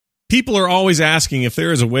People are always asking if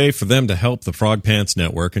there is a way for them to help the Frog Pants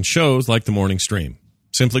Network and shows like the Morning Stream.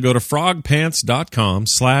 Simply go to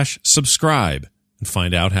frogpants.com/subscribe and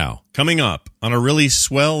find out how. Coming up on a really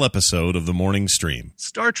swell episode of the Morning Stream.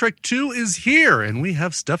 Star Trek II is here, and we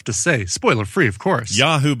have stuff to say. Spoiler free, of course.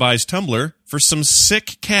 Yahoo buys Tumblr for some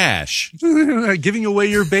sick cash. Giving away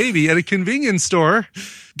your baby at a convenience store.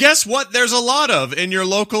 Guess what there's a lot of in your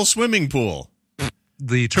local swimming pool?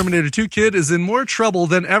 The Terminator 2 kid is in more trouble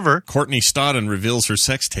than ever. Courtney Stodden reveals her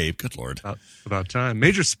sex tape. Good Lord. About time.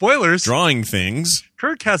 Major spoilers. Drawing things.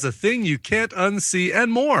 Kirk has a thing you can't unsee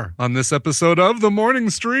and more on this episode of The Morning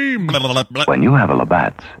Stream. When you have a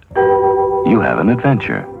Labatt's, you have an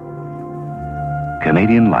adventure.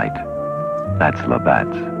 Canadian Light. That's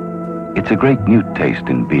Labatt's. It's a great new taste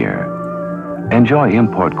in beer. Enjoy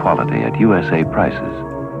import quality at USA prices.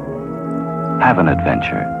 Have an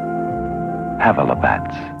adventure. Have a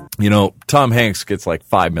Labatt's. You know, Tom Hanks gets like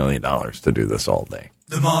 $5 million to do this all day.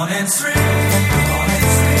 The Morning Stream, the Morning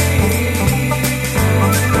Stream,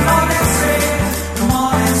 the Morning Stream, the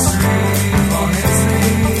Morning Stream,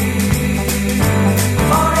 the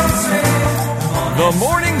Morning Stream, The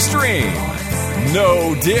Morning Stream.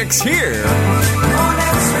 No dicks here. the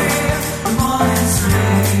Morning Stream, the Morning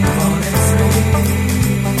Stream, the Morning Stream,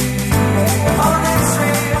 the Morning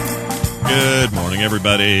Stream. Good morning,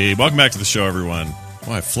 everybody. Welcome back to the show, everyone.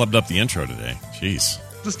 Oh, I flubbed up the intro today. Jeez.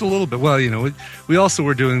 Just a little bit. Well, you know, we also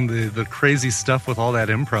were doing the crazy stuff with all that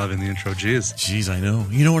improv in the intro. Jeez, I know.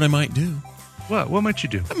 You know what I might do? What? What might you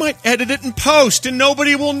do? I might edit it in post and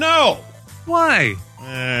nobody will know. Why?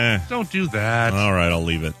 Eh. Don't do that. All right, I'll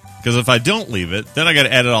leave it. Because if I don't leave it, then I got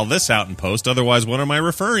to edit all this out in post. Otherwise, what am I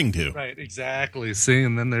referring to? Right, exactly. See,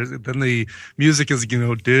 and then the music is, you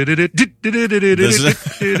know, The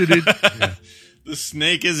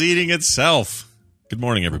snake is eating itself. Good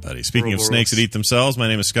morning, everybody. Speaking of snakes that eat themselves, my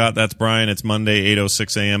name is Scott. That's Brian. It's Monday,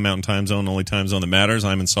 8:06 a.m. Mountain Time Zone, only time zone that matters.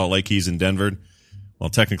 I'm in Salt Lake. He's in Denver.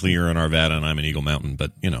 Well, technically, you're in Arvada, and I'm in Eagle Mountain,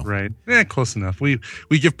 but, you know. Right. Yeah, close enough. We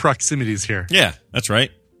give proximities here. Yeah, that's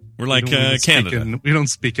right. We're like Canada. We don't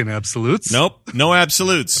speak in absolutes. Nope, no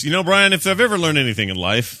absolutes. You know, Brian, if I've ever learned anything in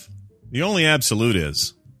life, the only absolute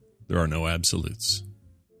is there are no absolutes.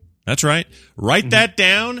 That's right. Write that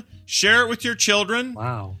down. Share it with your children.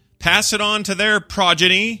 Wow. Pass it on to their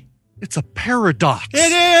progeny. It's a paradox.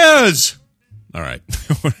 It is. All right.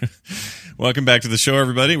 Welcome back to the show,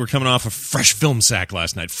 everybody. We're coming off a fresh film sack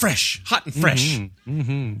last night. Fresh. Hot and fresh.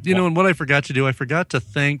 You know, and what I forgot to do, I forgot to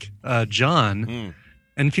thank John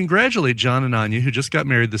and congratulate John and Anya, who just got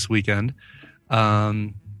married this weekend. They are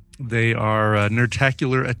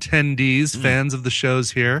Nerdtacular attendees, fans of the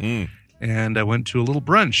shows here. And I went to a little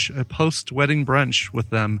brunch, a post-wedding brunch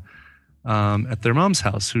with them at their mom's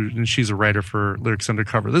house, and she's a writer for Lyrics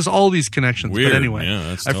Undercover. There's all these connections. Weird. But anyway,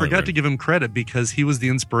 Yeah, I forgot to give him credit because he was the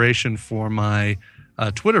inspiration for my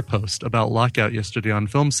Twitter post about Lockout yesterday on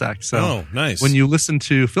Film Sack. So nice. When you listen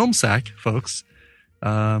to Film Sack, folks,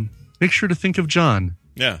 make sure to think of John.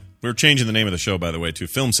 Yeah. We're changing the name of the show, by the way, to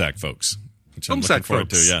Film Sack, folks. Which I'm looking forward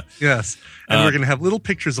to, yeah. Yes. And we're going to have little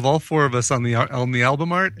pictures of all four of us on the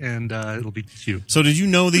album art, and it'll be cute. So did you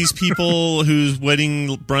know these people whose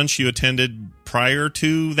wedding brunch you attended prior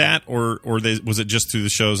to that, or was it just through the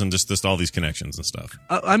shows and just all these connections and stuff?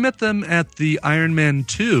 I met them at the Iron Man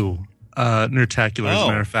 2 Nerdtacular, as a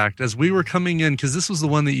matter of fact, as we were coming in, because this was the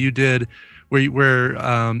one that you did where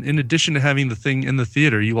in addition to having the thing in the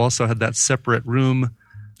theater, you also had that separate room.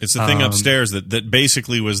 It's the thing upstairs that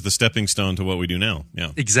basically was the stepping stone to what we do now. Yeah,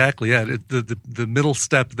 exactly. Yeah, the middle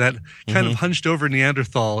step that kind of hunched over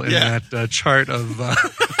Neanderthal in that chart of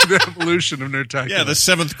the evolution of Nerdtacular. Yeah, the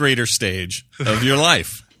 7th grader stage of your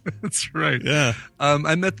life. That's right. Yeah.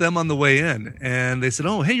 I met them on the way in, and they said,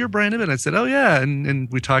 "Oh, hey, you're Brian Ibbott." I said, "Oh, yeah,"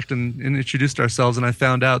 and we talked and introduced ourselves, and I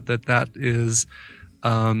found out that is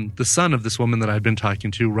the son of this woman that I've been talking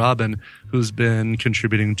to, Robin, who's been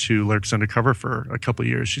contributing to Lyrics Undercover for a couple of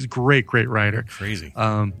years. She's a great writer. Crazy.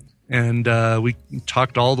 And we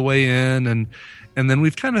talked all the way in, and then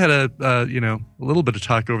we've kind of had a little bit of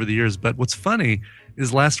talk over the years. But what's funny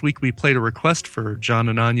is last week we played a request for John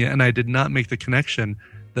and Anya, and I did not make the connection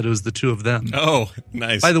that it was the two of them. Oh,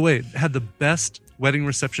 nice. By the way, had the best wedding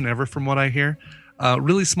reception ever from what I hear.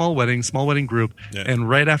 Really small wedding group. Yeah. And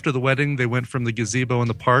right after the wedding, they went from the gazebo in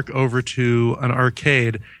the park over to an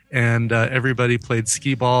arcade, and everybody played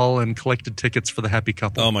skee ball and collected tickets for the happy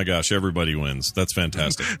couple. Oh my gosh, everybody wins. That's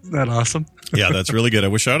fantastic. Isn't that awesome? Yeah, that's really good. I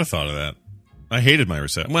wish I would have thought of that. I hated my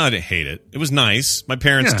reception. Well, I didn't hate it. It was nice. My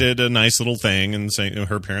parents did a nice little thing, and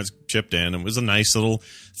her parents chipped in. It was a nice little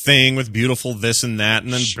thing with beautiful this and that,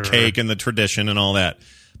 and then cake and the tradition and all that.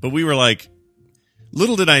 But we were like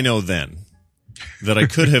Little did I know then that I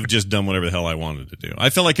could have just done whatever the hell I wanted to do. I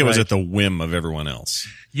felt like it was Right. at the whim of everyone else.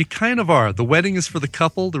 You kind of are. The wedding is for the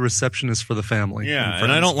couple. The reception is for the family. Yeah, and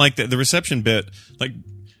friends. I don't like that. The reception bit, like,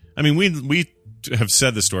 I mean, we have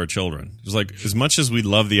said this to our children. It's like, as much as we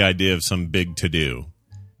love the idea of some big to-do,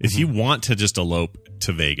 if you want to just elope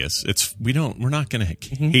to Vegas, we're not going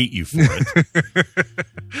to hate you for it.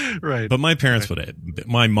 Right. But my parents would have,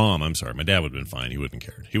 my dad would have been fine. He wouldn't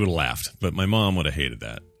have cared. He would have laughed. But my mom would have hated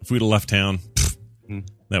that. If we'd have left town,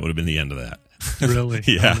 that would have been the end of that. Really?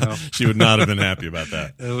 Yeah. Oh, no. She would not have been happy about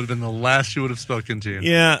that. It would have been the last she would have spoken to you.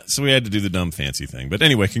 Yeah, so we had to do the dumb fancy thing. But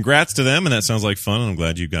anyway, congrats to them, and that sounds like fun, and I'm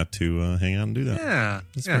glad you got to hang out and do that. Yeah.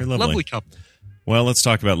 That's yeah. very lovely. couple. Well, let's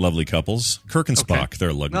talk about lovely couples. Kirk and Okay. Spock, they're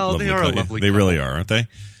a No, lovely they are a couple. lovely They really couple. are, aren't they?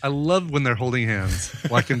 I love when they're holding hands,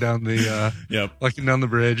 walking down the Yep. walking down the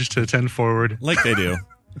bridge to 10 forward. Like they do.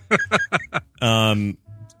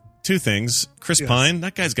 Two things. Chris Yes. Pine,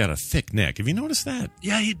 that guy's got a thick neck. Have you noticed that?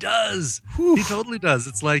 Yeah, he does. He totally does.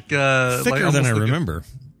 It's like Thicker like than almost I like remember.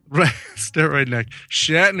 Right, steroid neck.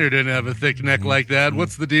 Shatner didn't have a thick neck like that.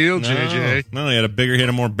 What's the deal, JJ? No, he had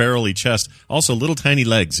a more barrel-y chest. Also, little tiny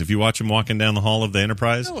legs. If you watch him walking down the hall of the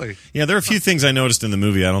Enterprise. Really? Yeah, there are a few things I noticed in the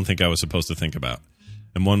movie I don't think I was supposed to think about.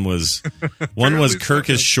 And one was Kirk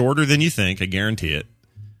is shorter than you think. I guarantee it.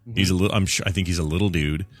 He's a little. I think he's a little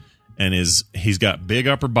dude, and he's got big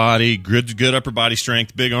upper body, good upper body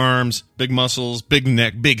strength, big arms, big muscles, big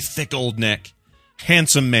neck, big thick old neck,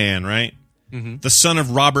 handsome man, right? The son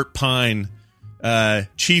of Robert Pine,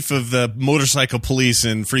 chief of the motorcycle police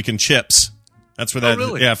in freaking Chips. That's where that.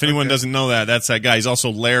 really? Yeah, if anyone doesn't know that, that's that guy. He's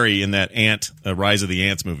also Larry in that Rise of the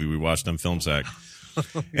Ants movie we watched on Film Sack.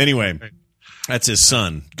 Anyway, that's his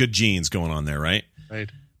son. Good genes going on there, right? Right.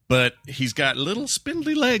 But he's got little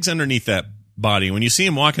spindly legs underneath that body. When you see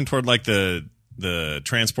him walking toward like the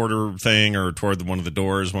transporter thing or toward one of the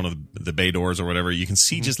doors, one of the bay doors or whatever, you can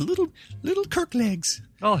see just little Kirk legs.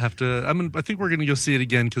 I'll have to. I think we're going to go see it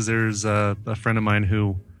again because there's a friend of mine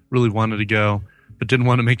who really wanted to go, but didn't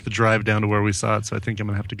want to make the drive down to where we saw it. So I think I'm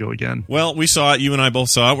going to have to go again. Well, we saw it. You and I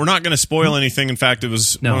both saw it. We're not going to spoil anything. In fact, it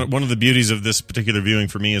was No. one of the beauties of this particular viewing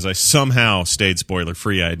for me is I somehow stayed spoiler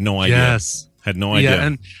free. I had no idea. Yes. Had no idea.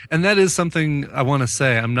 Yeah, and that is something I want to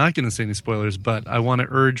say. I'm not going to say any spoilers, but I want to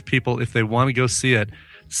urge people, if they want to go see it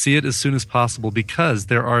as soon as possible because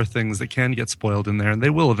there are things that can get spoiled in there, and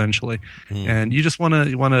they will eventually. And you just want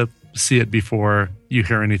to see it before you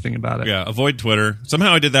hear anything about it. Yeah, avoid Twitter.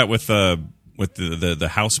 Somehow I did that with the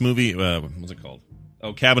house movie. What's it called?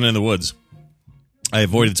 Oh, Cabin in the Woods. I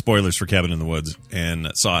avoided spoilers for Cabin in the Woods and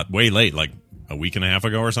saw it way late, like a week and a half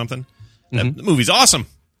ago or something. That movie's awesome.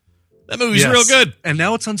 That movie's Yes. real good. And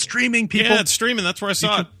now it's on streaming, people. Yeah, it's streaming. That's where I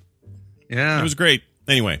saw it. Yeah. It was great.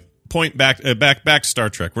 Anyway, back to Star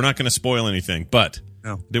Trek. We're not going to spoil anything, but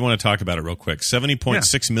No. I did want to talk about it real quick.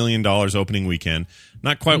 $70.6 million opening weekend.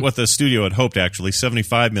 Not quite what the studio had hoped, actually.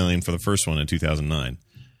 $75 million for the first one in 2009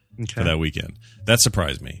 for that weekend. That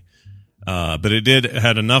surprised me. But it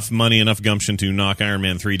had enough money, enough gumption to knock Iron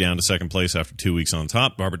Man 3 down to second place after 2 weeks on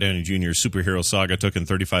top. Robert Downey Jr.'s superhero saga took in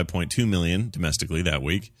 $35.2 million domestically that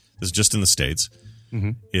week. This is just in the States.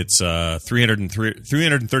 It's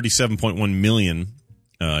 $337.1 million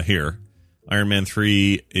here. Iron Man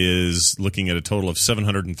 3 is looking at a total of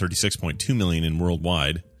 $736.2 million in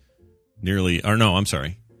worldwide.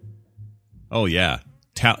 Oh, yeah.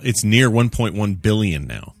 It's near $1.1 billion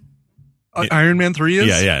now. Iron Man 3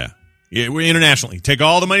 is? Yeah, we're internationally. Take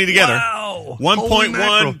all the money together. Wow. Holy 1.1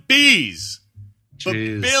 mackerel. Bs. But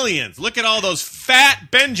Jeez. billions. Look at all those fat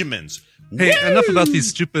Benjamins. Hey, Woo! enough about these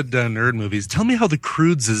stupid nerd movies. Tell me how The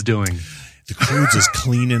Croods is doing. The Croods is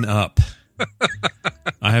cleaning up.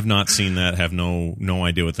 I have not seen that. Have no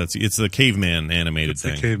idea what that's. It's the caveman animated It's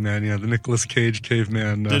the thing. caveman, the Nicolas Cage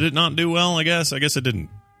caveman. Did it not do well? I guess it didn't.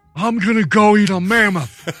 I'm gonna go eat a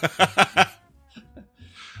mammoth.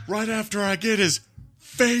 Right after I get his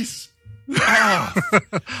face.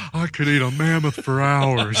 I could eat a mammoth for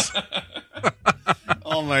hours.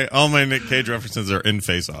 All my Nick Cage references are in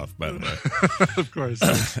Face Off, by the way. Of course.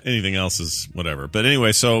 Anything else is whatever. But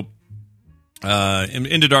anyway, so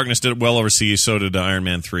Into Darkness did well overseas. So did Iron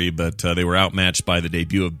Man 3, but they were outmatched by the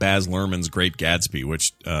debut of Baz Luhrmann's Great Gatsby,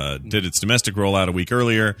 which did its domestic rollout a week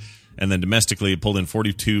earlier, and then domestically it pulled in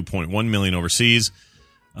 $42.1 million overseas,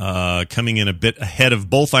 coming in a bit ahead of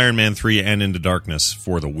both Iron Man 3 and Into Darkness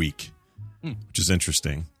for the week, which is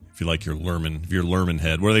interesting. If you like your Luhrmann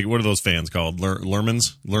head, what are those fans called?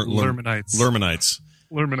 Luhrmanns? Luhrmannites. Luhrmannites.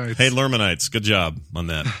 Luhrmannites. Hey, Luhrmannites, good job on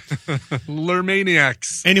that.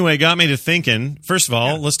 Luhrmaniacs. Anyway, got me to thinking. First of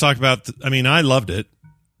all, let's talk about. I loved it.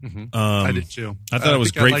 I did too. I thought it was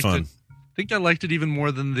think I great liked fun. I think I liked it even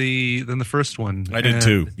more than the first one. I did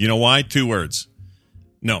too. You know why? 2 words.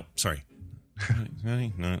 No, sorry.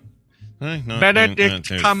 Benedict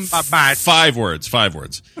Cumberbatch. 5 words. 5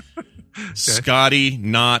 words. Scotty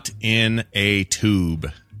not in a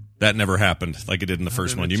tube. That never happened like it did in the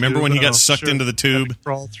first one. You remember when he got sucked into the tube?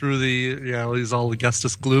 Crawl through he's all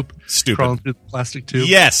Augustus Gloop. Stupid. Crawling through the plastic tube.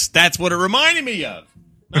 Yes, that's what it reminded me of.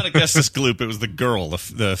 Not Augustus Gloop. It was the girl,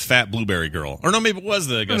 the fat blueberry girl. Or no, maybe it was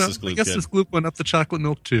the Augustus Gloop. Augustus Gloop went up the chocolate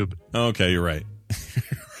milk tube. Okay, you're right.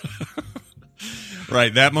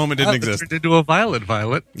 Right, that moment didn't exist. Turned into a violet.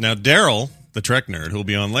 Now, Daryl, the Trek nerd, who'll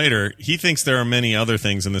be on later, he thinks there are many other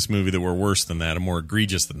things in this movie that were worse than that and more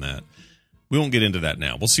egregious than that. We won't get into that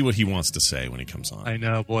now. We'll see what he wants to say when he comes on. I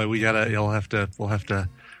know, boy. We'll have to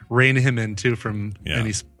rein him in too from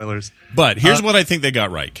any spoilers. But here's what I think they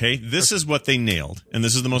got right. Okay, this is what they nailed, and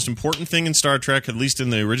this is the most important thing in Star Trek, at least in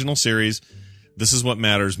the original series. This is what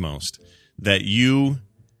matters most: that you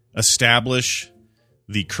establish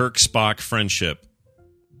the Kirk-Spock friendship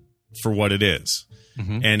for what it is,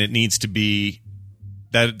 and it needs to be.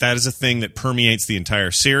 That is a thing that permeates the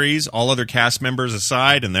entire series, all other cast members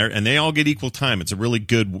aside, and they all get equal time. It's a really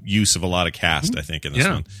good use of a lot of cast, I think, in this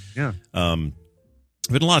one. Yeah.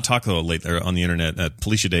 There's been a lot of talk though lately on the internet.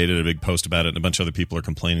 Felicia Day did a big post about it, and a bunch of other people are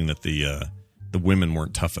complaining that the women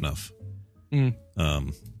weren't tough enough. I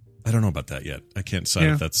don't know about that yet. I can't decide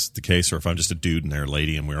if that's the case or if I'm just a dude and they're a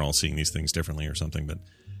lady and we're all seeing these things differently or something. But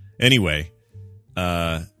anyway,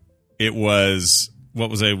 it was. What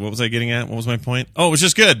was I getting at? What was my point? Oh, it was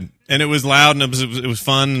just good, and it was loud, and it was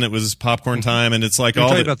fun, and it was popcorn time, and it's like You're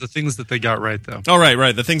all talking about the things that they got right, though. Oh,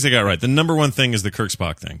 right. The things they got right. The number one thing is the Kirk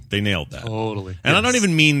Spock thing. They nailed that. Totally. And I don't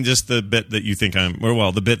even mean just the bit that you think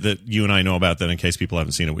the bit that you and I know about that in case people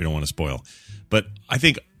haven't seen it, we don't want to spoil. But I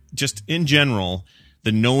think just in general,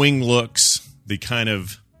 the knowing looks, the kind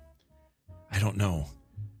of, I don't know,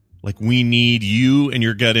 like we need you and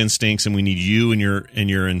your gut instincts, and we need you and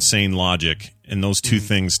your insane logic. And those two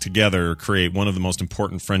things together create one of the most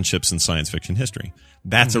important friendships in science fiction history.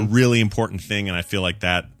 That's a really important thing, and I feel like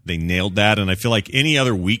that they nailed that. And I feel like any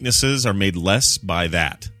other weaknesses are made less by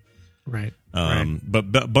that. Right.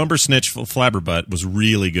 But Bumper Snitch Flabberbutt was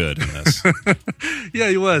really good in this. Yeah,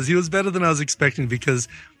 he was. He was better than I was expecting, because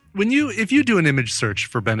if you do an image search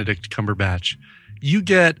for Benedict Cumberbatch, you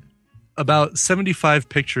get about 75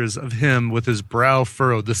 pictures of him with his brow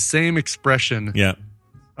furrowed, the same expression. Yeah.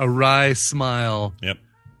 A wry smile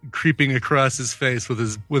creeping across his face with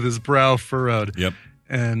his brow furrowed. Yep.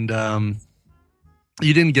 And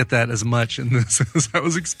you didn't get that as much in this as I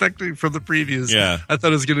was expecting from the previews. Yeah. I thought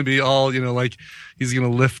it was going to be all, like he's going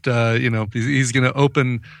to lift, he's going to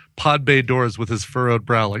open pod bay doors with his furrowed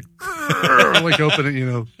brow, like open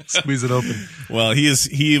it, squeeze it open. Well, he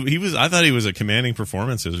was, I thought he was a commanding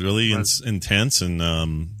performance. It was really intense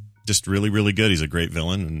and, just really, really good. He's a great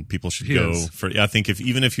villain, and people should go for. I think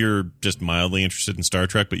even if you're just mildly interested in Star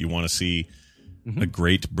Trek, but you want to see a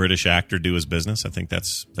great British actor do his business, I think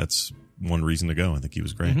that's one reason to go. I think he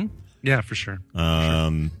was great. Yeah, for sure.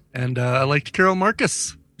 And I liked Carol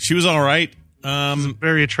Marcus. She was all right. She's a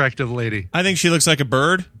very attractive lady. I think she looks like a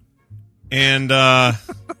bird, and kind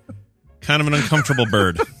of an uncomfortable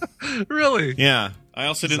bird. Really? Yeah. I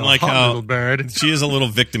also didn't a like hot how little bird. She is a little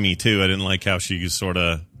victim-y too. I didn't like how she sort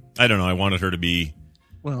of. I don't know. I wanted her to be.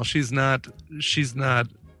 Well, she's not.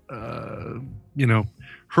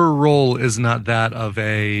 Her role is not that of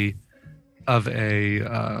a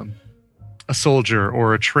soldier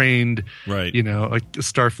or a trained, right? A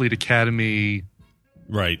Starfleet Academy,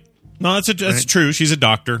 right? No, that's true. She's a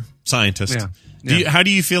doctor, scientist. Yeah. How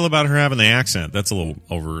do you feel about her having the accent? That's a little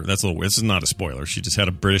over. That's a little. This is not a spoiler. She just had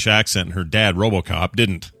a British accent, and her dad, RoboCop,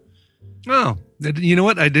 didn't. Oh, you know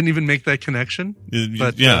what? I didn't even make that connection.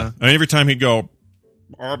 But yeah, every time he'd go,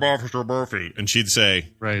 "I'm Officer Murphy," and she'd say,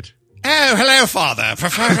 "Right." Oh, hello, Father.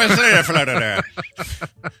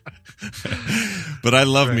 But I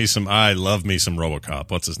love me some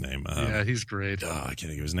RoboCop. What's his name? Yeah, he's great. I can't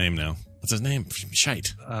think of his name now. What's his name?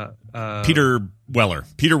 Shite. Peter Weller.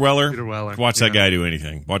 Peter Weller. Watch that guy do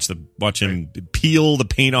anything. Watch him peel the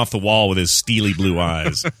paint off the wall with his steely blue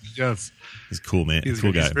eyes. Yes. He's a cool man.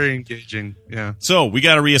 Cool guy. He's very engaging. Yeah. So this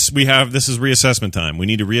is reassessment time. We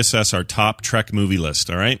need to reassess our top Trek movie list.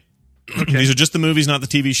 All right. Okay. These are just the movies, not the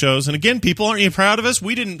TV shows. And again, people, aren't you proud of us?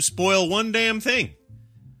 We didn't spoil one damn thing.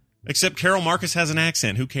 Except Carol Marcus has an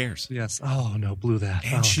accent. Who cares? Yes. Oh no, blew that.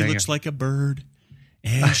 And she looks like a bird.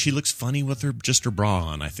 And she looks funny with her bra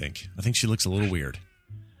on, I think. I think she looks a little weird.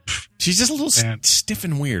 She's just a little stiff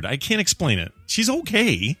and weird. I can't explain it. She's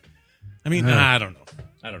okay. I mean, I don't know.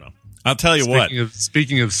 I'll tell you what.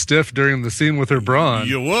 Speaking of stiff during the scene with her bra on.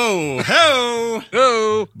 Whoa, ho,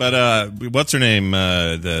 Oh, But what's her name?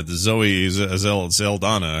 The Zoe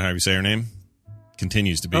Zeldana. How do you say her name?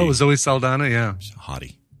 Continues to be Zoe Saldana. Yeah, she's a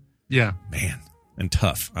hottie. yeah. Man, and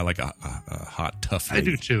tough. I like a hot, tough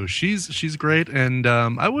lady. I do too. She's great, and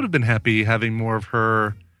I would have been happy having more of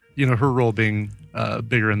her. Her role being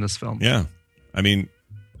bigger in this film. Yeah, I mean,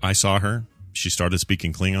 I saw her. She started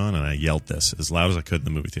speaking Klingon, and I yelled this as loud as I could in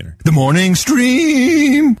the movie theater. The morning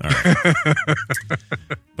stream. All right.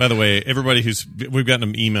 By the way, everybody we've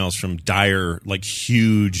gotten emails from dire, like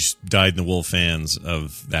huge dyed-in-the-wool fans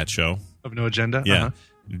of that show. Of No Agenda? Yeah.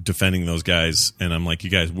 Uh-huh. Defending those guys. And I'm like, you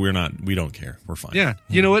guys, we don't care. We're fine. Yeah.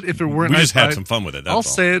 You know what? If it weren't... We just had some fun with it. That's I'll all.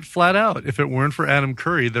 say it flat out. If it weren't for Adam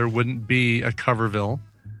Curry, there wouldn't be a Coverville.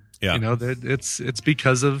 Yeah. It's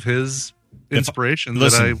because of his... inspiration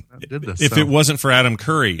Listen, that I did this. If it wasn't for Adam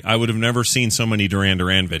Curry, I would have never seen so many Duran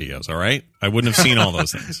Duran videos, all right? I wouldn't have seen all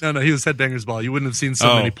those things. No, he was Headbangers Ball. You wouldn't have seen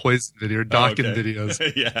so many Poison video or Dawkins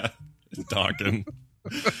videos. Yeah. Dawkins.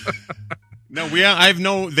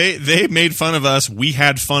 No, they made fun of us. We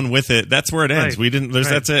had fun with it. That's where it ends. Right. We didn't,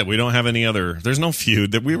 that's it. We don't have any other, there's no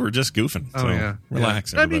feud that we were just goofing. So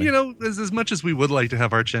relax. Yeah. I mean, everybody. as much as we would like to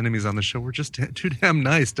have arch enemies on the show, we're just too damn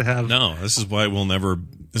nice to have. No, this is why we'll never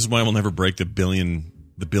break the billion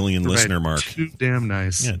listener mark. Too damn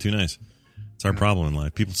nice. Yeah, too nice. It's our problem in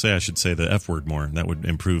life. People say I should say the F word more. That would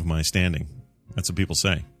improve my standing. That's what people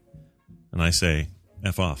say. And I say,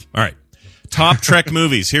 F off. All right. Top Trek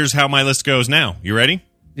movies. Here's how my list goes now. You ready?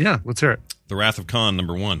 Yeah, let's hear it. The Wrath of Khan,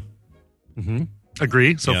 number 1. Mm-hmm.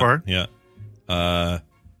 Agree so far. Yeah.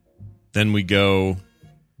 Then we go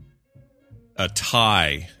a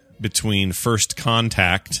tie between First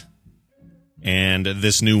Contact and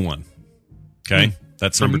this new one. Okay?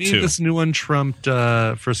 That's For number me, 2. this new one trumped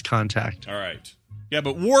First Contact. All right. Yeah,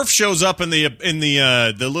 but Worf shows up in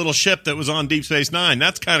the little ship that was on Deep Space Nine.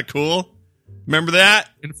 That's kind of cool. Remember that?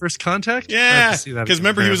 In First Contact? Yeah, because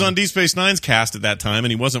remember he was on Deep Space Nine's cast at that time,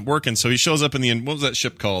 and he wasn't working, so he shows up in the what was that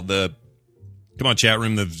ship called? Come on, chat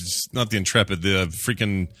room. Not the Intrepid, the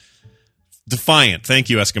freaking Defiant.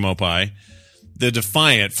 Thank you, Eskimo Pie. The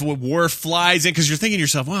Defiant. Worf flies in because you're thinking to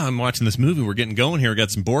yourself, "Wow, I'm watching this movie. We're getting going here. We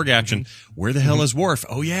got some Borg action. Where the hell is Worf?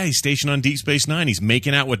 Oh yeah, he's stationed on Deep Space Nine. He's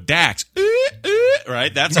making out with Dax.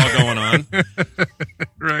 Right, that's all going on.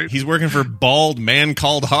 Right. He's working for bald man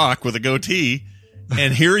called Hawk with a goatee,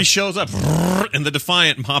 and here he shows up, and the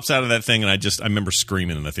Defiant hops out of that thing, and I remember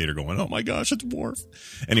screaming in the theater, going, "Oh my gosh, it's Worf!"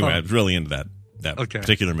 Anyway, I was really into that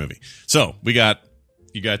particular movie. So you got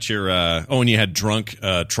your and you had drunk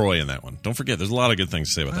Troy in that one. Don't forget, there's a lot of good things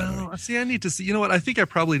to say about that movie. See, I need to see. You know what? I think I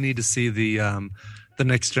probably need to see the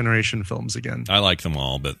Next Generation films again. I like them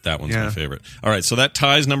all, but that one's my favorite. All right, so that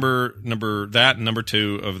ties number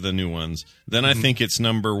 2 of the new ones. Then I think it's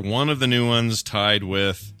number 1 of the new ones, tied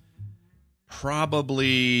with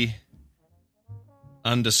probably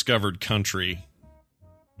Undiscovered Country,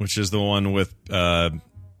 which is the one with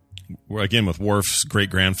again with Worf's great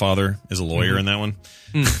grandfather is a lawyer in that one,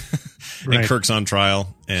 and Kirk's on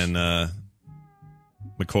trial, and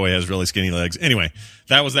McCoy has really skinny legs. Anyway,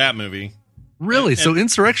 that was that movie. Really? So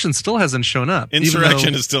Insurrection still hasn't shown up.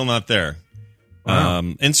 Insurrection is still not there. Wow.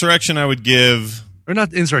 Insurrection I would give... Or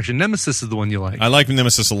not Insurrection. Nemesis is the one you like. I like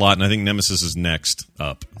Nemesis a lot, and I think Nemesis is next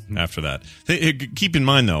up after that. Keep in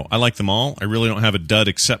mind, though, I like them all. I really don't have a dud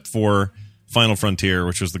except for Final Frontier,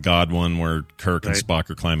 which was the God one where Kirk and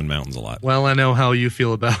Spock are climbing mountains a lot. Well, I know how you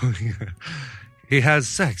feel about... He has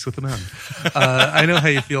sex with the mountain. I know how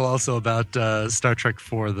you feel also about Star Trek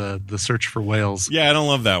IV, the Search for Whales. Yeah, I don't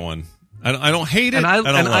love that one. I don't hate it. And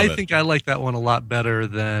I think I like that one a lot better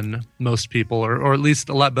than most people, or at least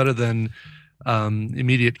a lot better than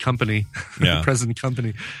Immediate Company, Present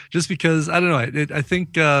Company. Just because, I don't know, I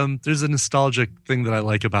think there's a nostalgic thing that I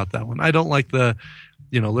like about that one. I don't like the,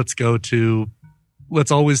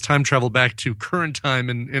 let's always time travel back to current time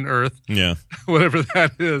in Earth. Yeah. Whatever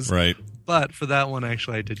that is. Right. But for that one,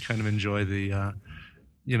 actually, I did kind of enjoy the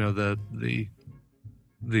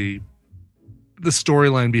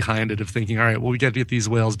storyline behind it of thinking, all right, well, we got to get these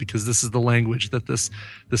whales because this is the language that this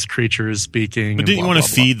creature is speaking. But didn't you want to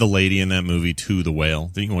feed the lady in that movie to the whale?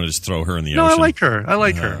 Didn't you want to just throw her in the ocean? No, I like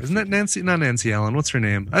her. Isn't that Nancy? Not Nancy Allen. What's her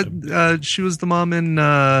name? She was the mom in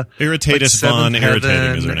Irritatus Von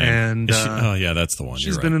Irritating is her name. And that's the one.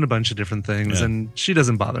 She's been in a bunch of different things, and she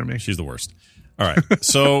doesn't bother me. She's the worst. All right,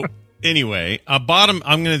 so anyway, bottom.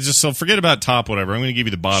 I'm gonna so forget about top whatever. I'm gonna give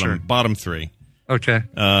you the bottom 3. Okay.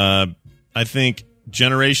 I think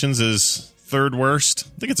Generations is third worst.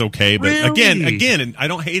 I think it's okay, but Really? again, I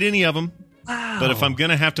don't hate any of them. Wow. But if I'm going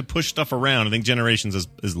to have to push stuff around, I think Generations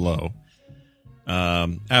is low.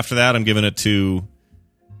 After that, I'm giving it to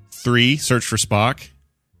 3, Search for Spock,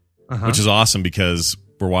 which is awesome because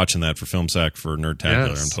we're watching that for Film Sack for Nerdtacular.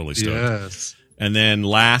 Yes. I'm totally stoked. Yes. And then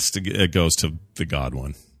last, it goes to the God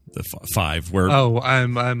one, the 5. Where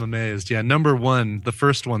I'm amazed. Yeah, number 1, the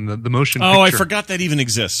first one, the motion picture. Oh, I forgot that even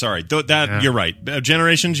exists. Sorry. You're right.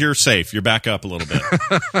 Generations, you're safe. You're back up a little bit.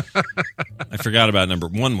 I forgot about number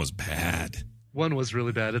 1 was bad. 1 was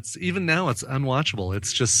really bad. It's even now it's unwatchable.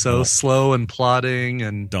 It's just so slow and plodding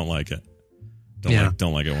and don't like it.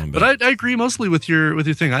 Don't like it one bit. But I agree mostly with your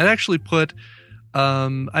thing. I'd actually put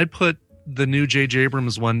the new J.J.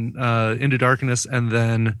 Abrams one, Into Darkness, and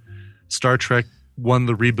then Star Trek 1,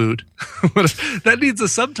 the reboot. That needs a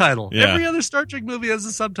subtitle. Yeah. Every other Star Trek movie has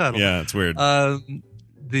a subtitle. Yeah, it's weird.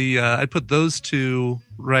 I'd put those 2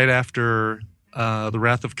 right after The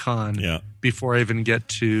Wrath of Khan. Yeah. Before I even get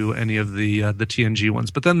to any of the TNG ones.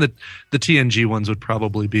 But then the TNG ones would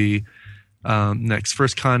probably be next.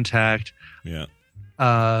 First Contact. Yeah.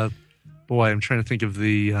 Boy, I'm trying to think of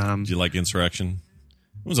the. Do you like Insurrection?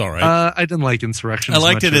 It was all right. I didn't like Insurrection. I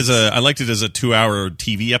liked it as a 2-hour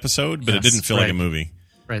TV episode, but it didn't feel like a movie.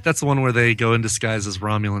 Right, that's the one where they go in disguise as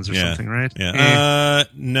Romulans or something, right? Yeah.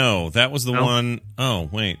 No, that was the one. Oh,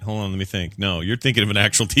 wait, hold on, let me think. No, you're thinking of an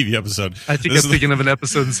actual TV episode. I think I'm thinking of an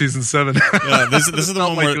episode in season 7. Yeah, this is the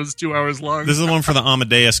one where it was 2 hours long. This is the one for the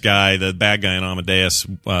Amadeus guy. The bad guy in Amadeus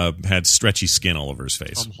had stretchy skin all over his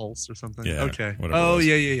face. Tom Hulse or something. Yeah. Okay. Oh,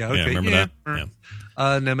 yeah. Okay. Yeah, remember that?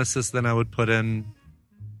 Yeah. Nemesis. Then I would put in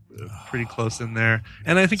pretty close in there,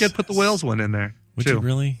 and I think I'd put the Whales one in there. Would too. you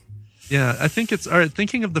really? Yeah, I think it's all right.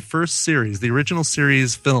 Thinking of the first series, the original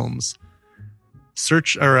series films,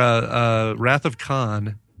 Wrath of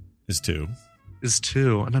Khan is 2,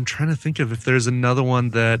 and I'm trying to think of if there's another one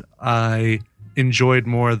that I enjoyed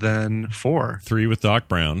more than 4. 3 with Doc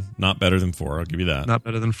Brown, not better than 4. I'll give you that. Not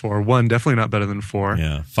better than 4. 1 definitely not better than 4.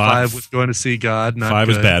 Yeah, 5 was Going to See God. Not 5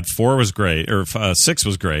 was good. bad. 4 was great, or 6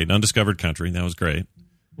 was great. Undiscovered Country, that was great.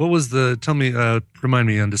 What was remind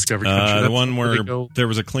me, Undiscovered Country. The one where there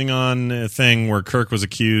was a Klingon thing where Kirk was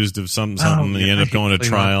accused of something, and he ended up going to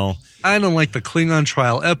trial. I don't like the Klingon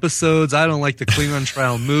trial episodes. I don't like the Klingon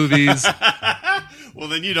trial movies. Well,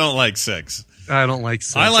 then you don't like 6. I don't like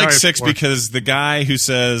 6. I like Sorry, 6 4. because the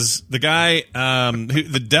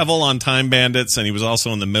devil on Time Bandits, and he was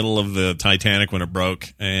also in the middle of the Titanic when it broke,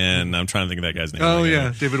 and I'm trying to think of that guy's name. Oh,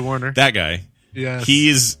 yeah, David Warner. That guy. Yes. He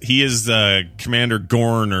is Commander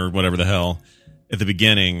Gorn or whatever the hell at the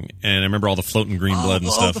beginning, and I remember all the floating green blood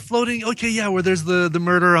and stuff. Oh, the floating. Okay, yeah, where there's the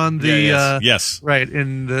murder on the yes. Right,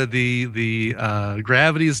 and the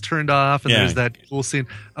gravity is turned off, and there's that cool scene.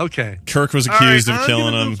 Okay, Kirk was accused of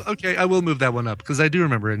killing him. Okay, I will move that one up because I do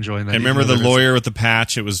remember enjoying that. I remember the lawyer with the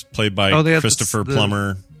patch. It was played by Christopher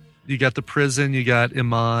Plummer. You got the prison. You got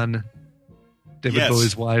Iman, David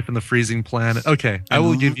Bowie's wife, and the freezing planet. Okay, I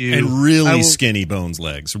will give you really skinny Bones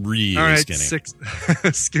legs. Really skinny. 6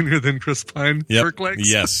 skinnier than Chris Pine. Yep. Kirk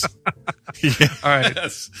legs. Yes. All right.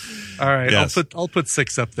 Yes. All right. Yes. I'll put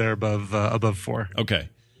 6 up there above 4. Okay.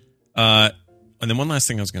 And then one last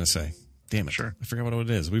thing I was going to say. Damn it. Sure. I forgot what it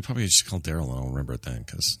is. We probably just called Daryl and I'll remember it then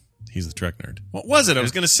because he's the Trek nerd. What was it I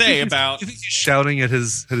was going to say about... You think he's shouting at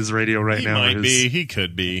his radio right now? He might be. He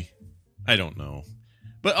could be. I don't know.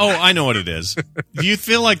 But, I know what it is. Do you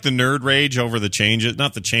feel like the nerd rage over the changes,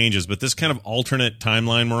 not the changes, but this kind of alternate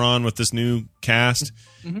timeline we're on with this new cast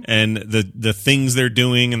and the things they're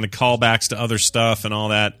doing and the callbacks to other stuff and all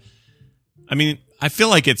that? I mean, I feel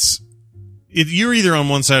like you're either on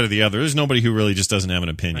one side or the other. There's nobody who really just doesn't have an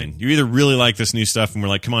opinion. Right. You either really like this new stuff and we're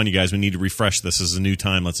like, come on, you guys, we need to refresh this. This is a new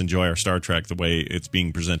time. Let's enjoy our Star Trek the way it's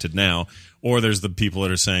being presented now. Or there's the people that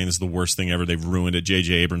are saying this is the worst thing ever. They've ruined it.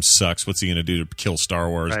 J.J. Abrams sucks. What's he going to do to kill Star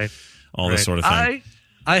Wars? Right. All this sort of thing.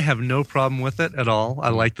 I have no problem with it at all. I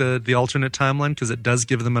like the alternate timeline because it does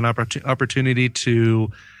give them an opportunity to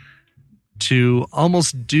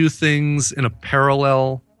almost do things in a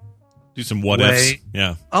parallel. Do some what ifs,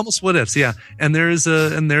 yeah. Almost what ifs, yeah. And there is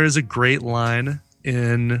a great line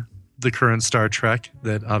in the current Star Trek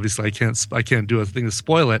that obviously I can't do a thing to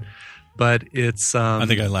spoil it, but it's. I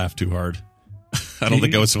think I laughed too hard. I don't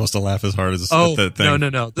think I was supposed to laugh as hard as that thing.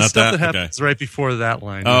 No. The stuff that happens right before that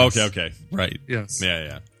line. Oh, okay, right. Yes.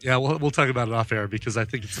 Yeah. Yeah, we'll talk about it off air because I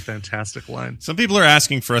think it's a fantastic line. Some people are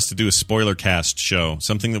asking for us to do a spoiler cast show,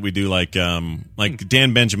 something that we do like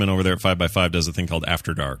Dan Benjamin over there at 5x5 does a thing called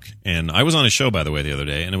After Dark. And I was on his show, by the way, the other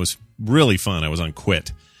day, and it was really fun. I was on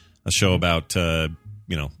Quit, a show about,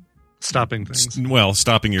 stopping things. Well,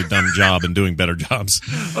 stopping your dumb job and doing better jobs.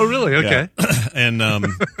 Oh, really? Okay. Yeah. And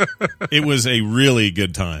it was a really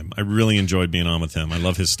good time. I really enjoyed being on with him. I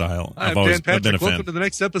love his style. I'm I've Dan Patrick. been a fan. Welcome to the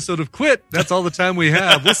next episode of Quit. That's all the time we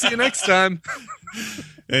have. We'll see you next time.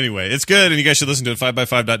 Anyway, it's good, and you guys should listen to it.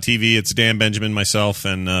 5x5.tv. It's Dan Benjamin, myself,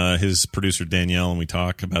 and his producer Danielle, and we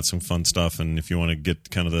talk about some fun stuff. And if you want to get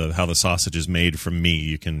kind of how the sausage is made from me,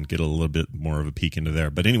 you can get a little bit more of a peek into there.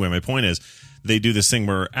 But anyway, my point is, they do this thing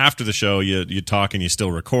where after the show, you talk and you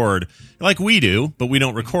still record, like we do, but we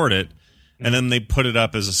don't record it. And then they put it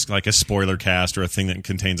up as like a spoiler cast or a thing that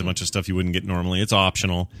contains a bunch of stuff you wouldn't get normally. It's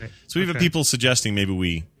optional. So we have people suggesting maybe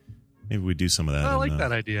we do some of that. I like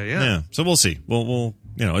that idea. Yeah. So we'll see. We'll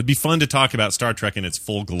it'd be fun to talk about Star Trek in its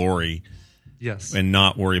full glory. Yes. And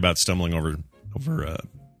not worry about stumbling over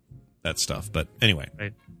that stuff. But anyway.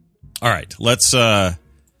 Right. All right. Let's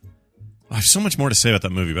I have so much more to say about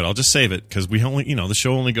that movie, but I'll just save it because we only, the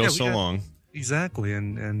show only goes so long. Exactly.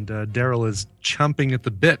 And Daryl is chomping at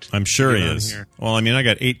the bit. I'm sure he is. Here. Well, I mean, I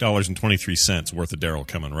got $8.23 worth of Daryl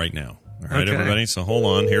coming right now. All right, everybody. So hold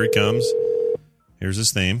on. Here he comes. Here's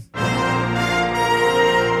his theme.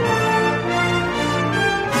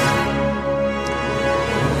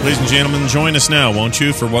 Ladies and gentlemen, join us now, won't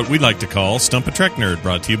you, for what we'd like to call Stump a Trek Nerd,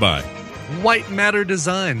 brought to you by White Matter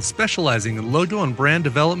Design, specializing in logo and brand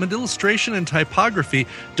development, illustration, and typography.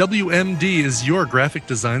 WMD is your graphic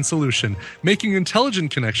design solution, making intelligent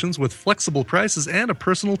connections with flexible prices and a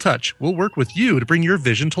personal touch. We'll work with you to bring your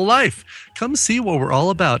vision to life. Come see what we're all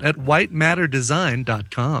about at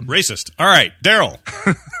whitematterdesign.com. Racist. All right, Daryl.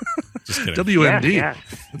 Just kidding. WMD. Yeah.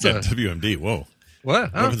 WMD. Whoa.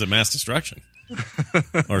 What? Weapons of mass destruction.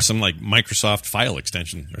 Or some like Microsoft file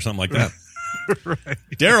extension or something like that. Right.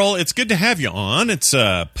 Daryl, it's good to have you on. It's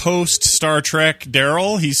post Star Trek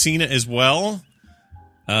Daryl. He's seen it as well.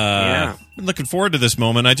 Been looking forward to this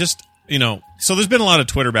moment. I just, so there's been a lot of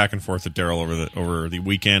Twitter back and forth with Daryl over the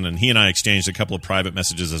weekend, and he and I exchanged a couple of private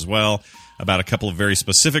messages as well about a couple of very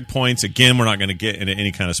specific points. Again, we're not going to get into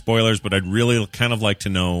any kind of spoilers, but I'd really kind of like to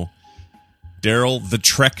know, Daryl, the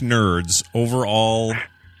Trek nerd's overall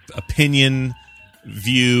opinion,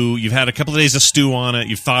 view. You've had a couple of days of stew on it.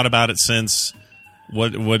 You've thought about it since.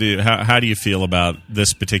 How do you feel about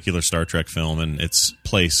this particular Star Trek film and its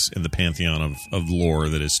place in the pantheon of lore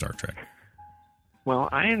that is Star Trek? Well,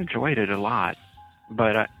 I enjoyed it a lot,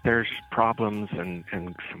 but there's problems and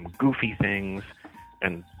some goofy things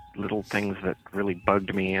and little things that really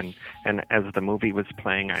bugged me. And as the movie was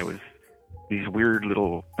playing, these weird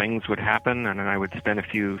little things would happen, and then I would spend a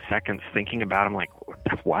few seconds thinking about them, like,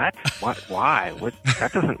 what? Why?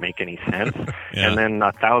 That doesn't make any sense. Yeah. And then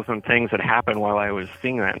 1,000 things would happen while I was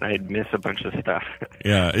seeing that, and I'd miss a bunch of stuff.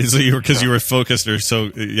 Yeah, so you were focused, or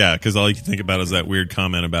because all you can think about is that weird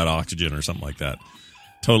comment about oxygen or something like that.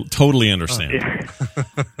 Totally understand. Yeah.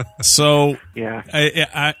 So, yeah.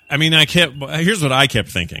 Here's what I kept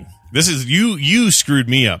thinking. This is you screwed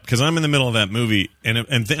me up because I'm in the middle of that movie and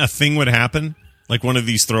a thing would happen, like one of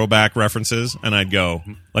these throwback references, and I'd go,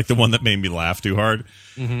 like the one that made me laugh too hard,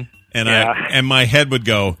 and my head would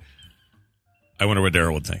go, I wonder what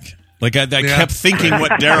Daryl would think. Like I kept thinking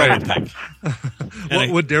what Daryl would think. What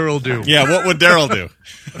would Daryl do? Yeah, what would Daryl do?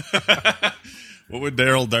 What would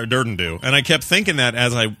Daryl Durden do? And I kept thinking that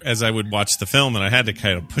as I would watch the film, and I had to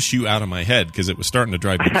kind of push you out of my head because it was starting to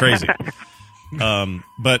drive me crazy.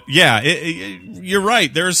 But yeah, you're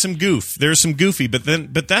right. There's some goofy, but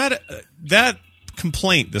that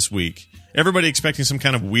complaint this week, everybody expecting some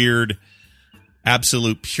kind of weird,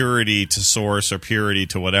 absolute purity to source or purity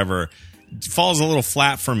to whatever, falls a little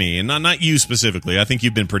flat for me. And not you specifically. I think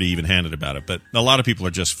you've been pretty even-handed about it, but a lot of people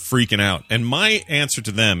are just freaking out. And my answer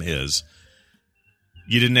to them is,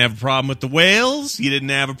 you didn't have a problem with the whales. You didn't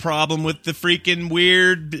have a problem with the freaking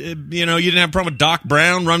weird, you didn't have a problem with Doc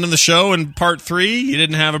Brown running the show in part 3. You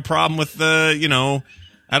didn't have a problem with the,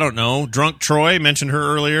 I don't know, drunk Troy, mentioned her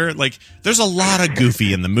earlier. Like, there's a lot of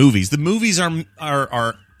goofy in the movies. The movies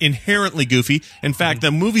are inherently goofy. In fact,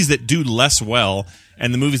 the movies that do less well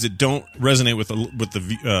and the movies that don't resonate with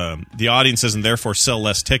the audiences and therefore sell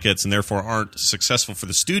less tickets and therefore aren't successful for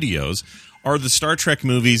the studios are the Star Trek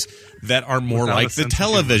movies that are more like the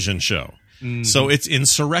television show. Mm-hmm. So it's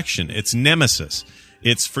Insurrection, it's Nemesis,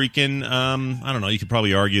 it's freaking, I don't know, you could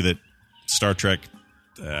probably argue that Star Trek,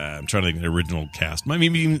 I'm trying to think of the original cast,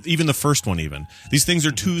 maybe even the first one even. These things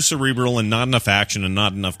are too cerebral and not enough action and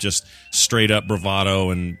not enough just straight up bravado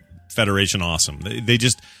and Federation awesome. They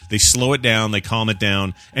slow it down, they calm it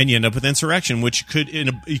down, and you end up with Insurrection, which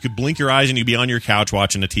you could blink your eyes and you'd be on your couch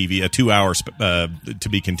watching a 2-hour to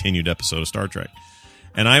be continued episode of Star Trek.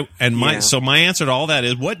 So my answer to all that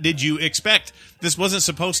is, what did you expect? This wasn't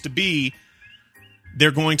supposed to be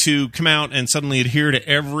they're going to come out and suddenly adhere to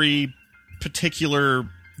every particular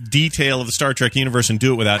detail of the Star Trek universe and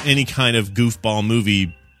do it without any kind of goofball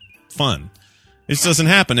movie fun. This doesn't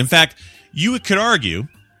happen. In fact, you could argue,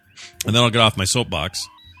 and then I'll get off my soapbox,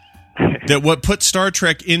 that what put Star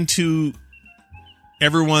Trek into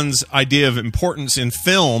everyone's idea of importance in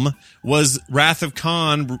film was Wrath of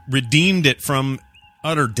Khan redeemed it from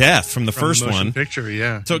utter death from the first one. Picture,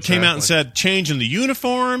 yeah. So it came out and said, changing the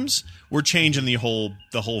uniforms, we're changing the whole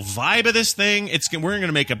vibe of this thing. We're going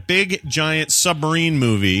to make a big giant submarine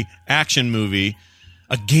movie, action movie,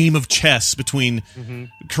 a game of chess between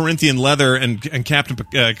Corinthian Leather and Captain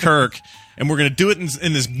Kirk. And we're going to do it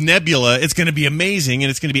in this nebula. It's going to be amazing, and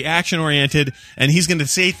it's going to be action-oriented, and he's going to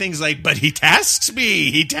say things like, but he tasks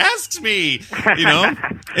me. You know?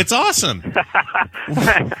 It's awesome.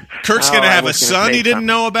 Kirk's going to have a son he didn't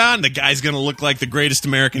know about, and the guy's going to look like the greatest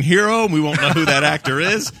American hero, and we won't know who that actor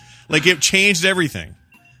is. Like, it changed everything.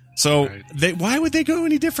 So why would they go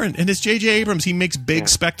any different? And it's J.J. Abrams. He makes big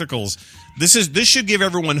spectacles. This should give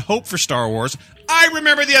everyone hope for Star Wars. I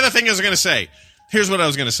remember the other thing I was going to say. Here's what I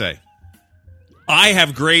was going to say. I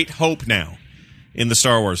have great hope now in the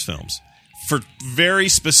Star Wars films for very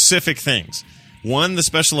specific things. One, the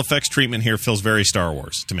special effects treatment here feels very Star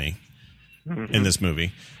Wars to me in this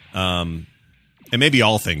movie. And maybe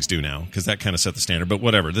all things do now, because that kind of set the standard. But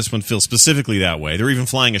whatever, this one feels specifically that way. They're even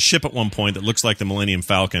flying a ship at one point that looks like the Millennium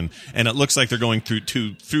Falcon, and it looks like they're going through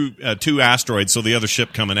two asteroids, so the other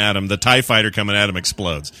ship coming at them, the TIE fighter coming at them,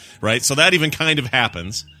 explodes. Right? So that even kind of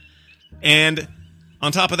happens. And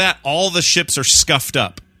on top of that, all the ships are scuffed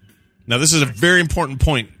up. Now, this is a very important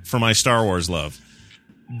point for my Star Wars love.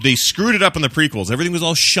 They screwed it up in the prequels. Everything was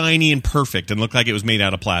all shiny and perfect and looked like it was made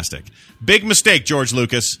out of plastic. Big mistake, George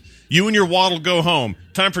Lucas. You and your waddle go home.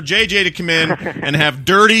 Time for JJ to come in and have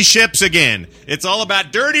dirty ships again. It's all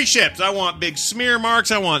about dirty ships. I want big smear marks.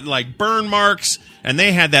 I want, like, burn marks. And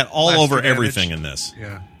they had that all over everything in this.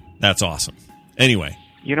 Yeah. That's awesome. Anyway.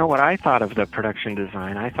 You know what I thought of the production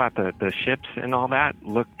design? I thought the ships and all that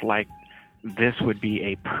looked like this would be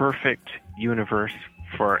a perfect universe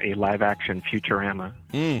for a live-action Futurama.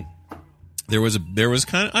 There was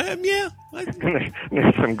kind of,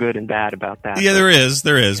 There's some good and bad about that. Yeah, there is,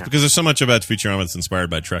 because there's so much about Futurama that's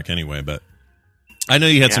inspired by Trek anyway. But I know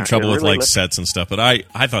you had some trouble with like sets and stuff, but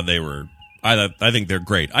I thought they were. I think they're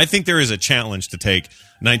great. I think there is a challenge to take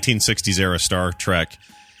 1960s era Star Trek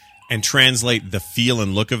and translate the feel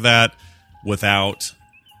and look of that without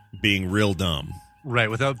being real dumb. Right,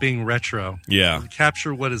 without being retro. Yeah.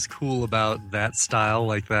 Capture what is cool about that style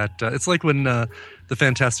like that. It's like when the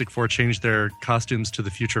Fantastic Four changed their costumes to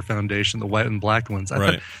the Future Foundation, the white and black ones. I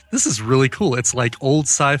thought, this is really cool. It's like old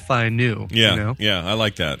sci-fi new. Yeah, you know? Yeah, I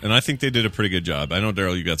like that. And I think they did a pretty good job. I know,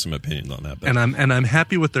 Daryl, you got some opinions on that. But. And I'm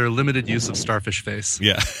happy with their limited use of Starfish Face.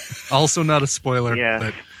 Yeah. Also not a spoiler,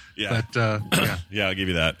 but... Yeah. But, yeah, I'll give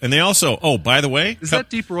you that. And they also, by the way... Is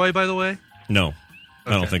that Deep Roy, by the way? No.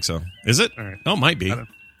 Okay. I don't think so. Is it? All right. Oh, it might be.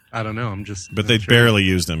 I don't know. I'm just... But they barely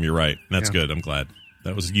used him. You're right. That's good. I'm glad.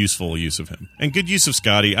 That was useful use of him. And good use of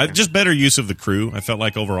Scotty. Just better use of the crew, I felt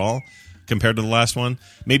like, overall, compared to the last one.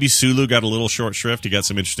 Maybe Sulu got a little short shrift. He got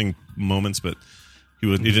some interesting moments, but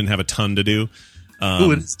he didn't have a ton to do.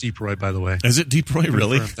 It's Deep Roy, by the way. Is it Deep Roy,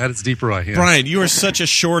 really? That is Deep Roy, yes. Brian, you are such a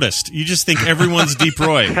shortist. You just think everyone's Deep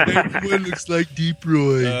Roy. Everyone looks like Deep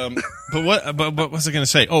Roy. But what was I going to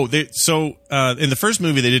say? In the first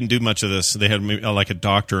movie, they didn't do much of this. They had like a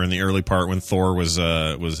doctor in the early part when Thor was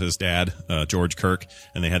his dad, George Kirk,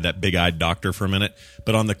 and they had that big-eyed doctor for a minute.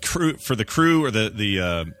 But on the crew,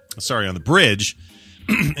 on the bridge,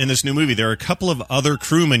 in this new movie, there are a couple of other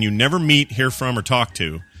crewmen you never meet, hear from, or talk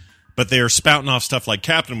to. But they are spouting off stuff like,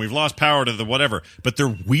 Captain, we've lost power to the whatever. But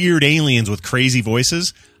they're weird aliens with crazy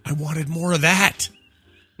voices. I wanted more of that.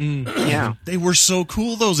 Yeah. They were so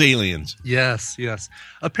cool, those aliens. Yes.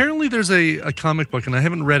 Apparently there's a comic book, and I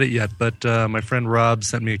haven't read it yet, but my friend Rob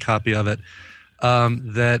sent me a copy of it,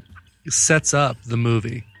 that sets up the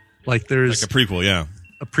movie. Like there's... Like a prequel, yeah.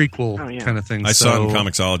 A prequel kind of thing. I saw it in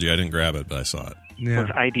Comixology. I didn't grab it, but I saw it. Yeah.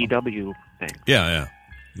 With IDW thing. Yeah.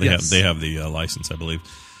 They have the license, I believe.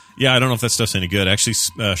 Yeah, I don't know if that stuff's any good. Actually,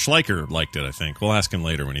 Schleicher liked it, I think. We'll ask him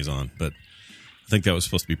later when he's on, but I think that was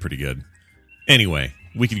supposed to be pretty good. Anyway,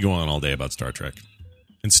 we could go on all day about Star Trek.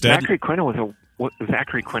 Instead, Zachary Quinto was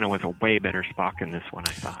a way better Spock in this one,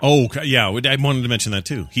 I thought. Oh, yeah, I wanted to mention that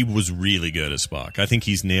too. He was really good as Spock. I think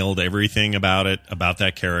he's nailed everything about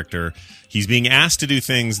that character. He's being asked to do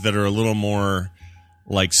things that are a little more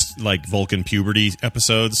like Vulcan puberty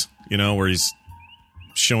episodes, where he's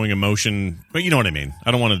showing emotion, but you know what I mean.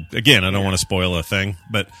 I don't want to spoil a thing,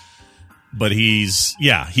 but he's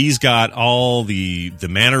got all the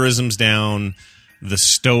mannerisms down, the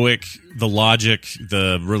stoic, the logic,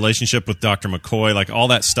 the relationship with Dr. McCoy, like all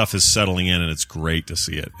that stuff is settling in, and it's great to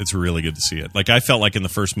see it. It's really good to see it. Like I felt like in the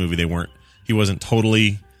first movie he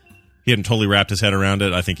hadn't totally wrapped his head around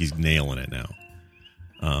it. I think he's nailing it now.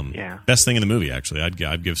 Best thing in the movie, actually. I'd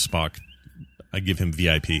give him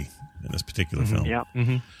VIP in this particular film. Yeah.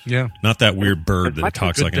 Mm-hmm. Yeah. Not that weird bird As that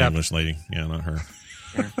talks like an depth. English lady. Yeah, not her.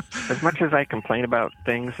 Yeah. As much as I complain about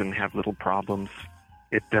things and have little problems,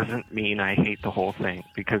 it doesn't mean I hate the whole thing,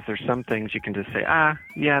 because there's some things you can just say,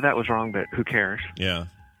 yeah, that was wrong, but who cares? Yeah.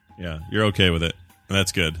 You're okay with it.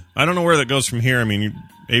 That's good. I don't know where that goes from here. I mean,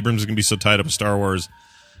 Abrams is going to be so tied up with Star Wars.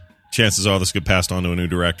 Chances are this could passed on to a new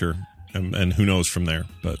director, and who knows from there.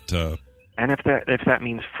 But and if that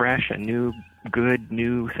means fresh and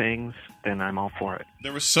new things, then I'm all for it.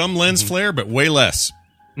 there was some lens flare, but way less.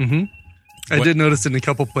 Mm-hmm. I did notice it in a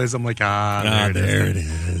couple plays. I'm like, there it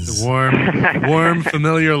is. The warm,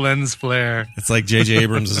 familiar lens flare. It's like J.J.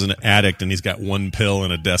 Abrams is an addict, and he's got one pill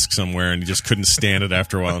in a desk somewhere, and he just couldn't stand it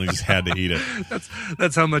after a while, and he just had to eat it.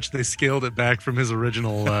 That's how much they scaled it back from his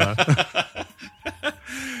original amount.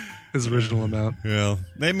 Well,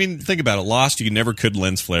 I mean, think about it. Lost, you never could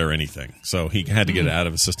lens flare anything, so he had to get it out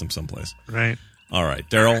of his system someplace. Right. All right,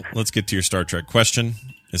 Daryl, let's get to your Star Trek question.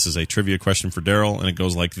 This is a trivia question for Daryl, and it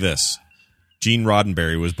goes like this. Gene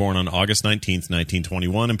Roddenberry was born on August 19th,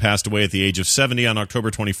 1921, and passed away at the age of 70 on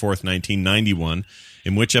October 24th, 1991.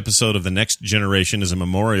 In which episode of The Next Generation is a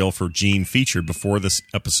memorial for Gene featured before this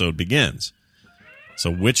episode begins?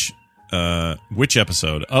 So which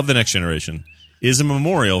episode of The Next Generation is a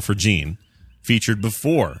memorial for Gene featured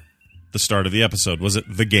before the start of the episode? Was it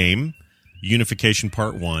The Game, Unification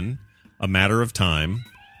Part 1, A Matter of Time,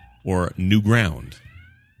 or New Ground?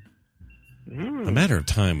 A Matter of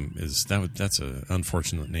Time that's an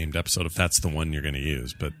unfortunate named episode if that's the one you're going to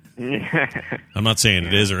use, but I'm not saying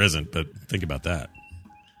it is or isn't, but think about that.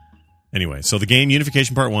 Anyway, so The Game,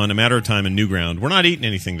 Unification Part 1, A Matter of Time, and New Ground. We're not eating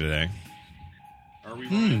anything today. Are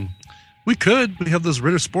we? We could. We have those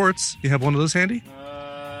Ritter Sports. You have one of those handy?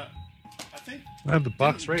 I think I have the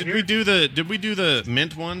box right here. Did we do the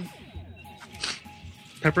mint one?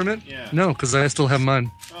 Peppermint? Yeah. No, because I still have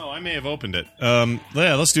mine. Oh, I may have opened it. Yeah,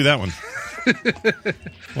 let's do that one.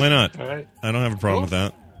 Why not? All right. I don't have a problem with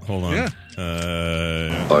that. Hold on. Yeah.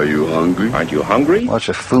 Are you hungry? Aren't you hungry? What's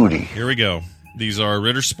a foodie? Here we go. These are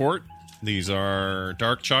Ritter Sport. These are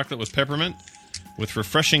dark chocolate with peppermint, with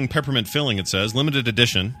refreshing peppermint filling, it says. Limited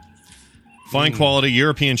edition. Fine quality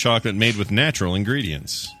European chocolate made with natural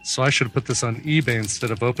ingredients. So I should have put this on eBay instead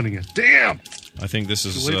of opening it. Damn! I think this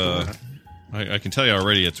is... Too late for that. I can tell you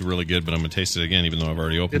already it's really good, but I'm going to taste it again, even though I've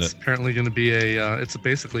already opened It's it. apparently going to be it's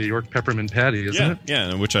basically a York peppermint patty, isn't it?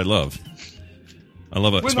 Yeah, which I love. I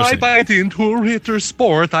love it. When I bite into a Ritter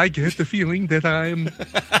Sport, I get the feeling that I'm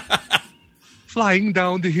flying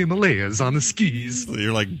down the Himalayas on the skis.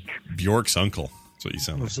 You're like Bjork's uncle. That's what you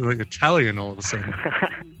sound like. It's like Italian all of a sudden.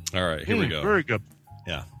 All right, here we go. Very good.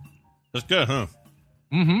 Yeah. That's good, huh?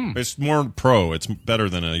 Mm-hmm. It's more pro. It's better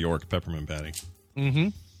than a York peppermint patty. Mm-hmm.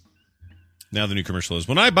 Now the new commercial is,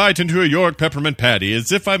 when I bite into a York peppermint patty,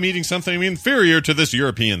 it's as if I'm eating something inferior to this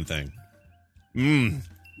European thing.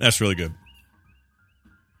 That's really good.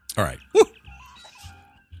 All right. Woo!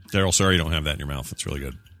 Daryl, sorry you don't have that in your mouth. It's really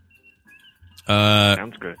good.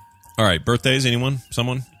 Sounds good. All right, birthdays, anyone?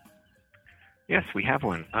 Someone? Yes, we have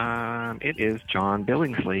one. It is John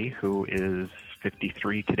Billingsley, who is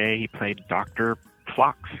 53 today. He played Dr.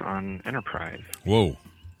 Phlox on Enterprise. Whoa.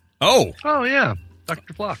 Oh! Oh, yeah.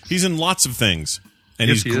 Dr. Phlox. He's in lots of things, and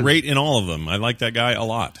Yes, he's he is. great in all of them. I like that guy a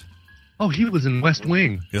lot. Oh, he was in West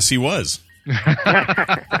Wing. Yes, he was.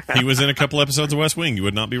 He was in a couple episodes of West Wing. You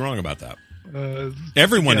would not be wrong about that.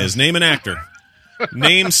 Everyone yes. is. Name an actor.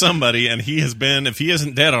 Name somebody, and he has been, if he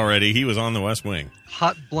isn't dead already, he was on the West Wing.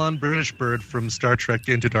 Hot blonde British bird from Star Trek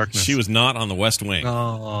Into Darkness. She was not on the West Wing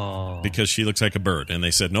Oh. because she looks like a bird, and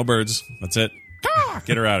they said, no birds. That's it.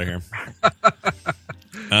 Get her out of here.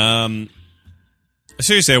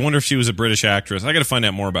 Seriously, I wonder if she was a British actress. I got to find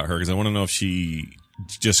out more about her because I want to know if she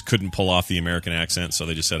just couldn't pull off the American accent, so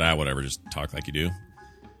they just said, whatever, just talk like you do.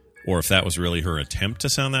 Or if that was really her attempt to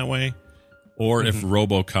sound that way. Or if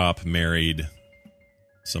RoboCop married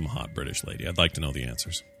some hot British lady. I'd like to know the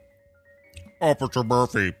answers. Officer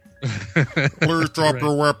Murphy, please drop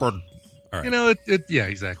your weapon. All right. You know, yeah,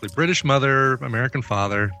 exactly. British mother, American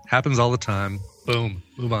father. Happens all the time. Boom.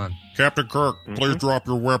 Move on. Captain Kirk, please drop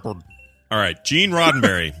your weapon. All right, Gene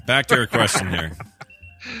Roddenberry. Back to your question here.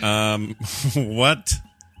 What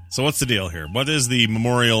So what's the deal here? What is the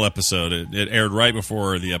memorial episode? It aired right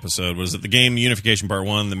before the episode. Was it the game Unification Part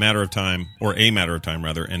 1, The Matter of Time, or A Matter of Time,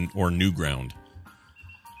 rather, or New Ground?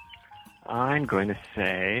 I'm going to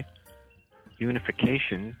say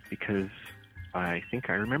Unification because I think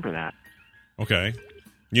I remember that. Okay.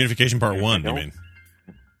 Unification Part 1, you mean?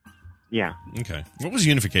 Yeah. Okay. What was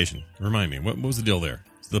Unification? Remind me. What was the deal there?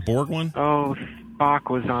 The Borg one? Oh, Spock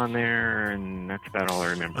was on there, and that's about all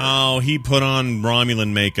I remember. Oh, he put on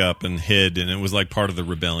Romulan makeup and hid, and it was like part of the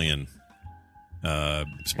rebellion.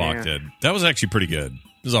 Spock did. That was actually pretty good.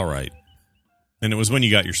 It was all right. And it was when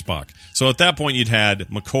you got your Spock. So at that point, you'd had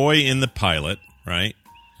McCoy in the pilot, right?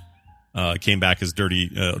 Came back as dirty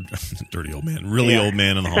old man, old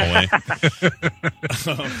man in the hallway.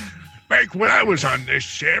 Back when I was on this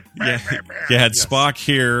ship. You had Spock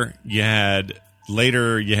here. You had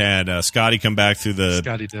Scotty come back through the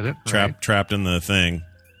Scotty did it. trapped in the thing.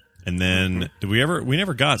 And then we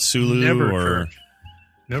never got Sulu Never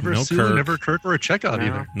no Sulu, Kirk. never Kirk or a Chekhov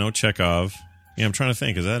either. No Chekhov. Yeah, I'm trying to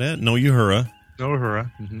think. Is that it? No Uhura. No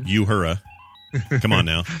Uhura. Mm-hmm. Uhura. Come on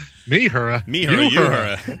now. Me Uhura.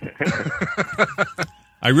 Uhura.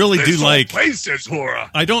 I really do like. Places,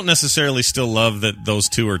 Hora. I don't necessarily still love that those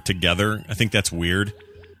two are together. I think that's weird.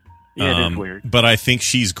 Yeah, it is weird. But I think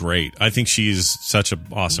she's great. I think she's such an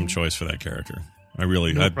awesome choice for that character. I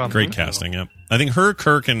really great casting. Yep. I think her,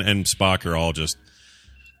 Kirk, and Spock are all just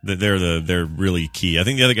they're really key. I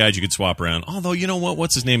think the other guys you could swap around. Although you know what,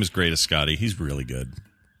 what's his name is great as Scotty. He's really good.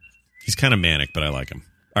 He's kind of manic, but I like him.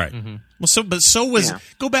 All right. Mm-hmm. Well, so was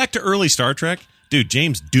go back to early Star Trek, dude.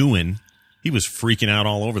 James Doohan. He was freaking out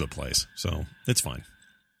all over the place, so it's fine.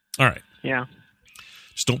 All right. Yeah.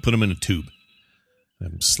 Just don't put him in a tube.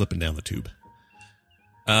 I'm slipping down the tube.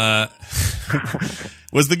 Was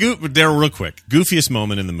Daryl, real quick, goofiest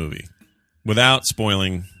moment in the movie, without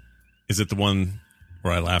spoiling? Is it the one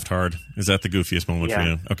where I laughed hard? Is that the goofiest moment for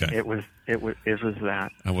you? Okay. It was that.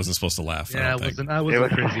 I wasn't supposed to laugh. Yeah, I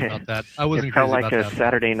wasn't crazy about that. I wasn't crazy about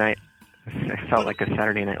that. It felt like a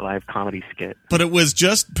Saturday Night Live comedy skit. But it was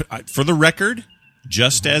just, for the record,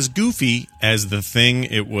 just as goofy as the thing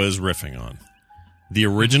it was riffing on. The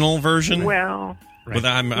original version. Well,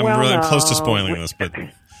 I'm really close to spoiling this, but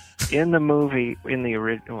in the movie, in the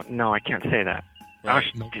original, no, I can't say that. Right.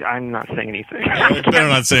 I'm not saying anything. We better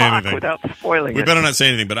not say anything without spoiling. We better not say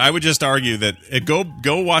anything. But I would just argue that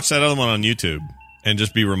go watch that other one on YouTube and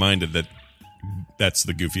just be reminded that that's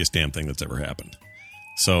the goofiest damn thing that's ever happened.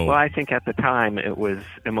 So, well, I think at the time it was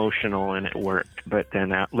emotional and it worked, but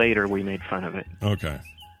then later we made fun of it. Okay.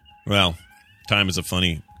 Well, time is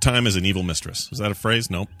an evil mistress. Is that a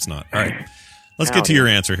phrase? Nope, it's not. All right. Let's get to your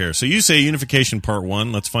answer here. So you say Unification Part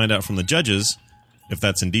 1. Let's find out from the judges if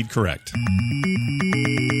that's indeed correct.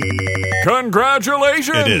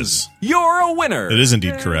 Congratulations! It is. You're a winner! It is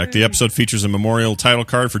indeed correct. The episode features a memorial title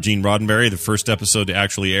card for Gene Roddenberry. The first episode to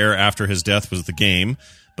actually air after his death was The Game,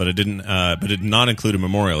 but it did not include a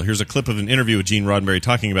memorial. Here's a clip of an interview with Gene Roddenberry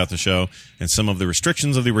talking about the show and some of the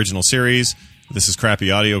restrictions of the original series. This is crappy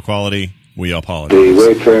audio quality. We apologize. The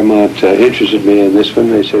Wake Fairmont interested me in this one.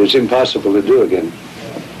 They said it's impossible to do again,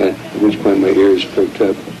 at which point my ears perked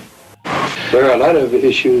up. There are a lot of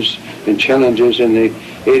issues and challenges in the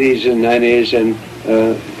 80s and 90s and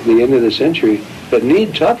the end of the century that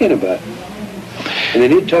need talking about. And they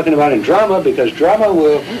need talking about in drama because drama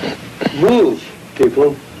will move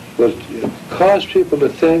people, will cause people to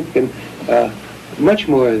think, and much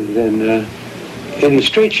more than any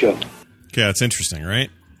straight show. Okay, that's interesting, right?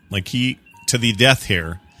 Like to the death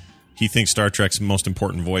here, he thinks Star Trek's most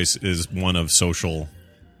important voice is one of social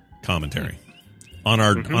commentary on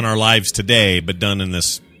our lives today, but done in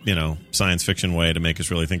this, science fiction way to make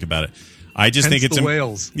us really think about it. I just think it's the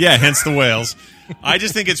whales. Yeah, hence the whales. I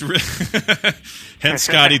just think it's hence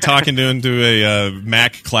Scotty talking to a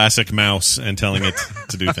Mac classic mouse and telling it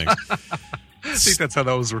to do things. I think that's how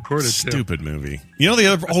that was recorded. Stupid movie.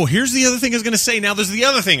 Here's the other thing I was going to say. Now there's the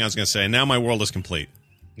other thing I was going to say. Now my world is complete.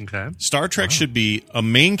 Okay. Star Trek should be a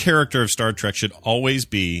main character of Star Trek should always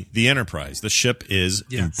be the Enterprise. The ship is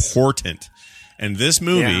important, and this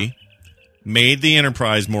movie made the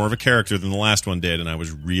Enterprise more of a character than the last one did, and I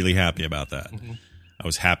was really happy about that. Mm-hmm. I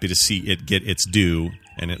was happy to see it get its due,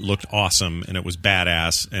 and it looked awesome, and it was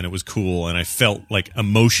badass, and it was cool, and I felt like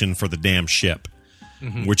emotion for the damn ship,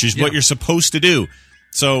 which is what you're supposed to do.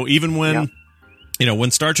 So even when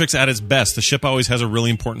when Star Trek's at its best, the ship always has a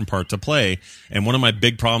really important part to play. And one of my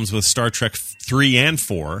big problems with Star Trek 3 and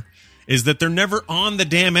 4 is that they're never on the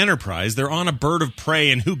damn Enterprise. They're on a bird of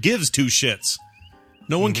prey, and who gives two shits?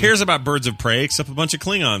 No one cares about birds of prey except a bunch of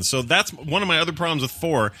Klingons. So that's one of my other problems with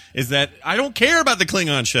 4 is that I don't care about the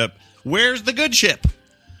Klingon ship. Where's the good ship?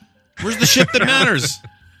 Where's the ship that matters?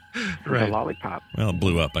 The lollipop. Well, it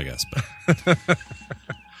blew up, I guess. But.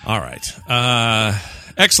 All right.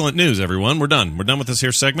 Excellent news, everyone. We're done. We're done with this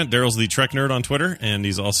here segment. Daryl's the Trek Nerd on Twitter, and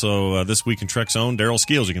he's also This Week in Trek's own Daryl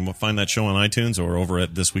Skeels. You can find that show on iTunes or over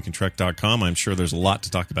at thisweekintrek.com. I'm sure there's a lot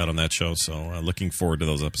to talk about on that show, so looking forward to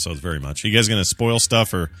those episodes very much. Are you guys going to spoil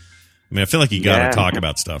stuff? Or I mean, I feel like you got to talk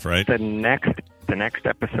about stuff, right? The next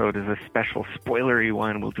episode is a special spoilery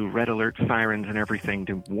one. We'll do red alert sirens and everything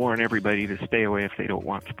to warn everybody to stay away if they don't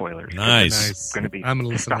want spoilers. Nice. It's going to be I'm going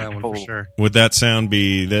to listen to that one for sure. Would that sound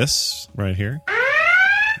be this right here?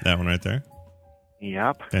 That one right there?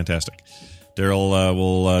 Yep. Fantastic. Daryl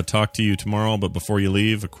will talk to you tomorrow, but before you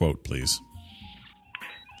leave, a quote, please.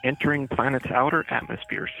 Entering planet's outer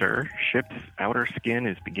atmosphere, sir. Ship's outer skin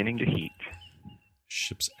is beginning to heat.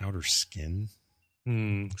 Ship's outer skin?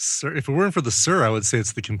 Sir, if it weren't for the sir, I would say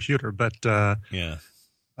it's the computer, but yeah.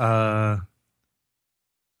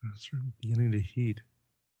 Beginning to heat.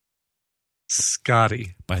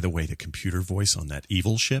 Scotty. By the way, the computer voice on that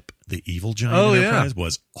evil ship, the evil giant Enterprise,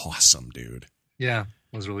 was awesome, dude. Yeah,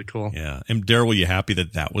 it was really cool. Yeah. And Daryl, were you happy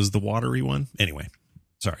that was the watery one? Anyway,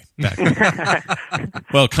 sorry. Back.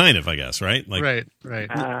 Well, kind of, I guess, right? Like, right.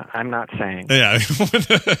 I'm not saying. Yeah.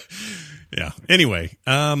 Yeah. Anyway,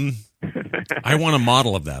 I want a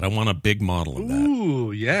model of that. I want a big model of that.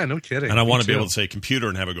 Ooh, yeah, no kidding. And I want to be able to say computer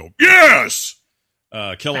and have it go, yes!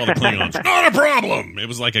 Kill all the Klingons. Not a problem! It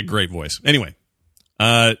was like a great voice. Anyway,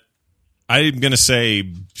 I'm going to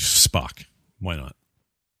say Spock. Why not?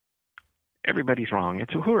 Everybody's wrong.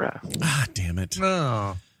 It's Uhura. Ah, damn it.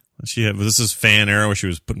 Oh. This is fan era where she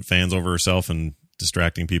was putting fans over herself and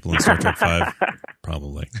distracting people in Star Trek 5.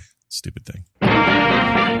 Probably. Stupid thing.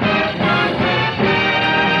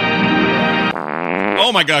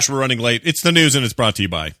 Oh my gosh, we're running late. It's the news and it's brought to you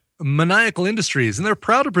by Maniacal Industries, and they're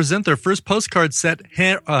proud to present their first postcard set,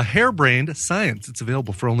 Hairbrained Science. It's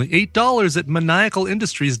available for only $8 at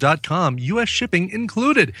maniacalindustries.com, U.S. shipping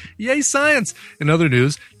included. Yay, science! In other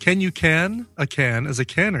news, can you can a can as a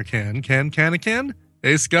can or can a can?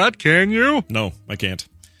 Hey, Scott, can you? No, I can't.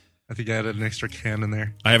 I think I added an extra can in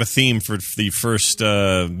there. I have a theme for the first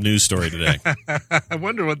news story today. I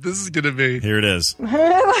wonder what this is going to be. Here it is.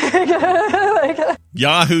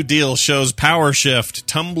 Yahoo deal shows power shift.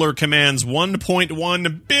 Tumblr commands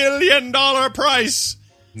 $1.1 billion price.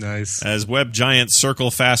 Nice. As web giants circle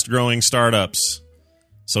fast-growing startups.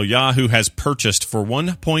 So Yahoo has purchased for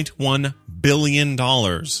 $1.1 billion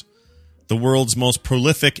the world's most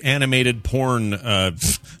prolific animated porn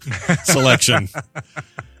selection.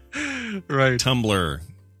 Right. Tumblr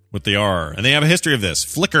with the R. And they have a history of this.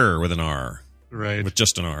 Flickr with an R. Right. With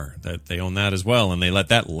just an R. That they own that as well, and they let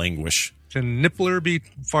that languish. Can Nippler be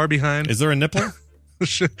far behind? Is there a Nippler?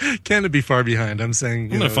 Can it be far behind? I'm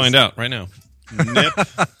saying. I'm going to find out right now.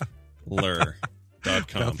 Nippler.com.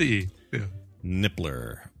 Without the E. Yeah.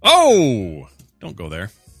 Nippler. Oh! Don't go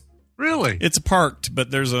there. Really? It's parked,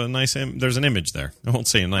 but there's a nice there's an image there. I won't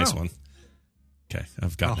say a nice one. Okay,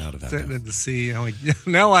 I've gotten out of that. To see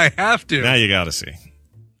now I have to. Now you got to see.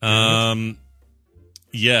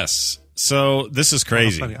 Yes. So this is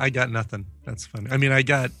crazy. Funny. I got nothing. That's funny. I mean, I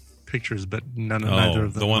got pictures, but neither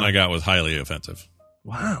of them. The one I got was highly offensive.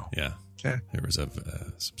 Wow. Yeah. Okay. There was some sort of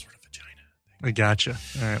vagina. I gotcha.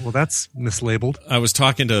 All right. Well, that's mislabeled. I was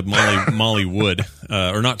talking to Molly Wood,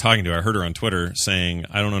 or not talking to her. I heard her on Twitter saying,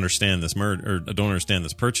 "I don't understand this or I don't understand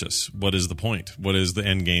this purchase. What is the point? What is the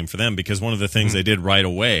end game for them?" Because one of the things they did right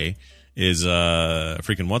away is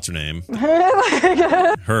freaking what's her name?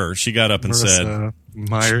 Her. She got up and said,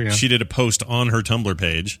 Meyer, she did a post on her Tumblr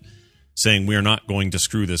page saying, "We are not going to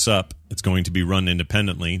screw this up. It's going to be run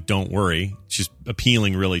independently. Don't worry." She's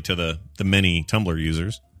appealing really to the many Tumblr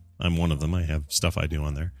users. I'm one of them. I have stuff I do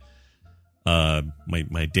on there.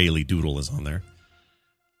 My daily doodle is on there.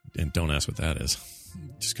 And don't ask what that is.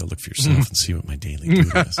 Just go look for yourself and see what my daily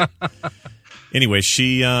doodle is. Anyway,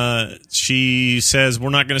 she says, we're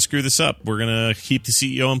not going to screw this up. We're going to keep the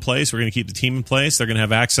CEO in place. We're going to keep the team in place. They're going to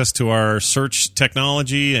have access to our search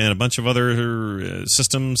technology and a bunch of other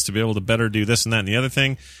systems to be able to better do this and that and the other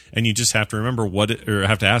thing. And you just have to remember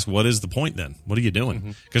have to ask, what is the point then? What are you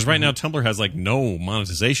doing? Because right now Tumblr has like no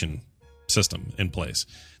monetization system in place.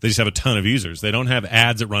 They just have a ton of users. They don't have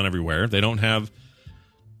ads that run everywhere. They don't have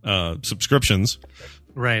subscriptions.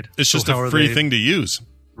 Right. It's just a free thing to use.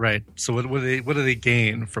 Right. So what do they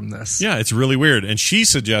gain from this? Yeah, it's really weird. And she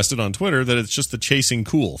suggested on Twitter that it's just the chasing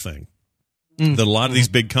cool thing. That a lot of these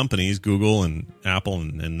big companies, Google and Apple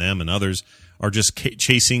and them and others, are just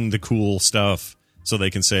chasing the cool stuff so they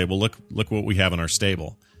can say, well, look what we have in our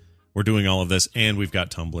stable. we're doing all of this, and we've got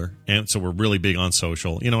Tumblr, and so we're really big on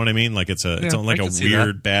social. You know what I mean? Like it's like a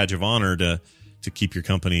weird badge of honor to keep your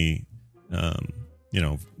company,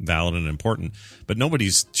 valid and important. But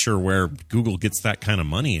nobody's sure where Google gets that kind of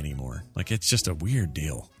money anymore. Like it's just a weird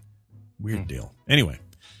deal. Weird deal. Anyway,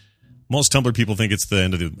 most Tumblr people think it's the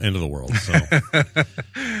end of the world. So.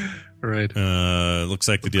 Right. Looks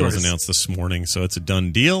like the deal was announced this morning, so it's a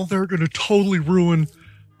done deal. They're going to totally ruin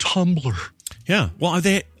Tumblr. Yeah. Well,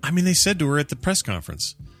 they said to her at the press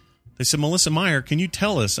conference, they said, Melissa Meyer, can you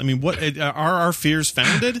tell us, what are our fears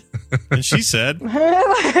founded? And she said, all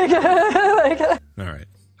right,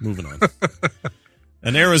 moving on.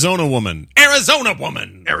 An Arizona woman.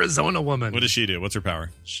 What does she do? What's her power?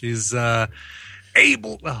 She's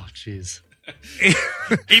able. Oh, jeez.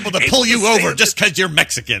 Able to pull you over just because you're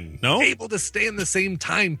Mexican. No? Able to stay in the same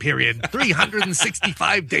time period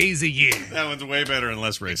 365 days a year. That one's way better and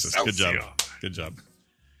less racist. Good job.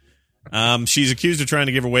 She's accused of trying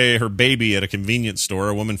to give away her baby at a convenience store.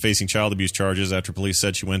 A woman facing child abuse charges after police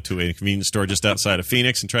said she went to a convenience store just outside of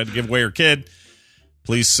Phoenix and tried to give away her kid.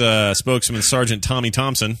 Police spokesman Sergeant Tommy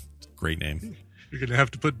Thompson, great name. You're going to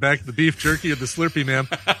have to put back the beef jerky and the Slurpee, ma'am.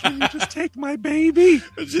 Can you just take my baby?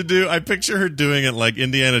 What'd you do? I picture her doing it like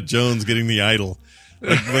Indiana Jones getting the idol,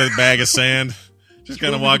 like with a bag of sand. Just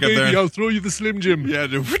kind of walk up there. I'll throw you the Slim Jim. Yeah,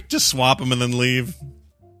 just swap them and then leave.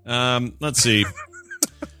 Let's see.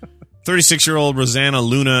 36-year-old Rosanna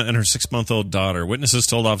Luna and her 6-month-old daughter. Witnesses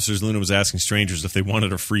told officers Luna was asking strangers if they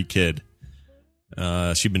wanted a free kid.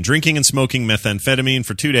 She'd been drinking and smoking methamphetamine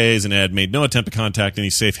for 2 days and had made no attempt to contact any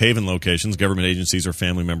safe haven locations, government agencies, or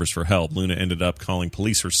family members for help. Luna ended up calling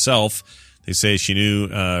police herself. They say she knew,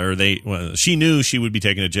 she knew she would be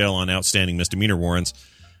taken to jail on outstanding misdemeanor warrants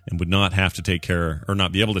and would not have to take care, or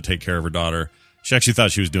not be able to take care of her daughter. She actually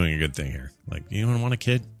thought she was doing a good thing here. Like, you don't want a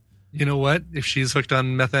kid? You know what? If she's hooked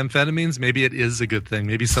on methamphetamines, maybe it is a good thing.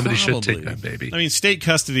 Maybe somebody should take that baby. State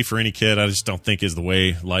custody for any kid, I just don't think is the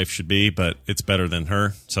way life should be, but it's better than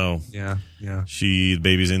her. So yeah. The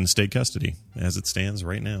baby's in state custody as it stands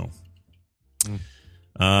right now.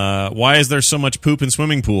 Why is there so much poop in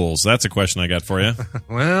swimming pools? That's a question I got for you.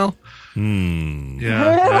 Well,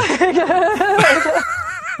 yeah.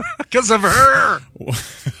 Because of her.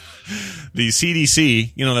 The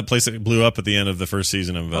CDC, that place that blew up at the end of the first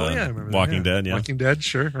season of Walking Dead. Yeah. Walking Dead,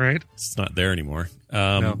 sure, right. It's not there anymore.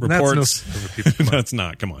 No, reports. No, it's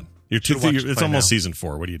not. Come on. It's almost season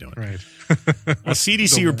 4. What are you doing? Right. A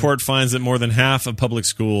CDC report finds that more than half of public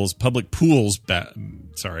pools,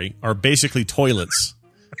 are basically toilets.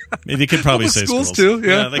 They could probably say schools too.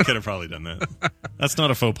 Yeah, they could have probably done that. That's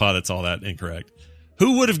not a faux pas. That's all that incorrect.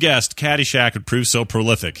 Who would have guessed Caddyshack would prove so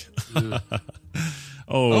prolific?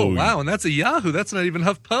 Oh, wow. And that's a Yahoo. That's not even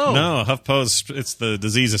HuffPo. No, HuffPo, it's the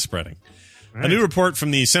disease is spreading. Right. A new report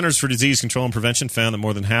from the Centers for Disease Control and Prevention found that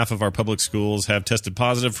more than half of our public schools have tested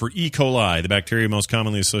positive for E. coli, the bacteria most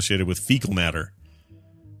commonly associated with fecal matter.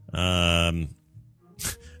 There's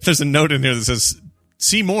a note in here that says,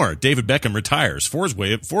 see more. David Beckham retires. 4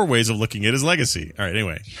 ways of looking at his legacy. All right,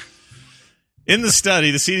 anyway. In the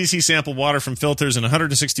study, the CDC sampled water from filters in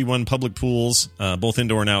 161 public pools, both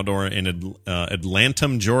indoor and outdoor, in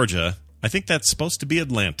Atlantum, Georgia. I think that's supposed to be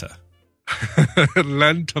Atlanta.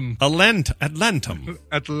 Atlantum. Atlantum.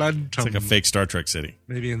 It's like a fake Star Trek city.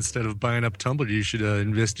 Maybe instead of buying up Tumblr, you should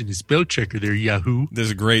invest in a spell checker there, Yahoo.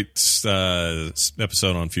 There's a great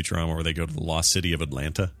episode on Futurama where they go to the lost city of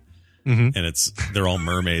Atlanta. Mm-hmm. And they're all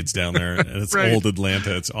mermaids down there. And it's right. Old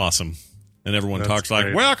Atlanta. It's awesome. And everyone talks great.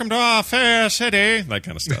 like, welcome to our fair city. That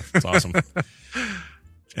kind of stuff. It's awesome.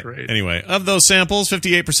 Great. Anyway, of those samples,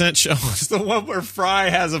 58% show it's the one where Fry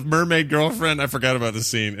has a mermaid girlfriend. I forgot about the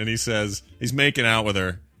scene. And he says, he's making out with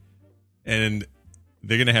her. And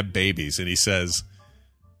they're going to have babies. And he says,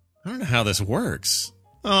 I don't know how this works.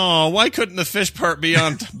 Oh, why couldn't the fish part be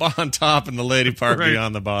on top and the lady part be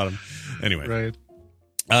on the bottom? Anyway. Right.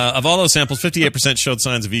 Of all those samples, 58% showed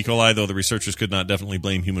signs of E. coli, though the researchers could not definitely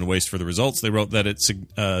blame human waste for the results. They wrote that it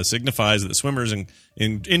signifies that the swimmers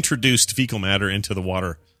introduced fecal matter into the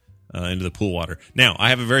water, into the pool water. Now,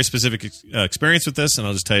 I have a very specific experience with this, and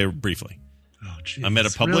I'll just tell you briefly. Oh, geez, I'm at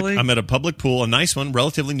a public pool, a nice one,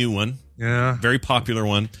 relatively new one. Yeah. Very popular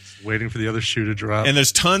one. Waiting for the other shoe to drop. And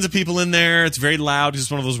there's tons of people in there. It's very loud.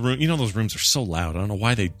 It's one of those rooms. Those rooms are so loud. I don't know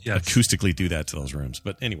why they acoustically do that to those rooms.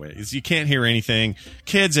 But anyway, you can't hear anything.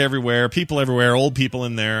 Kids everywhere, people everywhere, old people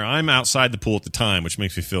in there. I'm outside the pool at the time, which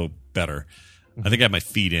makes me feel better. I think I have my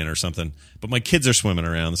feet in or something. But my kids are swimming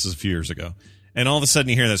around. This is a few years ago. And all of a sudden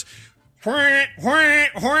you hear this,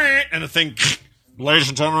 and the thing, ladies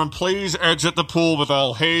and gentlemen, please exit the pool with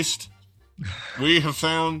all haste. We have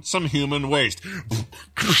found some human waste.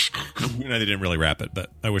 They didn't really rap it,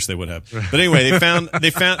 but I wish they would have. But anyway,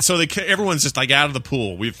 everyone's just like out of the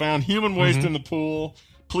pool. We found human waste in the pool.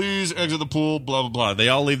 Please exit the pool, blah, blah, blah. They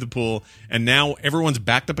all leave the pool, and now everyone's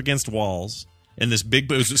backed up against walls, and it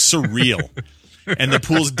was surreal. And the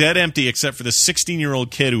pool's dead empty except for the 16-year-old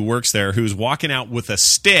kid who works there who's walking out with a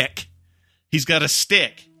stick. He's got a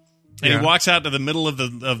stick. And he walks out to the middle of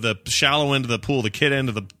the shallow end of the pool, the kid end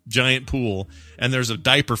of the giant pool, and there's a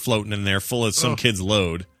diaper floating in there full of some kid's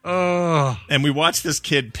load. Oh. And we watch this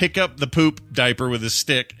kid pick up the poop diaper with his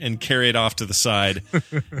stick and carry it off to the side.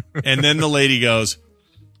 And then the lady goes,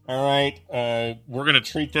 all right, we're going to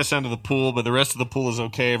treat this end of the pool, but the rest of the pool is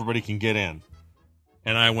okay. Everybody can get in.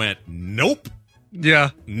 And I went, nope. Yeah.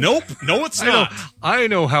 Nope. No, it's not. I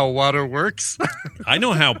know how water works. I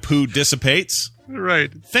know how poo dissipates.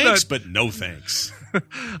 Right. Thanks, but no thanks.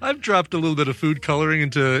 I've dropped a little bit of food coloring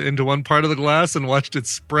into one part of the glass and watched it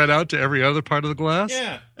spread out to every other part of the glass.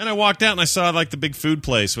 Yeah. And I walked out and I saw like the big food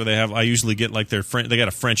place where I usually get like they got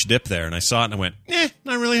a French dip there, and I saw it and I went,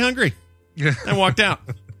 not really hungry. Yeah. I walked out.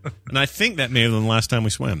 And I think that may have been the last time we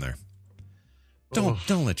swam there.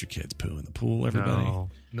 Don't let your kids poo in the pool, everybody.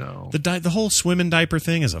 No. The whole swimming diaper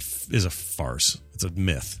thing is a farce. It's a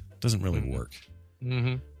myth. It doesn't really work.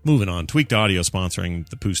 Mm-hmm. Moving on. Tweaked Audio sponsoring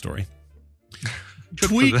the poo story.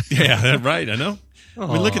 Yeah, right. I know.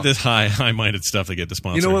 We look at this high-minded stuff they get to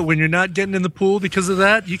sponsor. You know what? When you're not getting in the pool because of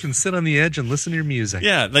that, you can sit on the edge and listen to your music.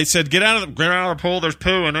 Yeah, they said get out of the pool. There's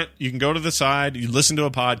poo in it. You can go to the side. You listen to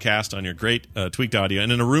a podcast on your great Tweaked Audio,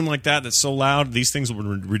 and in a room like that that's so loud, these things will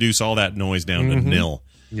reduce all that noise down to nil.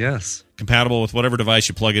 Yes. Compatible with whatever device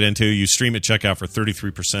you plug it into. You stream at checkout for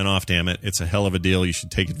 33% off. Damn it, it's a hell of a deal. You should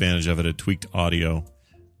take advantage of it at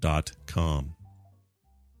tweakedaudio.com.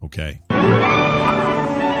 Okay.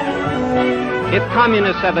 If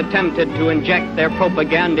communists have attempted to inject their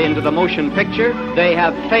propaganda into the motion picture, they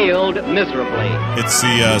have failed miserably. It's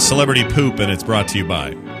the Celebrity Poop, and it's brought to you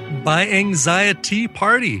by Anxiety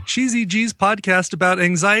Party, Cheesy G's podcast about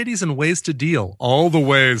anxieties and ways to deal. All the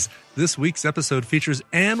ways. This week's episode features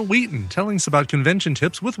Ann Wheaton telling us about convention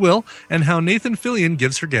tips with Will and how Nathan Fillion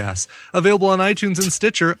gives her gas. Available on iTunes and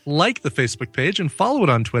Stitcher. Like the Facebook page and follow it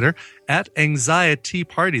on Twitter at Anxiety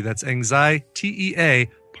Party. That's Anxiety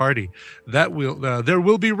Party. There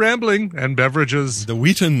will be rambling and beverages. The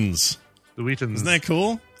Wheatons. Isn't that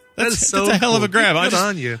cool? That's so a hell of a grab. Good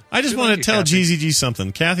on you. I just want to tell GZG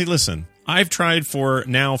something. Kathy, listen. I've tried for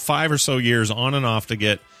now 5 or so years on and off to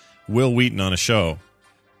get Will Wheaton on a show.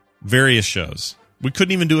 Various shows. We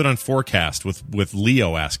couldn't even do it on Forecast with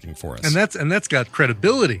Leo asking for us. And that's got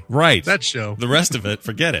credibility. Right. That show. The rest of it,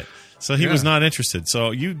 forget it. So he was not interested.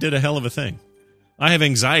 So you did a hell of a thing. I have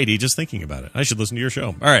anxiety just thinking about it. I should listen to your show.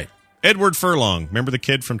 All right. Edward Furlong. Remember the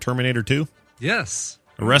kid from Terminator 2? Yes.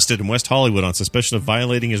 Arrested in West Hollywood on suspicion of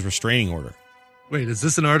violating his restraining order. Wait, is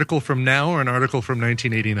this an article from now or an article from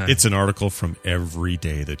 1989? It's an article from every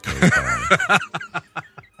day that goes by.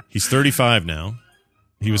 He's 35 now.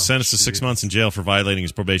 He was sentenced to 6 months in jail for violating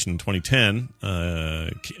his probation in 2010.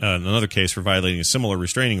 Another case for violating a similar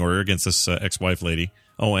restraining order against this ex-wife lady.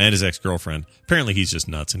 Oh, and his ex-girlfriend. Apparently he's just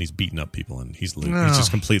nuts and he's beating up people and he's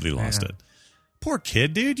just completely lost it. Poor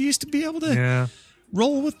kid, dude. You used to be able to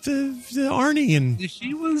roll with the Arnie. And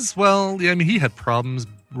he was, he had problems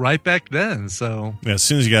right back then. So yeah, as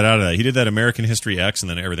soon as he got out of that, he did that American History X and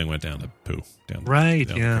then everything went down to poo. Down the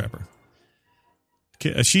crapper.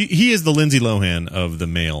 He is the Lindsay Lohan of the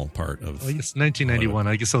male part of. Oh, yes, 1991.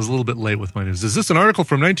 I guess I was a little bit late with my news. Is this an article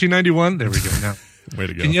from 1991? There we go. Now, way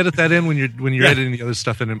to go. Can you edit that in when you're editing the other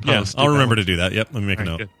stuff in post? Yeah, I'll remember to do that. Yep, let me make a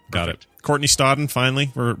note. Good. Got it. Courtney Stodden.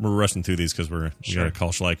 Finally, we're rushing through these because we got to call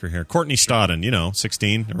Schleicher here. Courtney Stodden,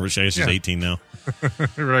 16, or I guess she's 18 now.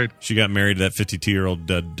 Right. She got married to that 52-year-old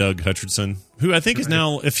Doug Hutcherson, who I think is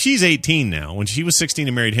now. If she's 18 now, when she was 16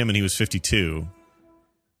 and married him, and he was 52,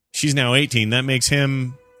 she's now 18. That makes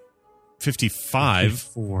him 55.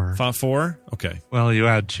 4? Okay. Well, you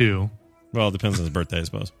add 2. Well, it depends on his birthday, I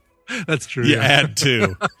suppose. That's true. You add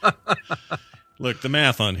 2. Look, the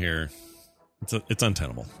math on here, it's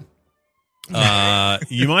untenable.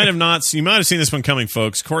 You might have seen this one coming,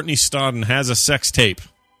 folks. Courtney Stodden has a sex tape.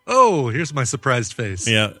 Oh, here's my surprised face.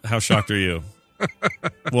 Yeah, how shocked are you?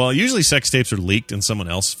 Well, usually sex tapes are leaked and someone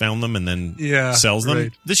else found them and then sells them.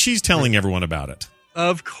 Right. She's telling everyone about it.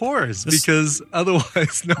 Of course, because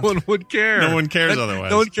otherwise no one would care. No one cares otherwise.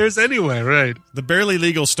 No one cares anyway, right? The barely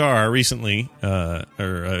legal star recently,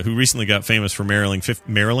 who recently got famous for marrying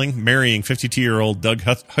 52-year-old Doug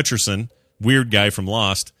Hutcherson, weird guy from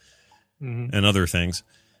Lost, and other things,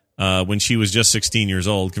 when she was just 16 years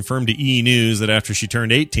old, confirmed to E! News that after she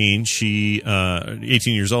turned 18,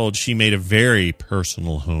 18 years old, she made a very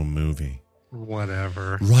personal home movie.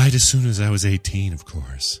 Whatever. Right as soon as I was 18, of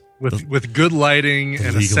course. With good lighting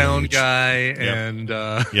and a sound age. guy and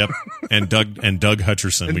Yep. And Doug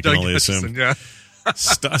Hutcherson, and we Doug can only Hutcherson, assume. Yeah.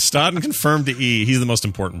 Stodden confirmed to E! He's the most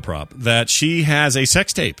important prop, that she has a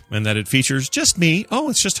sex tape and that it features just me.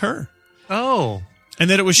 Oh, it's just her. Oh.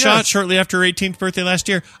 And that it was shot shortly after her 18th birthday last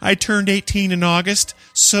year. I turned 18 in August,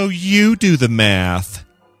 so you do the math.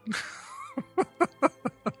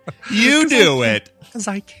 You do it. Because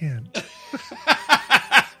I can't.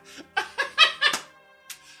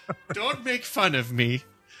 Don't make fun of me.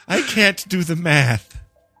 I can't do the math.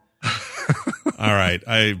 All right.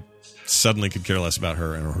 I suddenly could care less about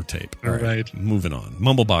her and her tape. All right. Moving on.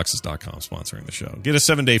 Mumbleboxes.com sponsoring the show. Get a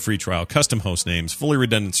 7-day free trial, custom host names, fully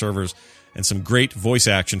redundant servers, and some great voice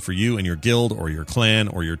action for you and your guild or your clan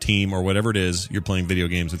or your team or whatever it is you're playing video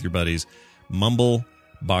games with your buddies.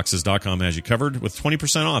 Mumbleboxes.com has you covered with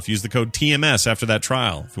 20% off. Use the code TMS after that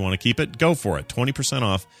trial. If you want to keep it, go for it. 20%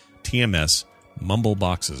 off TMS,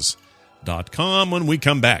 mumbleboxes.com. When we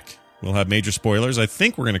come back, we'll have major spoilers. I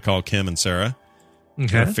think we're going to call Kim and Sarah.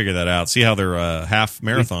 Okay. Figure that out. See how their half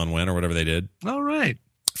marathon went or whatever they did. All right.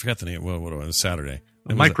 I forgot the name. What was it? Saturday.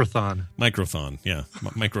 Microthon. Microthon, yeah.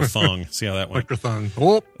 Microthong. See how that went?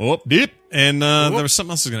 Microthon. Oh, deep. And there was something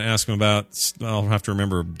else I was going to ask him about. I'll have to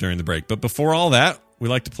remember during the break. But before all that, we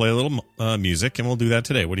like to play a little music, and we'll do that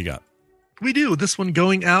today. What do you got? We do. This one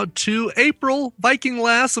going out to April, Viking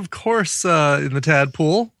Lass, of course, in the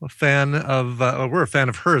Tadpool. We're a fan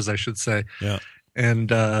of hers, I should say. Yeah.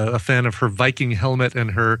 And a fan of her Viking helmet and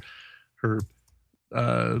her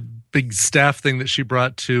big staff thing that she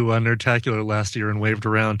brought to Nerdtacular last year and waved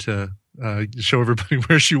around to show everybody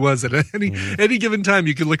where she was at any given time.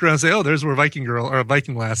 You could look around and say, "Oh, there's where Viking Girl or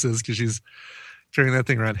Viking Lass is," because she's carrying that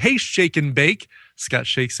thing around. Hey, shake and bake. Scott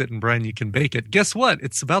shakes it, and Brian, you can bake it. Guess what?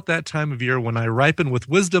 It's about that time of year when I ripen with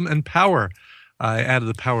wisdom and power. I added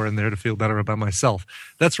the power in there to feel better about myself.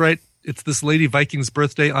 That's right. It's this Lady Viking's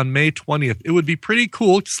birthday on May 20th. It would be pretty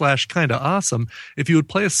cool / kind of awesome if you would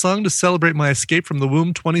play a song to celebrate my escape from the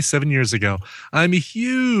womb 27 years ago. I'm a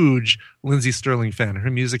huge Lindsay Sterling fan. Her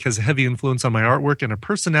music has a heavy influence on my artwork, and her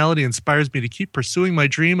personality inspires me to keep pursuing my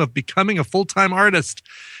dream of becoming a full-time artist.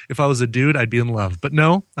 If I was a dude, I'd be in love. But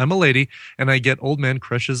no, I'm a lady, and I get old man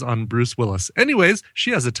crushes on Bruce Willis. Anyways, she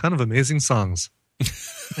has a ton of amazing songs.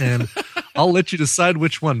 And I'll let you decide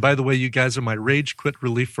which one. By the way, you guys are my rage quit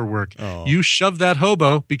relief for work. Oh. You shove that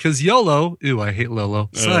hobo because YOLO, ooh, I hate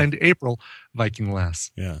Lolo, signed April, Viking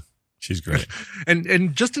Lass. Yeah, she's great.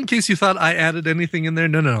 And just in case you thought I added anything in there,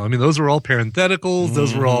 no. I mean, those were all parentheticals.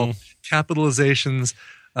 Those were all capitalizations.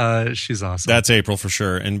 She's awesome. That's April for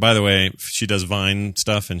sure. And by the way, she does Vine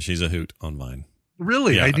stuff, and she's a hoot on Vine.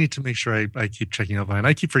 Really? Yeah. I need to make sure I keep checking out Vine.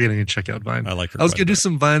 I keep forgetting to check out Vine. I like her. I was going to do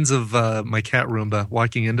some Vines of my cat Roomba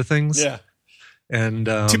walking into things. Yeah. And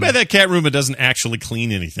too bad that cat Roomba doesn't actually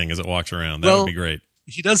clean anything as it walks around. That would be great.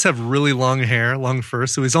 He does have really long hair, long fur,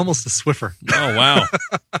 so he's almost a Swiffer. Oh, wow.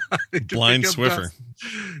 Blind Swiffer.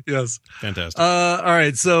 Yes. Fantastic. All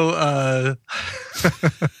right, so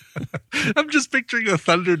I'm just picturing a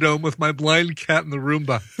Thunderdome with my blind cat and the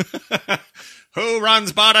Roomba. Who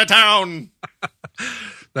runs Bada Town?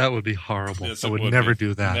 That would be horrible. Yes, I would would never be.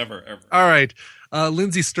 do that. Never, ever. All right.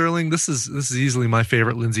 Lindsay Sterling, this is easily my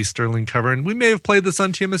favorite Lindsay Sterling cover. And we may have played this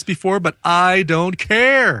on TMS before, but I don't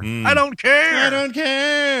care. I don't care. I don't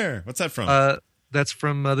care. What's that from? That's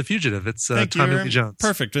from The Fugitive. It's Tommy Lee Jones.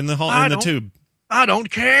 Perfect. In the tube. I don't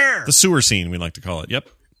care. The sewer scene, we like to call it. Yep.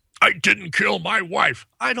 I didn't kill my wife.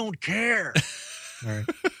 I don't care. All right.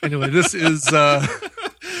 Anyway, this is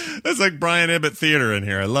That's like Brian Ibbott theater in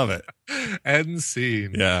here. I love it. End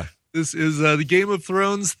scene. Yeah. This is the Game of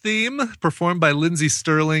Thrones theme performed by Lindsay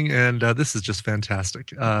Sterling, and this is just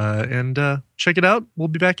fantastic. And check it out. We'll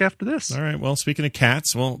be back after this. All right. Well, speaking of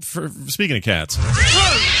cats, speaking of cats.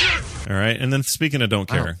 All right. And then speaking of don't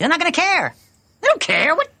care. They're not going to care. They don't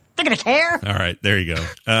care. What? They're going to care. All right. There you go.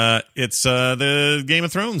 It's the Game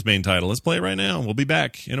of Thrones main title. Let's play it right now. We'll be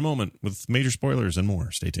back in a moment with major spoilers and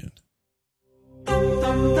more. Stay tuned.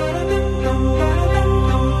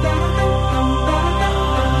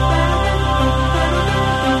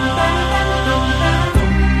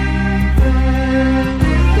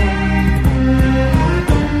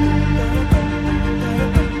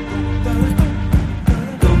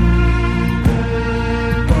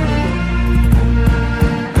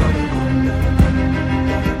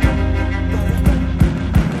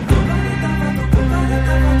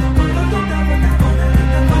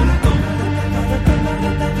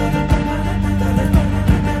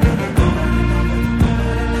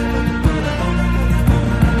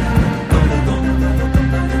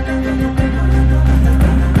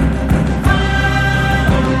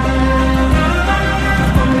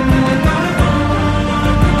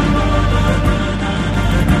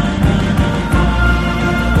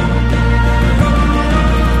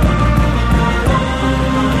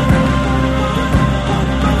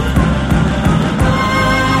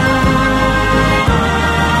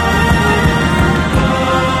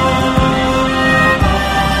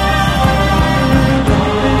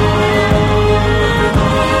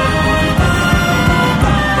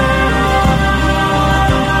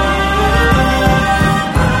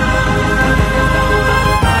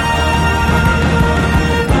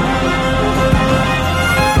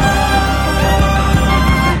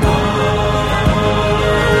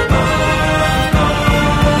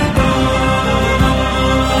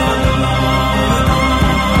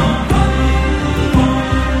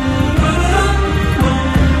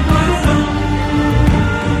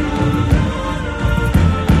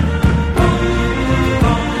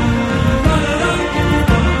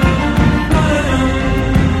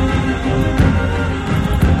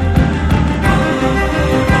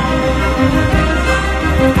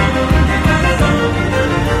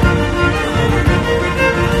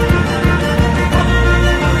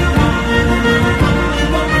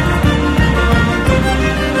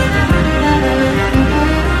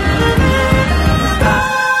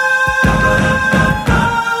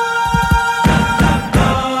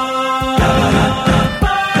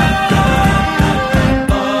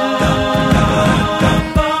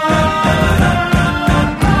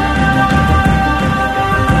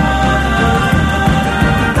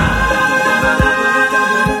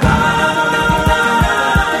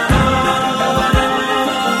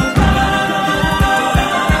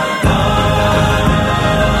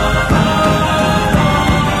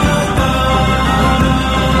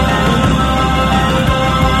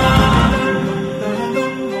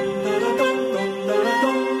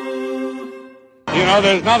 know,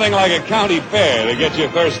 there's nothing like a county fair to get you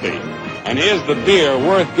thirsty. And here's the beer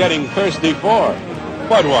worth getting thirsty for.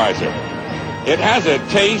 Budweiser. It has a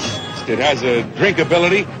taste, it has a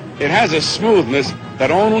drinkability, it has a smoothness that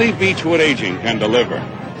only Beechwood aging can deliver.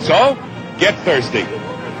 So, get thirsty.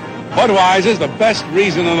 Budweiser's the best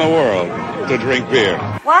reason in the world to drink beer.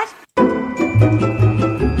 What?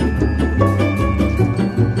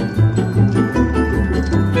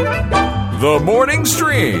 The Morning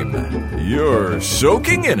Stream. You're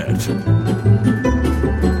soaking in it.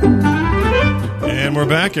 And we're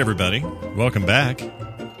back, everybody. Welcome back.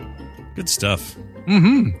 Good stuff.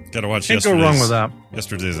 Mm-hmm. Got to watch Can't go wrong with that.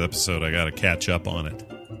 Yesterday's episode. I got to catch up on it.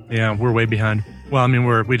 Yeah, we're way behind. Well, I mean,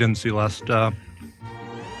 we didn't see last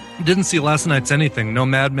night's anything. No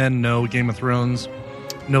Mad Men, no Game of Thrones,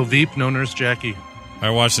 no Veep, no Nurse Jackie.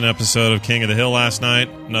 I watched an episode of King of the Hill last night.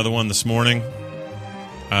 Another one this morning.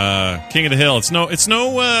 King of the Hill. It's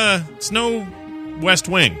no West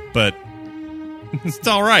Wing, but it's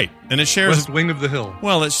all right. And it shares West Wing of the Hill.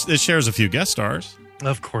 Well, it shares a few guest stars.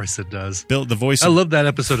 Of course it does. Bill, the voice. I love that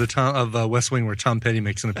episode of West Wing where Tom Petty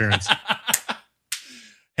makes an appearance.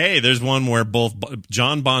 Hey, there's one where both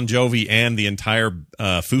John Bon Jovi and the entire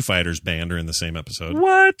Foo Fighters band are in the same episode.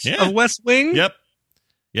 What? Yeah. Of West Wing? Yep.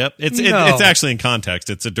 It's actually in context.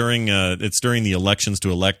 It's during the elections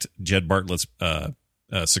to elect Jed Bartlett's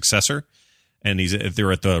successor, and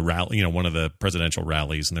they're at the rally, one of the presidential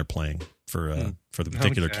rallies, and they're playing for the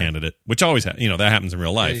particular candidate, which always that happens in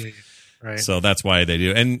real life. Yeah. Right. So that's why they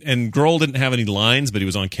do. And Grohl didn't have any lines, but he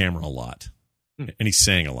was on camera a lot, and he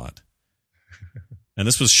sang a lot. And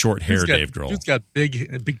this was short hair, Dave Grohl. He's got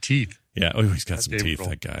big teeth. Yeah, he's got some Dave teeth. Grohl.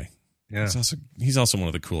 That guy. Yeah, he's also one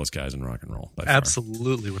of the coolest guys in rock and roll. By far.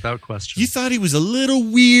 Absolutely, without question. You thought he was a little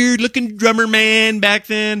weird looking drummer man back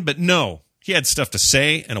then, but no, he had stuff to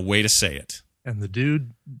say and a way to say it. And the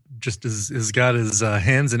dude just has got his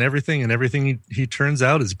hands in everything, and everything he turns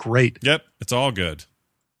out is great. Yep, it's all good.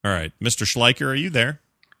 All right, Mr. Schleicher, are you there?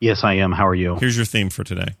 Yes, I am. How are you? Here's your theme for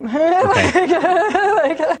today.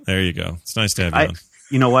 Okay. There you go. It's nice to have you on.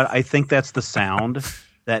 You know what? I think that's the sound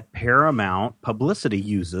that Paramount Publicity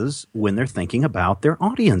uses when they're thinking about their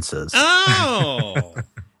audiences. Oh!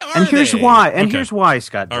 And here's why. Here's why,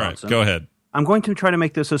 Scott Johnson. All right, go ahead. I'm going to try to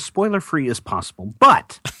make this as spoiler-free as possible.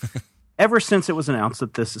 But ever since it was announced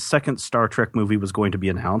that this second Star Trek movie was going to be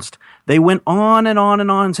announced, they went on and on and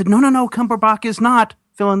on and said, no, Cumberbatch is not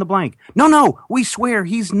fill in the blank. No, we swear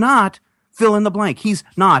he's not fill in the blank. He's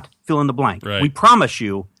not fill in the blank. Right. We promise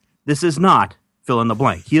you this is not fill in the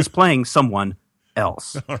blank. He is playing someone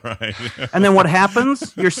else. All right. And then what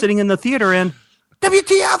happens? You're sitting in the theater and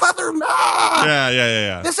WTF other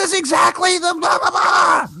Yeah. This is exactly the blah blah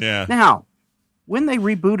blah. Yeah. Now, when they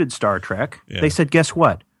rebooted Star Trek, they said, guess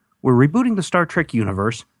what? We're rebooting the Star Trek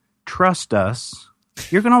universe. Trust us.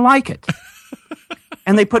 You're going to like it.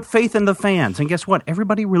 And they put faith in the fans. And guess what?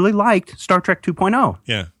 Everybody really liked Star Trek 2.0.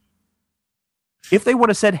 Yeah. If they would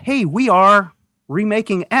have said, hey, we are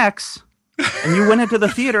remaking X, and you went into the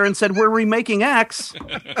theater and said, we're remaking X,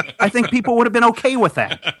 I think people would have been okay with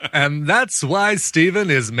that. And that's why Steven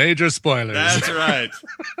is major spoilers. That's right.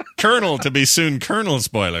 Colonel to be soon Colonel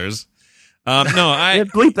spoilers. No,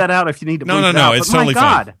 bleep that out if you need to. No. Out. It's but totally my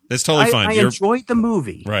God, fine. It's totally fine. I enjoyed the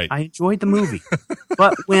movie. Right. I enjoyed the movie.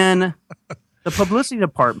 But when the publicity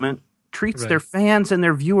department treats their fans and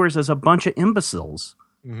their viewers as a bunch of imbeciles,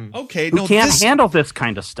 okay, who can't handle this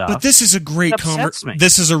kind of stuff. But this is a great conversation.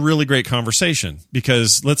 This is a really great conversation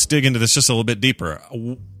because let's dig into this just a little bit deeper.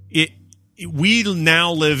 We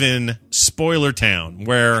now live in spoiler town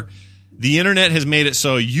where the internet has made it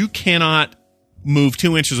so you cannot move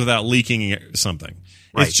 2 inches without leaking something.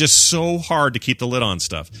 Right. It's just so hard to keep the lid on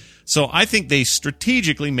stuff. So I think they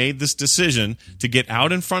strategically made this decision to get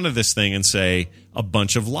out in front of this thing and say a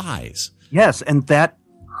bunch of lies. Yes, and that,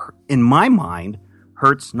 in my mind,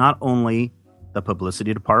 hurts not only the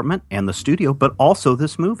publicity department and the studio, but also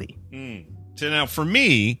this movie. So now, for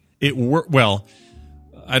me, it worked. Well,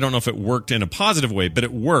 I don't know if it worked in a positive way, but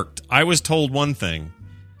it worked. I was told one thing,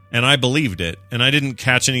 and I believed it, and I didn't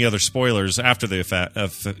catch any other spoilers after the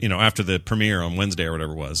after the premiere on Wednesday or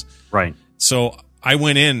whatever it was. Right. So I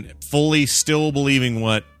went in fully still believing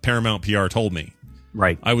what Paramount PR told me.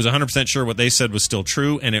 Right. I was 100% sure what they said was still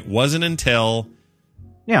true, and it wasn't until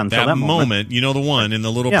that moment, the one in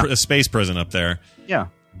the little space prison up there. Yeah.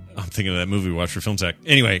 I'm thinking of that movie we watched for Film Sack.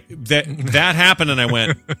 Anyway, that happened, and I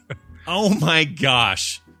went, oh my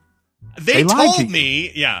gosh. They told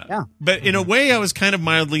me, yeah. But in a way, I was kind of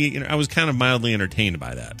mildly entertained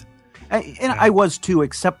by that. I was too,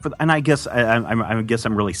 except for, and I guess I guess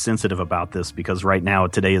I'm really sensitive about this because right now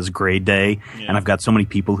today is grade day, and I've got so many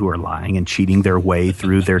people who are lying and cheating their way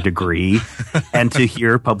through their degree, and to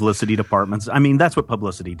hear publicity departments, I mean, that's what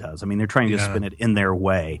publicity does. I mean, they're trying to spin it in their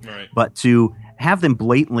way, but to have them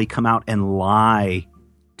blatantly come out and lie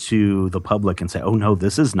to the public and say, "Oh no,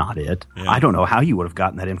 this is not it." I don't know how you would have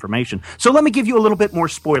gotten that information. So let me give you a little bit more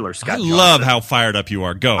spoilers, Scott. I love how fired up you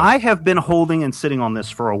are. Go. I have been holding and sitting on this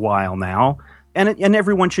for a while now, and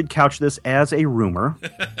everyone should couch this as a rumor.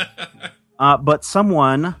 But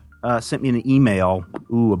someone sent me an email,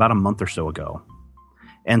 about a month or so ago,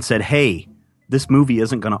 and said, "Hey, this movie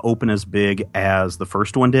isn't going to open as big as the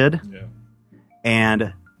first one did,"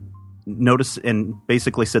 and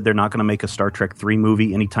basically said they're not going to make a Star Trek 3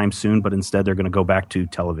 movie anytime soon, but instead they're going to go back to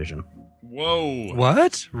television. Whoa!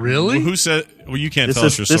 What? Really? Well, who said? Well, you can't tell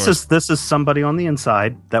us your source. This is somebody on the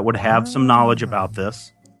inside that would have some knowledge about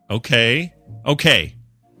this. Okay.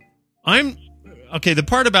 The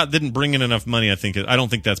part about didn't bring in enough money, I don't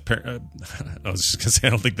think that's. I was just gonna say I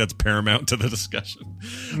don't think that's paramount to the discussion,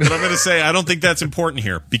 but I'm gonna say I don't think that's important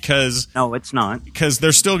here because no, it's not. Because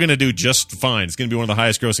they're still gonna do just fine. It's gonna be one of the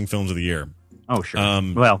highest grossing films of the year. Oh sure.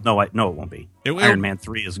 Well, no, it won't be. Iron Man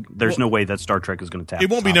 3 is. There's no way that Star Trek is going to tap. It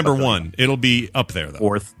won't be number one. It'll be up there though.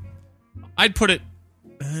 Fourth. I'd put it.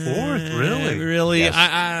 Fourth, really? Really?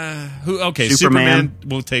 Yes. Superman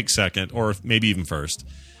will take second, or maybe even first.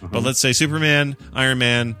 But let's say Superman, Iron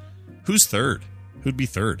Man. Who's third? Who'd be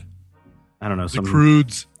third? I don't know. The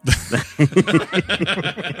Prudes.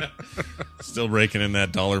 Still raking in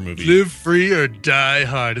that dollar movie. Live free or die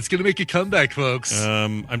hard. It's going to make a comeback, folks.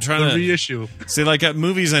 I'm trying to reissue. See, like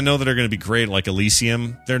movies I know that are going to be great, like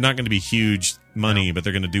Elysium. They're not going to be huge money, but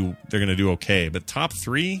they're going to do okay. But top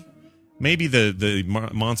 3. Maybe the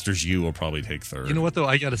Monsters U will probably take third. You know what, though?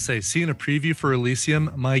 I got to say, seeing a preview for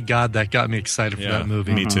Elysium, my God, that got me excited for that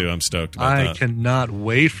movie. Me too. I'm stoked about that. I cannot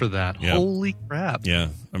wait for that. Yeah. Holy crap. Yeah,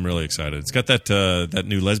 I'm really excited. It's got that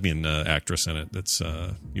new lesbian actress in it. That's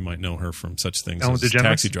you might know her from such things as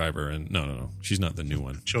Taxi Driver. And no. She's not the new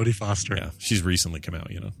one. Jodie Foster. Yeah, she's recently come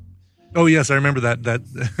out, Oh, yes, I remember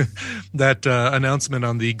that announcement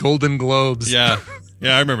on the Golden Globes. Yeah.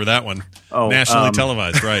 Yeah, I remember that one. Nationally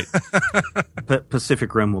televised, right.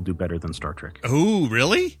 Pacific Rim will do better than Star Trek. Oh,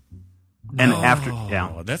 really? And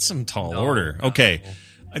that's some tall order. Okay.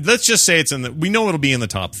 Let's just say we know it'll be in the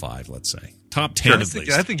top 5, let's say. Top 10 at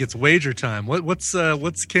least. I think it's wager time.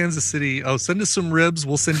 What's Kansas City? Oh, send us some ribs.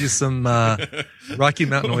 We'll send you some Rocky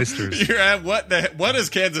Mountain oysters. You're at what does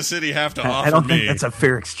Kansas City have to offer me? I don't think that's a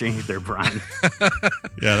fair exchange there, Brian.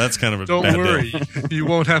 Yeah, that's kind of a Don't bad worry. deal. You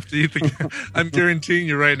won't have to eat I'm guaranteeing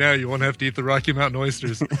you right now, you won't have to eat the Rocky Mountain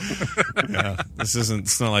oysters. Yeah,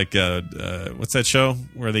 it's not like, what's that show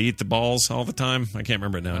where they eat the balls all the time? I can't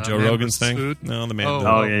remember it now. Joe Rogan's thing? Food? No, the man.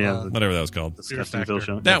 Yeah. Whatever that was called. Disgusting Phil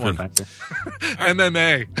show. That one.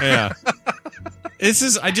 MMA. Yeah.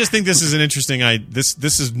 I just think this is an interesting.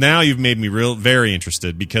 This is now you've made me very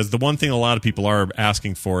interested because the one thing a lot of people are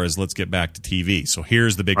asking for is let's get back to TV. So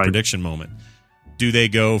here's the big prediction moment. Do they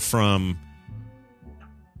go from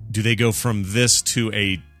this to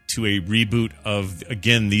a reboot of,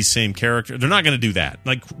 again, these same characters? They're not going to do that.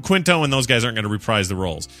 Like Quinto and those guys aren't going to reprise the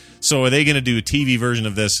roles. So are they going to do a TV version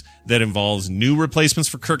of this that involves new replacements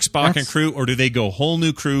for Kirk, Spock, and crew, or do they go whole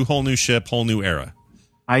new crew, whole new ship, whole new era?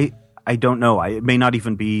 I don't know. It may not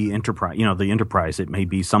even be Enterprise. The Enterprise. It may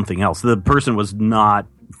be something else. The person was not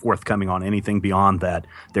forthcoming on anything beyond that.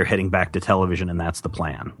 They're heading back to television, and that's the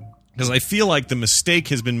plan. Because I feel like the mistake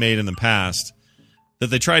has been made in the past that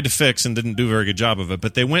they tried to fix and didn't do a very good job of it.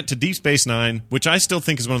 But they went to Deep Space Nine, which I still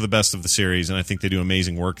think is one of the best of the series, and I think they do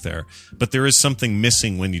amazing work there. But there is something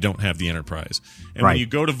missing when you don't have the Enterprise. And when you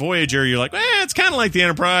go to Voyager, you're like, it's kind of like the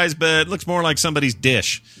Enterprise, but it looks more like somebody's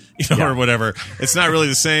dish, or whatever. It's not really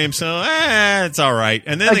the same, so it's all right.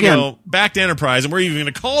 And then they go back to Enterprise, and we're even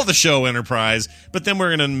going to call the show Enterprise, but then we're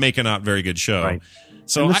going to make a not very good show. Right.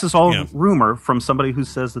 So and this is all rumor from somebody who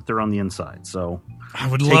says that they're on the inside. So I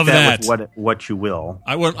would love that. With what you will.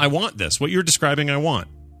 I want this. What you're describing, I want.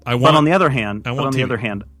 But on the other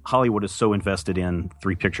hand, Hollywood is so invested in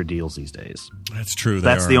 3-picture deals these days. That's true.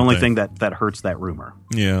 That's the only thing that hurts that rumor.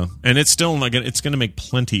 Yeah, and it's still like it's going to make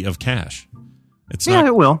plenty of cash.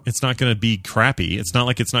 It will. It's not going to be crappy. It's not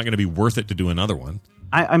like it's not going to be worth it to do another one.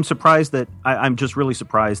 I'm surprised that I'm just really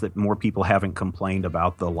surprised that more people haven't complained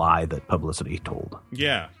about the lie that publicity told.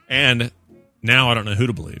 Yeah, and now I don't know who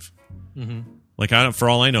to believe. Mm-hmm. Like for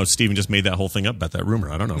all I know, Steven just made that whole thing up about that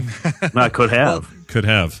rumor. I don't know. I could have. Could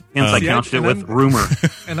have. Hence, I couched it with rumor.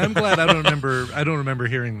 And I'm glad I don't remember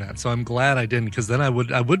hearing that. So I'm glad I didn't, because then I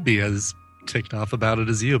would be as ticked off about it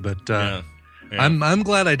as you, but Yeah. I'm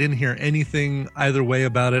glad I didn't hear anything either way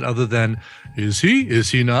about it, other than is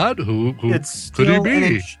he not? Who could he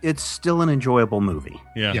be? It's still an enjoyable movie.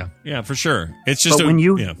 Yeah, for sure. It's just but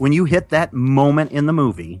when you hit that moment in the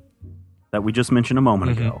movie that we just mentioned a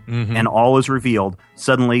moment ago, and all is revealed,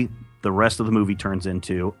 suddenly the rest of the movie turns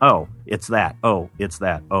into, oh, it's that. Oh, it's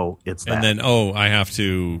that. Oh, it's that. And then, I have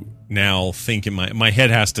to now think in my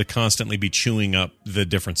head has to constantly be chewing up the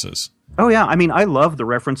differences. Oh, yeah. I mean, I love the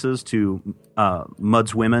references to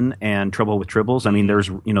Mud's Women and Trouble with Tribbles. I mean, there's,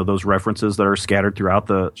 those references that are scattered throughout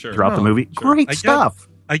the movie. Sure. Great stuff.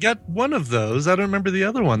 I got one of those. I don't remember the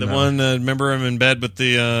other one. The one, remember him in bed with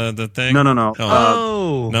the thing? No.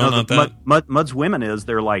 No, not that. Mud's Women is,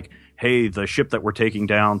 they're like, hey, the ship that we're taking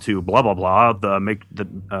down to blah, blah, blah,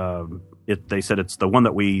 they said it's the one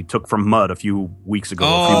that we took from Mud a few weeks ago.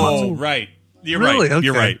 a few months ago. Right. You're Really? right.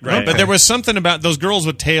 You're Okay. right. But there was something about those girls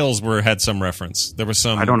with tails had some reference. There was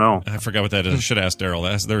some. I don't know. I forgot what that is. I should ask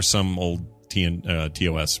Daryl. There's some old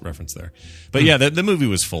TOS reference there. But yeah, the movie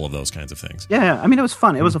was full of those kinds of things. Yeah. I mean, it was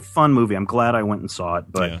fun. It was a fun movie. I'm glad I went and saw it.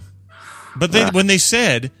 But But when they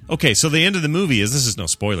said, okay, so the end of the movie this is no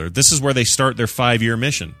spoiler. This is where they start their 5-year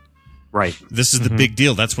mission. Right. This is the big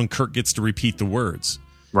deal. That's when Kirk gets to repeat the words.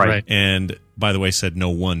 Right. And by the way, said no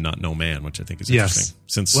one, not no man, which I think is Yes.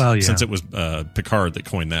 interesting. Since it was Picard that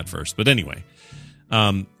coined that first. But anyway,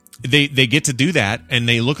 they get to do that, and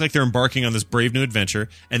they look like they're embarking on this brave new adventure,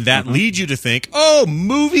 and that leads you to think,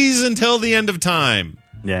 movies until the end of time.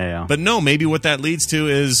 Yeah. But no, maybe what that leads to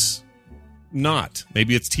is not.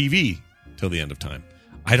 Maybe it's TV till the end of time.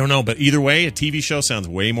 I don't know, but either way, a TV show sounds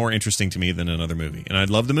way more interesting to me than another movie. And I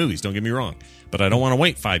love the movies, don't get me wrong. But I don't want to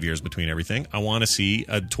wait 5 years between everything. I want to see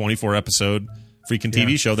a 24-episode freaking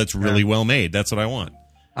TV show that's really well made. That's what I want.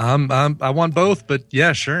 I want both, but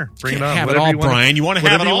yeah, sure. Bring it on. Have it all, Brian. You want to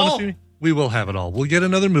have it all? We will have it all. We'll get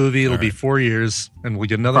another movie. It'll be 4 years, and we'll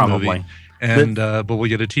get another movie. And but we'll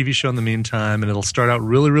get a TV show in the meantime, and it'll start out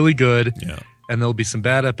really, really good. Yeah. And there'll be some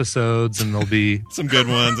bad episodes, and there'll be some good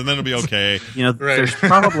ones, and then it'll be okay. There's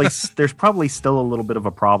probably still a little bit of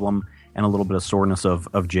a problem and a little bit of soreness of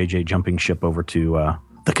JJ jumping ship over to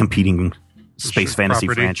the competing space fantasy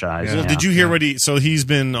franchise. Well, did you hear what he's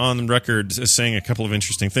been on record as saying a couple of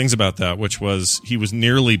interesting things about that, which was he was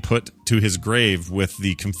nearly put to his grave with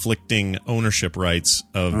the conflicting ownership rights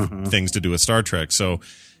of things to do with Star Trek. So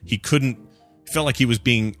he felt like he was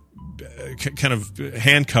being kind of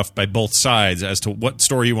handcuffed by both sides as to what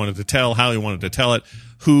story he wanted to tell, how he wanted to tell it,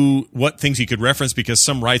 what things he could reference, because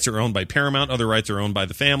some rights are owned by Paramount, other rights are owned by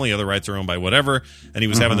the family, other rights are owned by whatever, and he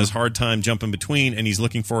was having this hard time jumping between, and he's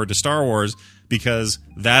looking forward to Star Wars because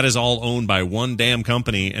that is all owned by one damn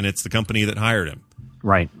company, and it's the company that hired him.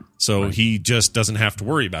 Right. So he just doesn't have to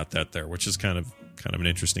worry about that there, which is kind of an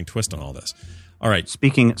interesting twist on all this. All right.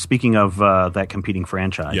 Speaking of that competing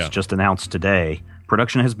franchise, just announced today,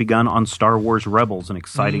 production has begun on Star Wars Rebels, an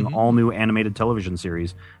exciting all-new animated television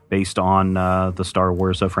series based on the Star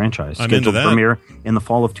Wars franchise. Scheduled to premiere in the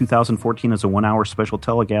fall of 2014 as a 1-hour special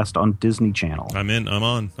telecast on Disney Channel. I'm in. I'm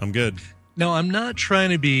on. I'm good. No, I'm not trying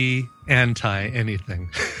to be anti anything,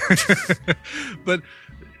 but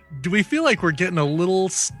do we feel like we're getting a little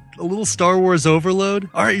Star Wars overload?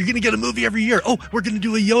 All right, you're going to get a movie every year. Oh, we're going to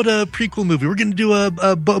do a Yoda prequel movie. We're going to do a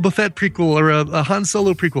Boba Fett prequel or a Han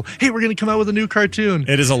Solo prequel. Hey, we're going to come out with a new cartoon.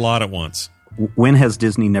 It is a lot at once. When has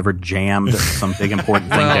Disney never jammed some big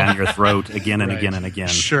important thing down your throat again and again and again?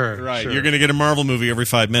 Sure. Right. Sure. You're going to get a Marvel movie every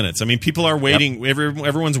 5 minutes. I mean, people are waiting.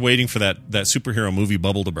 Everyone's waiting for that superhero movie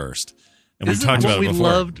bubble to burst. And we've talked about it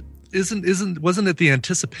before. Wasn't it the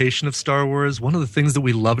anticipation of Star Wars? One of the things that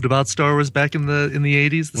we loved about Star Wars back in the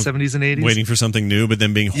 80s, the 70s and 80s? Waiting for something new, but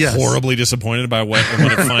then being horribly disappointed by when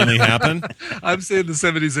it finally happened? I'm saying the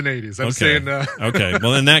 70s and 80s. I'm saying... okay.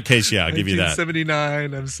 Well, in that case, I'll give you that.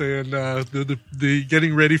 1979, I'm saying the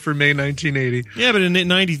getting ready for May 1980. Yeah, but in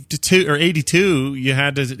 92 or 82, you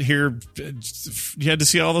had to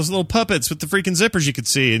see all those little puppets with the freaking zippers you could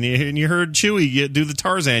see, and you heard Chewie do the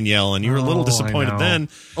Tarzan yell, and you were a little disappointed then.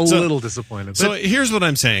 A little disappointed. So here's what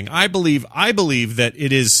I'm saying. I believe that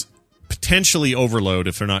it is potentially overload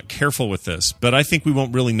if they're not careful with this, but I think we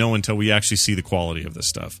won't really know until we actually see the quality of this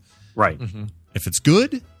stuff. Right. Mm-hmm. If it's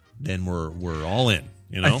good, then we're all in.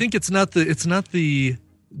 I think it's not the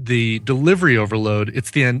delivery overload.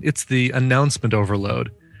 It's the announcement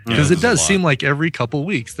overload. Because it does seem like every couple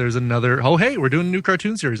weeks there's another, oh, hey, we're doing a new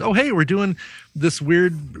cartoon series. Oh, hey, we're doing this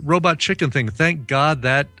weird robot chicken thing. Thank God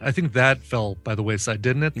I think that fell by the wayside,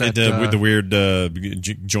 didn't it? It did, with the weird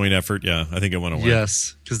joint effort. Yeah, I think it went away.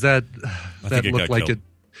 Yes, because that looked like it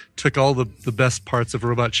took all the best parts of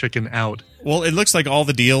Robot Chicken out. Well, it looks like all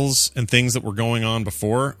the deals and things that were going on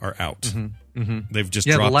before are out. They've just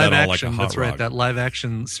dropped the live that all action, like a hot that's right. rock. That live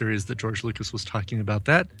action series that George Lucas was talking about,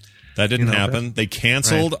 that didn't happen. They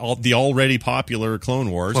canceled the already popular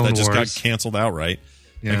Clone Wars. That just got canceled outright.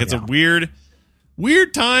 Yeah. Like it's a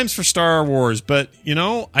weird times for Star Wars. But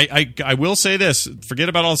I will say this: forget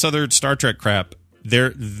about all this other Star Trek crap.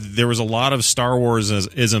 There was a lot of Star Wars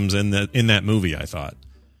isms in that movie, I thought.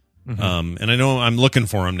 And I know I'm looking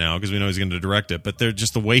for him now because we know he's going to direct it. But they're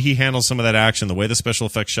just the way he handles some of that action, the way the special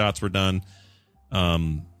effects shots were done,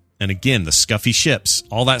 and again the scuffy ships,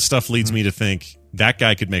 all that stuff leads me to think that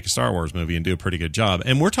guy could make a Star Wars movie and do a pretty good job.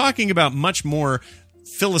 And we're talking about much more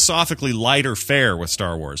philosophically lighter fare with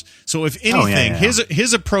Star Wars. So if anything,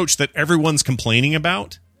 his approach that everyone's complaining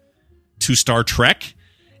about to Star Trek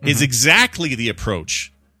is exactly the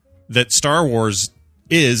approach that Star Wars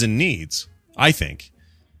is and needs, I think.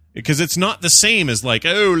 Because it's not the same as like,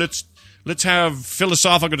 oh, let's have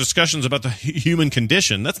philosophical discussions about the human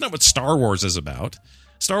condition. That's not what Star Wars is about.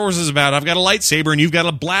 Star Wars is about, I've got a lightsaber and you've got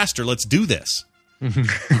a blaster. Let's do this. And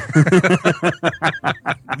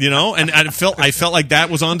I felt like that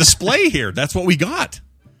was on display here. That's what we got.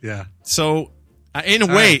 Yeah. So in a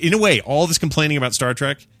way, all this complaining about Star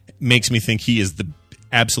Trek makes me think he is the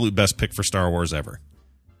absolute best pick for Star Wars ever.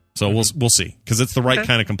 So we'll see, because it's the right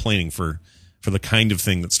kind of complaining for the kind of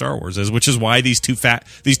thing that Star Wars is, which is why these two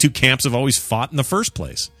camps have always fought in the first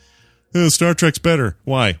place. Star Trek's better.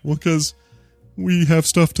 Why? Well, because we have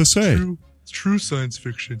stuff to say. It's true science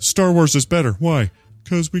fiction. Star Wars is better. Why?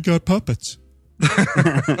 Because we got puppets.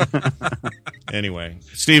 Anyway,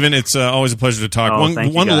 Steven, it's always a pleasure to talk.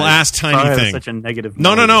 One last tiny thing. Such a negative.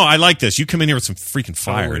 No. I like this. You come in here with some freaking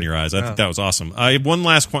fire in your eyes. I think that was awesome. I have one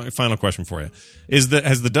last final question for you. Has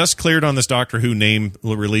the dust cleared on this Doctor Who name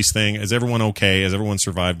release thing? Is everyone okay? Has everyone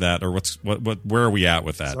survived that, or where are we at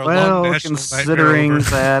with that? Well, considering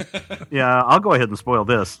that, I'll go ahead and spoil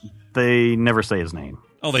this. They never say his name.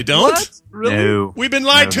 Oh, they don't? What? Really? No. We've been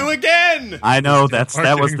lied to again. I know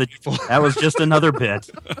that was just another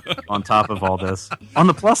bit on top of all this. On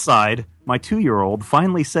the plus side, my 2-year-old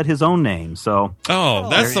finally said his own name. So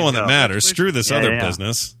that's the one that matters. Screw this other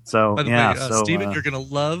business. So by the way, Steven, you're gonna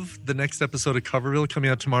love the next episode of Coverville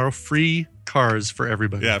coming out tomorrow. Free cars for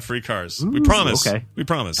everybody. Yeah, free cars. We promise. Okay, we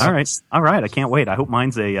promise. All right. I can't wait. I hope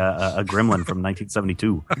mine's a Gremlin from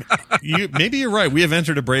 1972. Maybe you're right. We have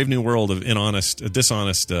entered a brave new world of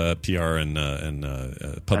dishonest PR and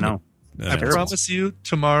public. I know. I promise you,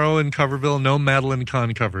 tomorrow in Coverville, no Madeline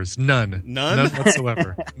Kahn covers. None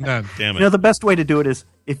whatsoever. None. Damn it. The best way to do it is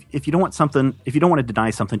if you don't want something, if you don't want to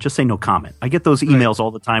deny something, just say no comment. I get those emails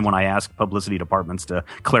all the time when I ask publicity departments to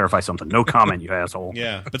clarify something. No comment, you asshole.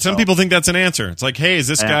 Yeah, but some people think that's an answer. It's like, hey, is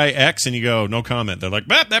this guy X? And you go, no comment. They're like,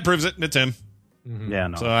 that proves it. It's him. Yeah,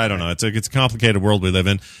 no. So I don't know. It's a complicated world we live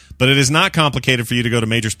in, but it is not complicated for you to go to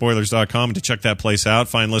majorspoilers.com and to check that place out.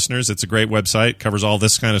 Find listeners. It's a great website. Covers all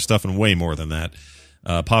this kind of stuff and way more than that.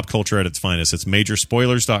 Pop culture at its finest. It's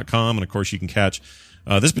majorspoilers.com, and of course you can catch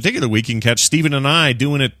this particular week. You can catch Steven and I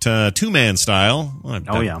doing it 2-man style. Well,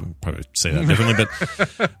 I'll probably say that differently,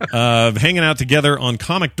 but hanging out together on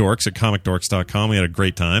Comic Dorks at comicdorks.com. We had a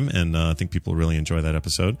great time, and I think people really enjoy that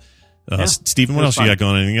episode. Steven, what else you got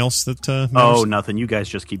going? Anything else that matters? Nothing. You guys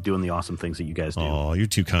just keep doing the awesome things that you guys do. Oh, you're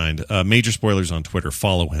too kind. Major Spoilers on Twitter.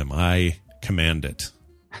 Follow him. I command it.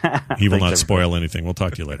 He will not spoil anything. We'll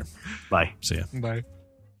talk to you later. Bye. See ya. Bye.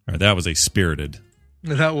 All right, that was a spirited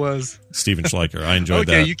That was Steven Schleicher. I enjoyed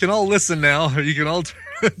that. Okay, you can all listen now, or you can all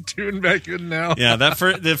tune back in now. Yeah,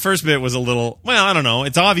 the first bit was a little, well, I don't know.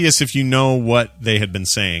 It's obvious if you know what they had been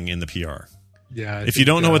saying in the PR. Yeah. If you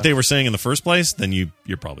don't know what they were saying in the first place, then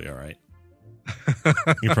you're probably all right.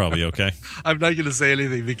 You're probably okay. I'm not going to say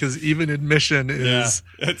anything because even admission is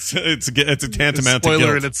it's a tantamount spoiler to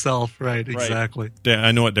guilt in itself, right? Exactly. Yeah,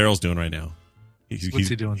 I know what Daryl's doing right now. What's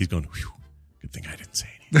he doing? He's going, whew, good thing I didn't say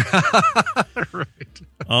anything. Right.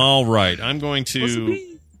 All right, I'm going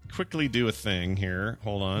to quickly do a thing here.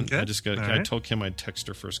 Hold on. Okay. I told Kim I'd text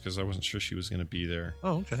her first because I wasn't sure she was going to be there.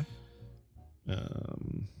 Oh, okay.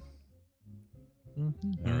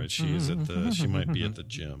 All right, she might be at the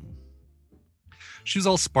gym. She's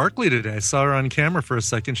all sparkly today. I saw her on camera for a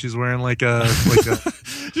second. She's wearing like a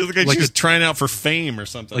she looked like she was trying out for fame or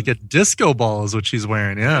something. Like a disco ball is what she's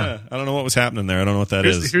wearing. Yeah. I don't know what was happening there. I don't know what that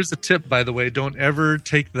is. Here's a tip, by the way. Don't ever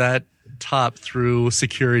take that top through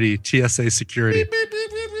security, TSA security.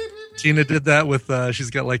 Tina did that with.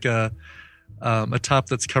 She's got like a top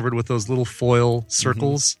that's covered with those little foil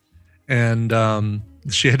circles, and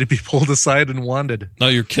she had to be pulled aside and wanded. No,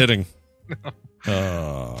 you're kidding. No.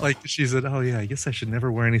 Like she said, oh yeah, I guess I should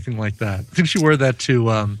never wear anything like that. I think she wore that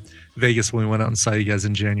to Vegas when we went out and saw you guys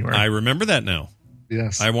in January. I remember that now.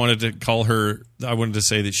 Yes. I wanted to call her, I wanted to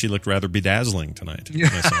say that she looked rather bedazzling tonight.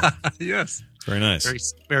 Yes. Very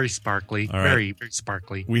nice. Very sparkly. All right. Very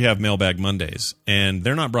sparkly. We have Mailbag Mondays, and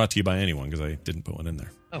they're not brought to you by anyone because I didn't put one in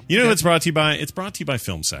there. Oh, you know who it's brought to you by? It's brought to you by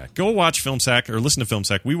FilmSack. Go watch FilmSack or listen to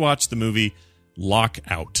FilmSack. We watched the movie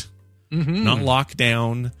Lockout. Mm-hmm. Not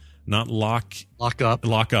Lockdown, not Lock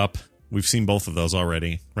Up. We've seen both of those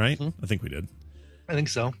already, right? Mm-hmm. I think we did. I think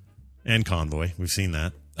so. And Convoy. We've seen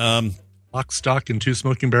that. Lock, Stock, and Two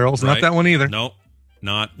Smoking Barrels. Right. Not that one either. Nope.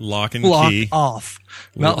 Not Lock and Lock Key. Off.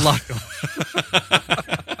 Not Lock Off.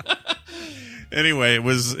 Anyway, it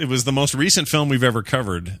was the most recent film we've ever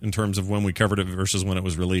covered in terms of when we covered it versus when it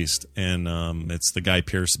was released, and it's the Guy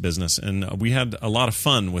Pearce business, and we had a lot of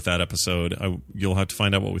fun with that episode. You'll have to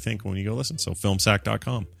find out what we think when you go listen. So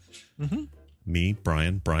filmsack.com. Mm-hmm. Me,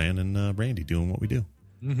 Brian, and Randy doing what we do.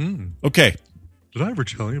 Mm-hmm. Okay. Did I ever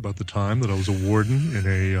tell you about the time that I was a warden in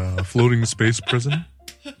a floating space prison?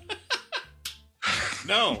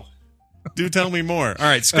 No. Do tell me more. All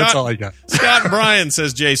right, Scott. That's all I got. Scott Bryan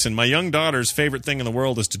says, Jason, my young daughter's favorite thing in the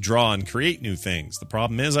world is to draw and create new things. The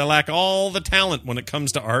problem is I lack all the talent when it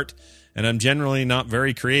comes to art, and I'm generally not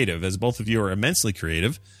very creative. As both of you are immensely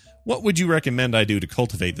creative, what would you recommend I do to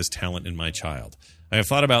cultivate this talent in my child? I have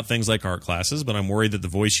thought about things like art classes, but I'm worried that the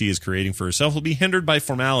voice she is creating for herself will be hindered by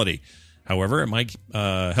formality. However, it might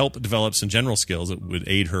help develop some general skills that would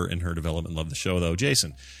aid her in her development. Love the show, though.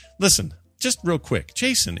 Jason, listen. Just real quick,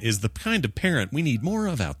 Jason is the kind of parent we need more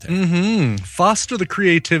of out there. Mm-hmm. Foster the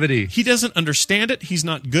creativity. He doesn't understand it. He's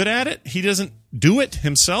not good at it. He doesn't do it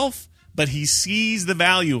himself, but he sees the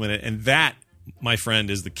value in it. And that, my friend,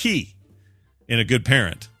 is the key in a good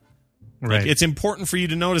parent. Right. Like, it's important for you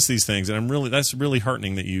to notice these things, and that's really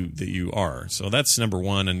heartening that you are. So that's number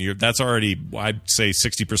one, and that's already, I'd say,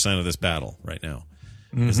 60% of this battle right now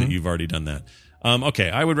is that you've already done that. Okay,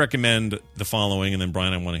 I would recommend the following, and then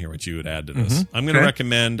Brian, I want to hear what you would add to this. I'm going to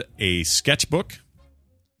recommend a sketchbook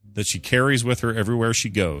that she carries with her everywhere she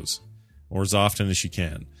goes, or as often as she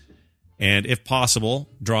can. And if possible,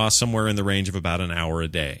 draw somewhere in the range of about an hour a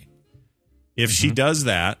day. If she does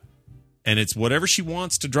that, and it's whatever she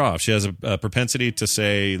wants to draw, if she has a propensity to,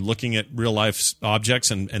 say, looking at real-life objects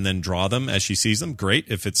and then draw them as she sees them, great.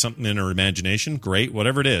 If it's something in her imagination, great.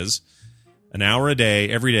 Whatever it is, an hour a day,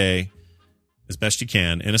 every day, as best you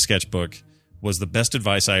can, in a sketchbook, was the best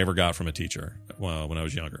advice I ever got from a teacher when I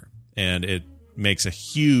was younger. And it makes a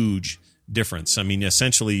huge difference. I mean,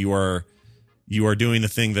 essentially, you are doing the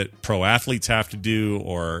thing that pro athletes have to do,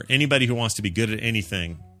 or anybody who wants to be good at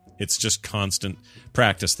anything. It's just constant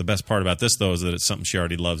practice. The best part about this, though, is that it's something she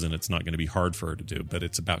already loves, and it's not going to be hard for her to do. But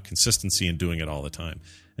it's about consistency and doing it all the time.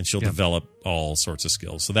 And she'll develop all sorts of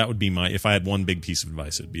skills. So that would be if I had one big piece of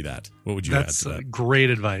advice, it would be that. What would you add to that? That's great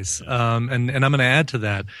advice. And I'm going to add to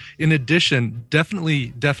that. In addition,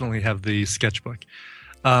 definitely have the sketchbook.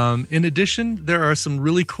 In addition, there are some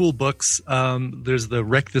really cool books. There's the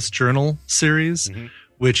Wreck This Journal series,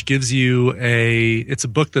 which gives you it's a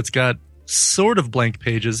book that's got sort of blank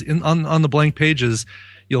pages. On the blank pages,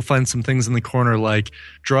 you'll find some things in the corner like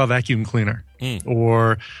draw a vacuum cleaner,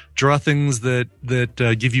 or draw things that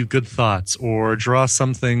give you good thoughts, or draw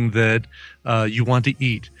something that you want to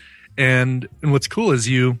eat. And what's cool is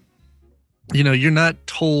you're not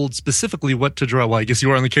told specifically what to draw. Well, I guess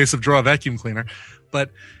you are in the case of draw a vacuum cleaner, but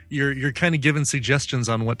you're kind of given suggestions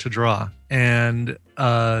on what to draw. And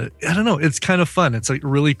I don't know, it's kind of fun. It's a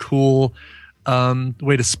really cool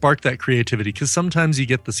way to spark that creativity, because sometimes you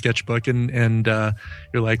get the sketchbook and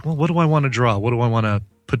you're like, well, what do I want to draw? What do I want to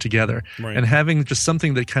put together? Right. And having just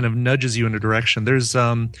something that kind of nudges you in a direction. There's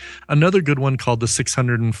another good one called the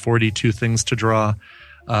 642 Things to Draw.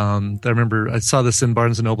 I remember I saw this in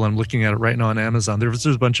Barnes & Noble. I'm looking at it right now on Amazon. There's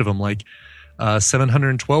a bunch of them, like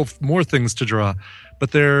 712 more things to draw,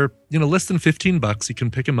 but they're less than $15. You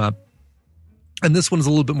can pick them up. And this one's a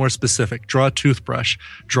little bit more specific. Draw a toothbrush,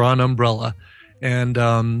 draw an umbrella. And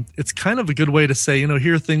it's kind of a good way to say,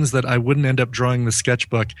 here are things that I wouldn't end up drawing in the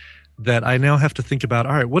sketchbook that I now have to think about,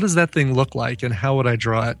 all right, what does that thing look like and how would I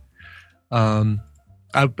draw it?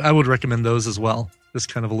 I would recommend those as well.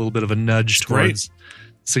 Just kind of a little bit of a nudge towards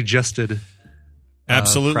suggested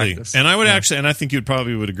absolutely practice. And I would actually, and I think you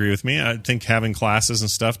probably would agree with me, I think having classes and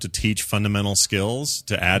stuff to teach fundamental skills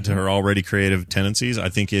to add to her already creative tendencies, I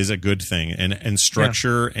think is a good thing. And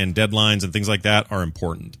structure and deadlines and things like that are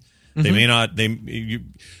important. They may not,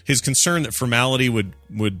 his concern that formality would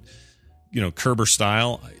curb her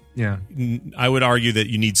style, Yeah. I would argue that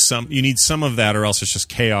you need some of that, or else it's just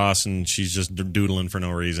chaos and she's just doodling for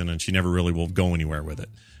no reason and she never really will go anywhere with it.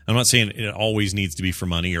 I'm not saying it always needs to be for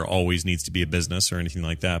money or always needs to be a business or anything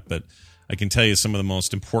like that, but I can tell you some of the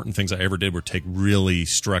most important things I ever did were take really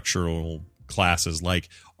structural classes like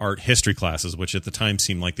art history classes, which at the time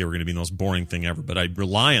seemed like they were going to be the most boring thing ever, but I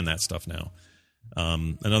rely on that stuff now.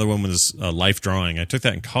 Another one was life drawing. I took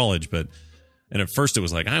that in college, and at first it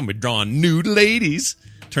was like, I'm drawing nude ladies.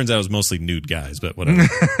 Turns out it was mostly nude guys, but whatever.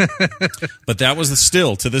 But that was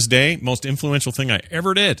still, to this day, most influential thing I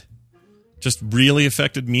ever did. Just really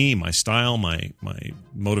affected me, my style, my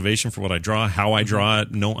motivation for what I draw, how I draw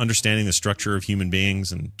it, understanding the structure of human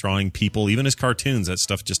beings and drawing people, even as cartoons. That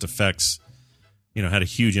stuff just affects, had a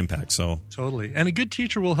huge impact. So totally. And a good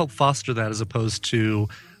teacher will help foster that as opposed to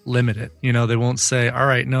limit it. They won't say, all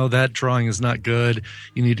right, no, that drawing is not good.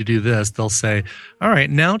 You need to do this. They'll say, all right,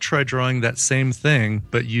 now try drawing that same thing,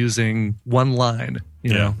 but using one line,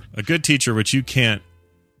 you know. A good teacher, which you can't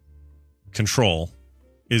control,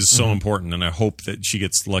 is so important. And I hope that she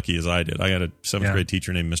gets lucky as I did. I had a 7th grade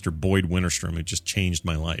teacher named Mr. Boyd Winterstrom who just changed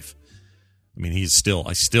my life. I mean, I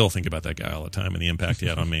still think about that guy all the time and the impact he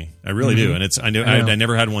had on me. I really do. And I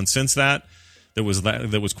never had one since that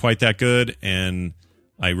was quite that good. And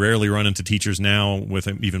I rarely run into teachers now with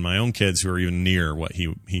even my own kids who are even near what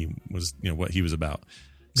he was, what he was about.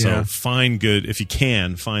 So if you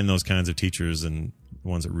can, find those kinds of teachers and the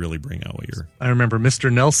ones that really bring out what you're. I remember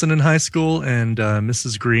Mr. Nelson in high school and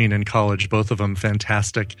Mrs. Green in college, both of them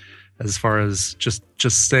fantastic as far as just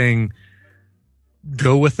saying,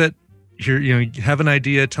 go with it. Here, have an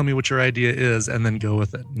idea, tell me what your idea is, and then go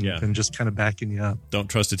with it. And just kind of backing you up. Don't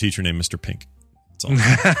trust a teacher named Mr. Pink. That's all.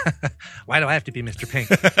 Why do I have to be Mr. Pink?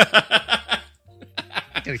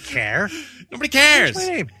 I don't care. Nobody cares.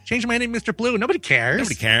 Change my name, Mr. Blue. Nobody cares.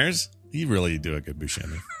 Nobody cares. You really do a good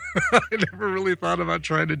Buscemi. I never really thought about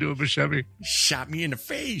trying to do a Buscemi. Shot me in the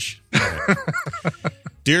face.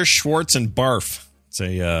 Dear Schwartz and Barf. It's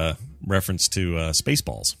a reference to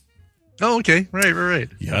Spaceballs. Oh, okay. Right.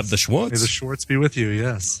 You have the Schwartz. May the Schwartz be with you,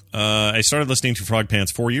 yes. I started listening to Frog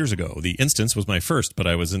Pants 4 years ago. The Instance was my first, but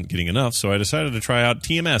I wasn't getting enough, so I decided to try out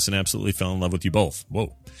TMS and absolutely fell in love with you both.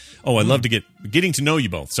 Whoa. Oh, I love getting to know you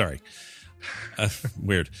both. Sorry.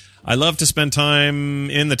 Weird. I love to spend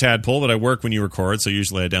time in the tadpole, but I work when you record, so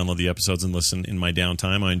usually I download the episodes and listen in my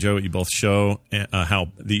downtime. I enjoy what you both show, how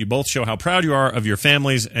proud you are of your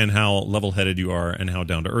families and how level-headed you are and how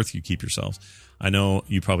down-to-earth you keep yourselves. I know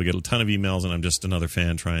you probably get a ton of emails, and I'm just another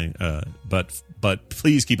fan trying. But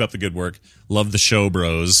please keep up the good work. Love the show,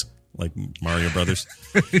 bros. Like Mario Brothers.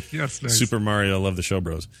 Yes, nice. Super Mario, love the show,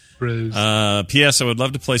 bros. Bros. P.S. I would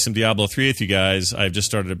love to play some Diablo 3 with you guys. I've just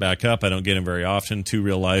started it back up. I don't get them very often. 2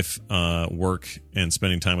 real life work and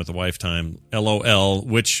spending time with the wife time. LOL,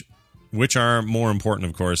 which are more important,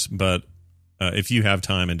 of course. But if you have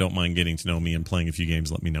time and don't mind getting to know me and playing a few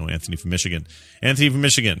games, let me know. Anthony from Michigan.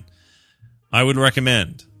 I would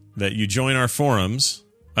recommend that you join our forums.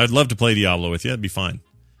 I'd love to play Diablo with you. It'd be fine.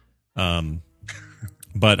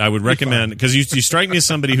 But I would recommend, because you strike me as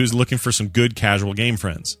somebody who's looking for some good casual game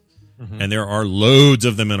friends. And there are loads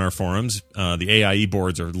of them in our forums. The AIE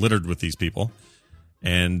boards are littered with these people.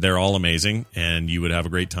 And they're all amazing. And you would have a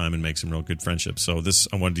great time and make some real good friendships. So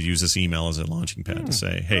I wanted to use this email as a launching pad to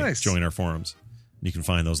say, hey, nice. Join our forums. You can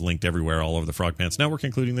find those linked everywhere all over the Frog Pants Network,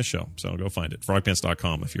 including this show. So go find it.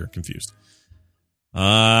 frogpants.com if you're confused.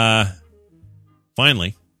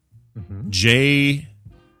 Finally, Jay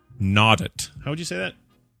Nodit. How would you say that?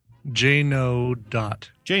 J no dot.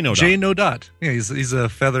 J no dot. J no dot. Yeah, he's a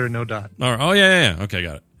feather no dot. Oh yeah. Okay,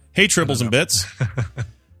 got it. Hey, Tribbles and Bits.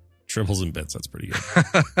 Tribbles and Bits. That's pretty good.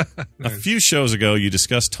 Nice. A few shows ago, you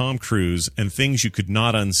discussed Tom Cruise and things you could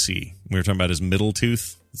not unsee. We were talking about his middle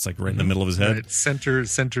tooth. It's like right in the middle of his head. Right. Center.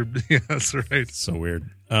 Yeah, that's right. So weird.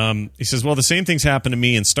 He says, well, the same things happened to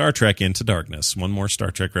me in Star Trek Into Darkness. One more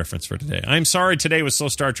Star Trek reference for today. I'm sorry today was so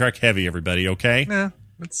Star Trek heavy, everybody, okay? Yeah,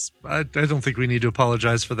 I don't think we need to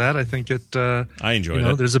apologize for that. I think I enjoyed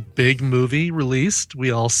it. There's a big movie released.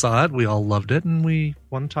 We all saw it. We all loved it, and we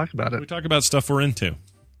want to talk about it. We talk about stuff we're into.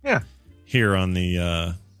 Yeah. Here on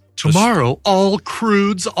the... Tomorrow, all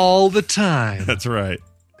crudes all the time. That's right.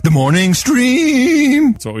 The morning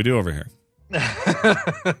stream. That's what we do over here.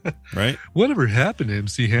 Right? Whatever happened to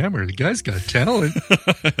MC Hammer? The guy's got talent.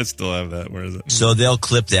 I still have that. Where is it? So they'll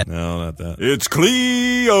clip that. No, not that. It's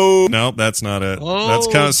Cleo. Nope, that's not it. Oh, that's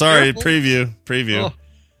kind of sorry. careful. Preview. Oh.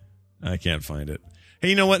 I can't find it. Hey,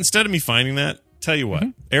 you know what? Instead of me finding that, tell you what.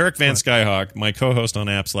 Eric Van Skyhawk, my co-host on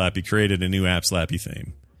App Slappy, created a new App Slappy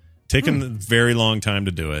theme. Taken a very long time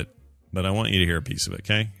to do it, but I want you to hear a piece of it.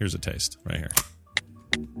 Okay, here's a taste right here.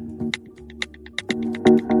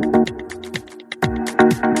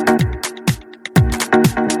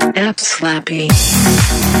 App Slappy.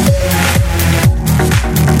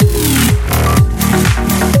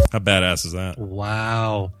 How badass is that?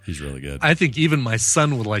 Wow. He's really good. I think even my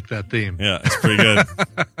son would like that theme. Yeah, it's pretty good.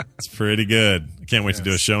 It's pretty good. I can't wait to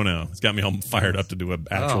do a show now. It's got me all fired up to do an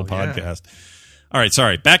actual podcast. All right,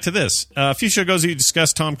 sorry. Back to this. A few shows ago, you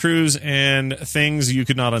discussed Tom Cruise and things you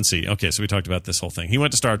could not unsee. Okay, so we talked about this whole thing. He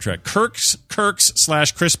went to Star Trek. Kirk's /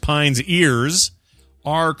 Chris Pine's ears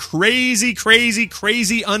are crazy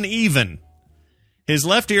uneven. His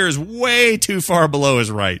left ear is way too far below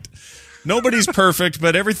his right. Nobody's perfect,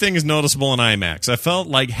 but everything is noticeable in IMAX. I felt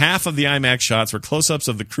like half of the IMAX shots were close-ups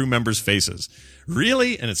of the crew members' faces.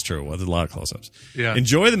 Really? And it's true. Well, there's a lot of close-ups. Yeah.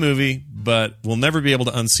 Enjoy the movie, but we'll never be able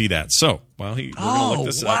to unsee that. So, we're going to look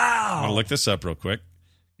this up. I'm going to look this up real quick.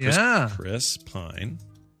 Chris Pine.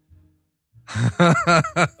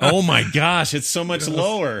 Oh, my gosh. It's so much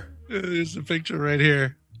lower. There's a picture right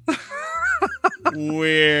here.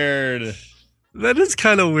 Weird. That is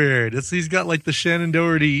kind of weird. He's got like the Shannon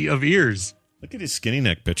Doherty of ears. Look at his skinny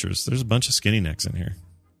neck pictures. There's a bunch of skinny necks in here.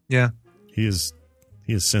 Yeah. He has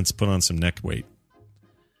since put on some neck weight.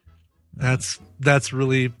 That's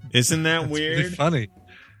really... Isn't that weird? Really funny.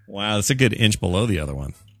 Wow, that's a good inch below the other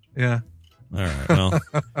one. Yeah. All right, well...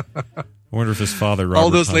 I wonder if his father, Robert all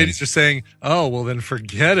those Pine, ladies are saying, oh, well, then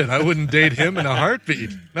forget it. I wouldn't date him in a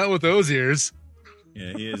heartbeat. Not with those ears.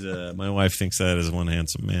 Yeah, he is. My wife thinks that is one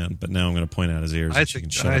handsome man, but now I'm going to point out his ears. I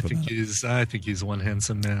think he's one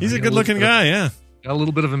handsome man. He's a good-looking guy. Yeah, got a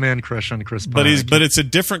little bit of a man crush on Chris Pine. But it's a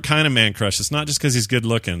different kind of man crush. It's not just because he's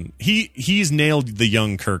good-looking. He's nailed the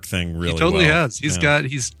young Kirk thing really. He totally well. has. He's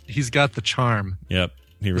got the charm. Yep,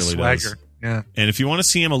 he really swagger. does. Yeah. And if you want to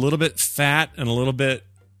see him a little bit fat and a little bit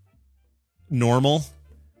normal,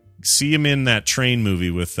 see him in that train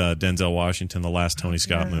movie with Denzel Washington, the last Tony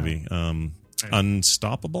Scott movie.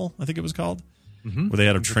 Unstoppable, I think it was called, where they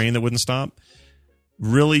had a train that wouldn't stop.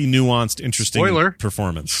 Really nuanced, interesting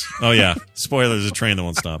performance. Oh, yeah. Spoiler, there's a train that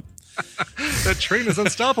won't stop. That train is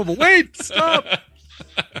unstoppable. Wait, stop.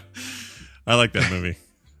 I like that movie.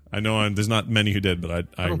 I know there's not many who did, but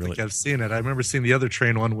I don't really think I've seen it. I remember seeing the other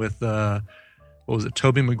train one with, what was it,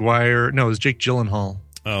 Tobey Maguire? No, it was Jake Gyllenhaal.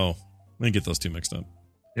 Oh, let me get those two mixed up.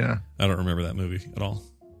 Yeah. I don't remember that movie at all.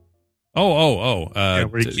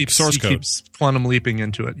 Where he keeps quantum leaping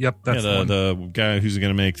into it. Yep, that's the guy who's going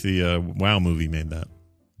to make the WoW movie made that.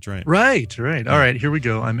 That's right. Right. All right, here we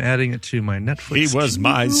go. I'm adding it to my Netflix. He was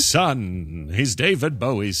my son. He's David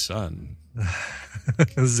Bowie's son.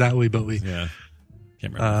 Zowie Bowie. Yeah.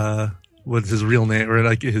 Can't remember. What's his real name, or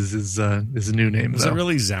like his new name? Is it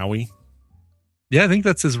really Zowie? Yeah, I think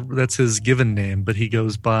that's his given name, but he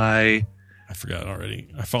goes by. I forgot already.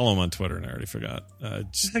 I follow him on Twitter and I already forgot.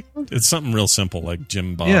 It's something real simple like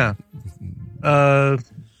Jim Bob. Yeah.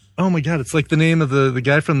 Oh my God! It's like the name of the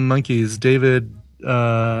guy from the Monkees, David.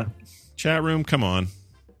 Chat room, come on.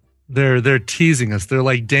 They're teasing us. They're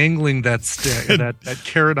like dangling that stick, that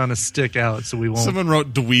carrot on a stick out, so we won't. Someone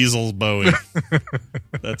wrote DeWeasel Bowie.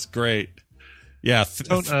 That's great. Yeah,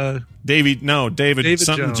 David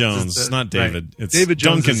something Jones. It's not David. Right. It's David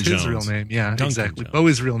Jones Duncan is his Jones. real name. Yeah, Duncan exactly. Jones.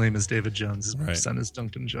 Bowie's real name is David Jones. His son is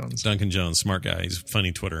Duncan Jones. Duncan Jones, smart guy. He's a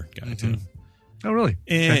funny Twitter guy too. Oh, really?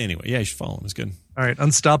 Anyway, yeah, you should follow him. It's good. All right,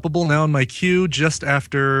 Unstoppable now in my queue, just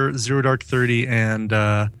after Zero Dark 30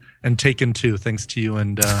 and Taken 2. Thanks to you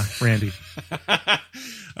and Randy.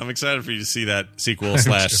 I'm excited for you to see that sequel /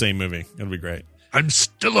 same movie. It'll be great. I'm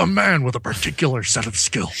still a man with a particular set of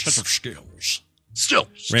skills. Still.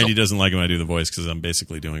 Randy doesn't like when I do the voice because I'm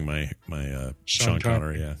basically doing my Sean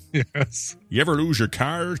Connery. Yeah. Yes. You ever lose your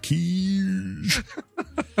car keys?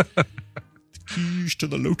 The keys to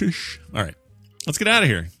the Lotus. All right. Let's get out of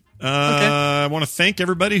here. Okay. I want to thank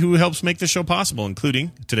everybody who helps make this show possible,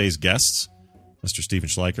 including today's guests, Mr. Steven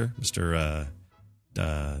Schleicher, Mr.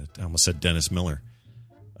 I almost said Dennis Miller,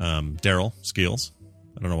 Daryl Skeels.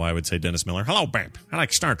 I don't know why I would say Dennis Miller. Hello, babe. I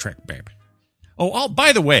like Star Trek, babe. Oh,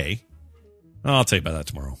 by the way, I'll tell you about that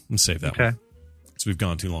tomorrow. I'm save that one. So we've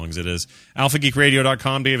gone too long as it is.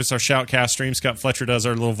 AlphaGeekRadio.com gave us our Shoutcast stream. Scott Fletcher does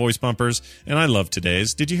our little voice bumpers. And I love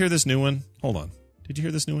today's. Did you hear this new one? Hold on. Did you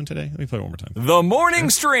hear this new one today? Let me play it one more time. The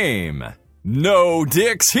Morning Stream. No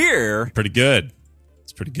dicks here. Pretty good.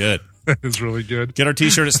 It's pretty good. It's really good. Get our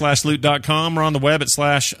t-shirt at /loot.com. We're on the web at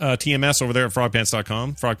 /TMS over there at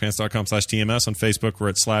frogpants.com. Frogpants.com/TMS. On Facebook, we're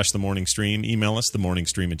at /TheMorningStream. Email us,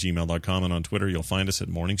 themorningstream@gmail.com. And on Twitter, you'll find us at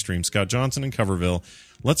MorningStream. Scott Johnson in Coverville.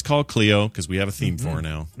 Let's call Cleo, because we have a theme for her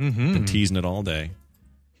now. Been teasing it all day.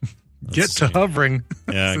 Get to hovering.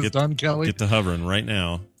 Yeah, Don Kelly. Get to hovering right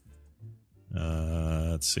now.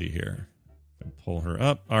 Let's see here. Pull her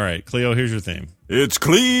up. All right, Cleo, here's your theme. It's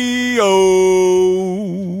Cleo.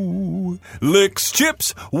 Licks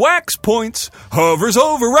chips, wax points, hovers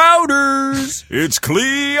over routers. It's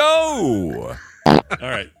Cleo. All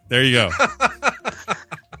right, there you go.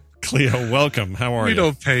 Cleo, welcome. How are you? We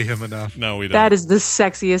don't pay him enough. No, we don't. That is the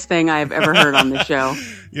sexiest thing I have ever heard on the show.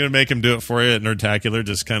 You gonna make him do it for you at Nerdtacular?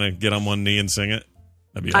 Just kind of get on one knee and sing it?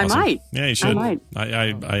 That'd be awesome. I might. Yeah, you should. I might.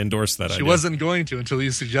 I endorse that idea. She wasn't going to until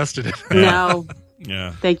you suggested it. No.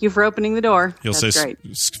 Yeah. Thank you for opening the door. He'll That's say,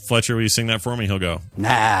 great. Fletcher, will you sing that for me? He'll go,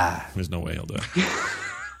 Nah. There's no way he'll do it.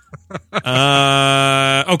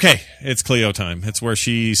 Okay, it's Cleo time. It's where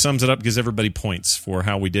she sums it up, gives everybody points for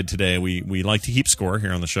how we did today. We like to keep score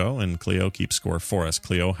here on the show, and Cleo keeps score for us.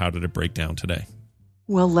 Cleo, how did it break down today?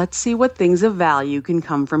 Well, let's see what things of value can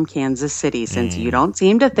come from Kansas City, since you don't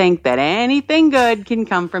seem to think that anything good can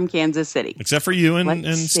come from Kansas City. Except for you and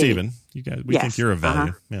Steven. You guys, we think you're of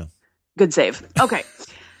value. Yeah. Good save. Okay.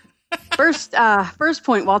 First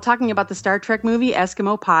point, while talking about the Star Trek movie,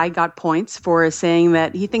 Eskimo Pie got points for saying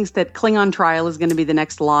that he thinks that Klingon Trial is going to be the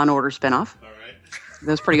next Law & Order spinoff. All right.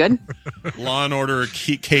 That's pretty good. Law & Order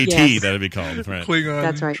KT, Yes. that'd be called. Right. Klingon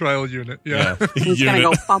That's right. Trial Unit. Yeah. He's going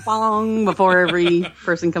to go bong before every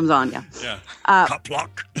person comes on. Yeah. Top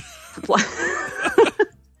lock.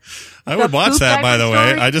 I would watch poop that, by diaper the way.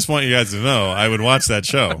 story? I just want you guys to know, I would watch that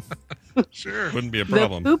show. Sure. Wouldn't be a The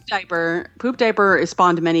problem. poop diaper is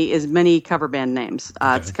spawned many cover band names.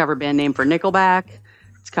 It's a cover band name for Nickelback.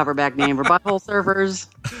 It's a cover band name for Butthole Surfers,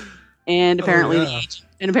 and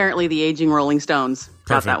apparently the aging Rolling Stones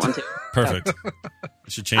got that one too. Perfect.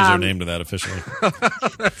 We should change their name to that officially.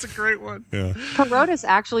 That's a great one. Yeah. Herodotus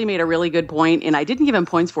actually made a really good point, and I didn't give him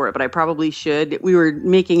points for it, but I probably should. We were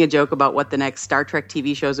making a joke about what the next Star Trek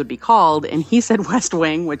TV shows would be called, and he said West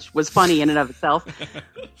Wing, which was funny in and of itself.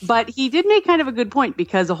 But he did make kind of a good point,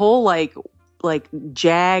 because a whole like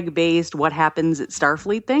JAG-based what happens at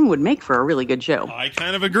Starfleet thing would make for a really good show. I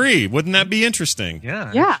kind of agree. Wouldn't that be interesting?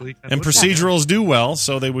 Yeah. Yeah. Actually, And procedurals do well,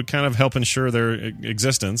 so they would kind of help ensure their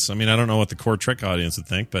existence. I mean, I don't know what the core Trek audience would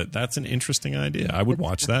think, but that's an interesting idea. I would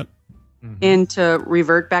watch that. And to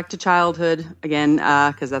revert back to childhood again,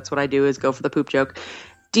 because that's what I do, is go for the poop joke.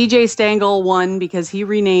 DJ Stengel won because he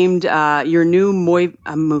renamed your new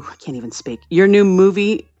your new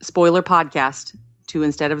movie spoiler podcast to,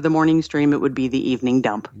 instead of the morning stream, it would be the evening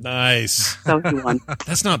dump. Nice. So he won.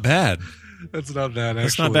 That's not bad. That's not bad, actually.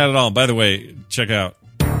 That's not bad at all. By the way, check out.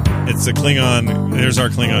 It's the Klingon. There's our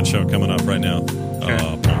Klingon show coming up right now.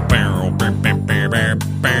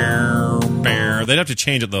 They'd have to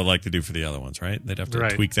change it, though, like they do for the other ones, right? They'd have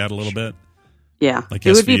to tweak that a little bit. Yeah. Like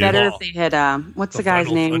it would be SVU. better if they had, what's the guy's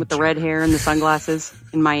name with the red hair and the sunglasses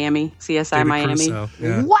in Miami? CSI David Miami. Crusoe,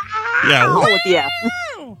 yeah. Wow! Yeah. With the F.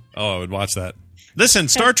 Oh, I would watch that. Listen,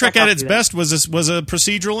 Star Trek at its best was a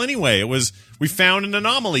procedural anyway. It was, we found an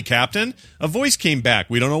anomaly, Captain. A voice came back.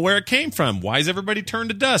 We don't know where it came from. Why is everybody turned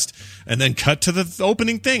to dust? And then cut to the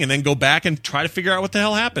opening thing, and then go back and try to figure out what the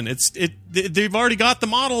hell happened. They've already got the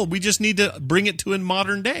model. We just need to bring it to a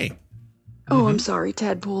modern day. Oh, I'm sorry,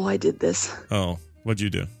 Tadpole. I did this. Oh, what'd you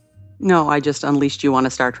do? No, I just unleashed you on a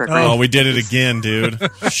Star Trek. Oh, we did it again, dude.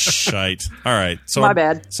 Shite. All right. So, my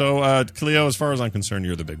bad. So, Cleo, as far as I'm concerned,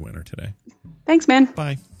 you're the big winner today. Thanks, man.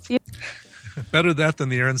 Bye. See you. Better that than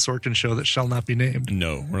the Aaron Sorkin show that shall not be named.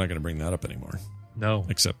 No, we're not going to bring that up anymore. No.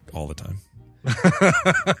 Except all the time.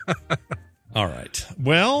 All right.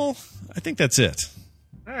 Well, I think that's it.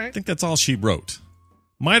 All right. I think that's all she wrote.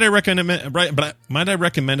 Might I recommend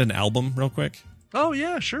an album real quick? Oh,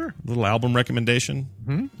 yeah, sure. A little album recommendation.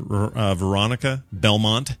 Mm-hmm. Veronica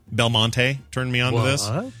Belmonte turned me on to this.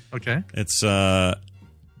 Okay. It's Anna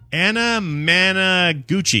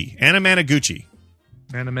Managuchi.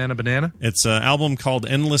 Mana Banana? It's an album called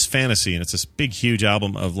Endless Fantasy, and it's this big, huge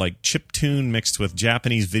album of like chiptune mixed with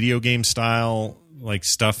Japanese video game style like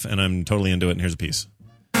stuff, and I'm totally into it, and here's a piece.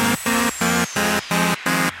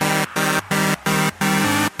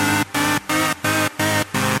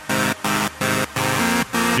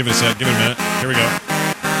 Give it a sec. Give it a minute. Here we go.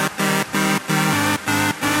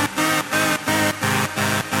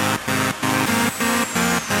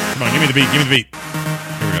 Come on, give me the beat. Give me the beat.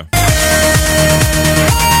 Here we go.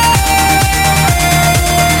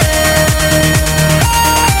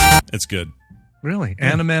 It's good. Really?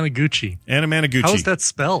 Anna Managuchi. Anna Managuchi. How is that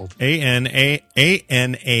spelled? Anamana.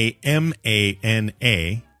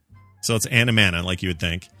 So it's Anamana, like you would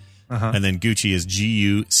think. Uh-huh. And then Gucci is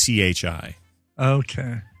Guchi.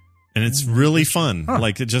 Okay. And it's really fun. Huh.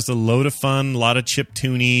 Like, just a load of fun, a lot of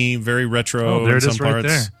chiptune-y, very retro Oh, there in it is some right parts.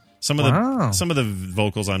 there. Some of the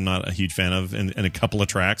vocals I'm not a huge fan of, and a couple of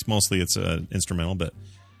tracks. Mostly it's instrumental, but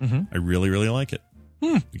I really, really like it.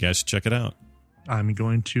 You guys should check it out. I'm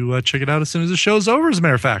going to check it out as soon as the show's over, as a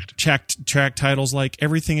matter of fact. Track titles like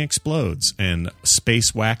Everything Explodes and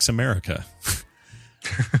Space Wax America.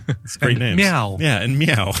 It's great names. Meow. Yeah, and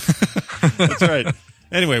Meow. That's right.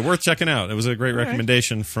 Anyway, worth checking out. It was a great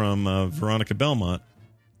recommendation from Veronica Belmont,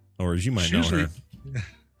 or as you might know her.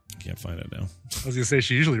 Can't find it now. I was going to say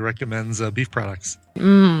she usually recommends beef products.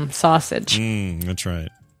 Sausage. That's right.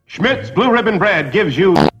 Schmidt's Blue Ribbon Bread gives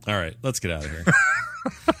you... All right, let's get out of here.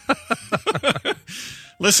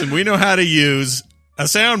 Listen, we know how to use a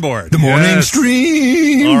soundboard. The morning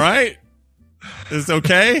stream. All right. Is it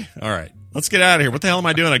okay? All right. Let's get out of here. What the hell am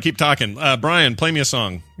I doing? I keep talking. Brian, play me a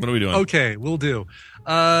song. What are we doing? Okay, we'll do.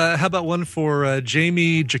 How about one for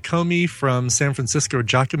Jamie Giacomi from San Francisco?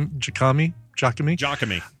 Giacomi?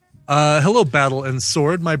 Hello, Battle and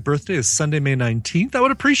Sword. My birthday is Sunday, May 19th. I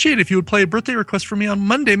would appreciate it if you would play a birthday request for me on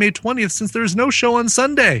Monday, May 20th, since there is no show on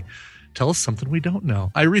Sunday. Tell us something we don't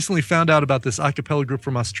know. I recently found out about this a cappella group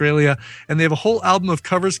from Australia, and they have a whole album of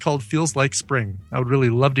covers called Feels Like Spring. I would really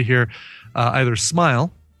love to hear either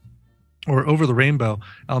Smile or Over the Rainbow.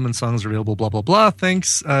 Album and songs available, blah, blah, blah.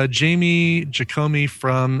 Thanks, Jamie Giacomi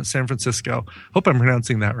from San Francisco. Hope I'm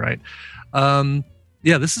pronouncing that right.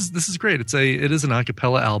 Yeah, this is great. It is an a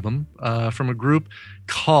cappella album from a group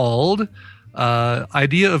called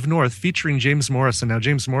Idea of North, featuring James Morrison. Now,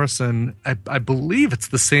 James Morrison, I believe it's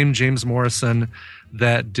the same James Morrison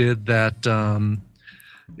that did that.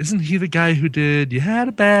 Isn't he the guy who did You Had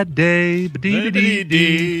a Bad Day,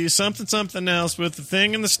 something else with the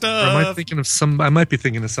thing and the stuff? Or am I thinking of I might be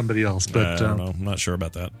thinking of somebody else, but I don't know. I'm not sure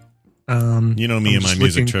about that. You know me and my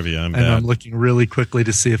music trivia. I'm bad. I'm looking really quickly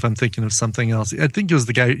to see if I'm thinking of something else. I think it was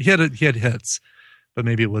the guy. He had hits, but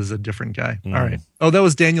maybe it was a different guy. All right. Oh, that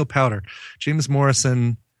was Daniel Powder. James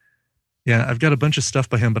Morrison. Yeah, I've got a bunch of stuff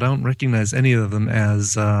by him, but I don't recognize any of them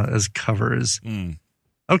as covers.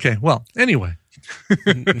 Okay. Well, anyway.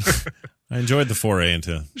 I enjoyed the foray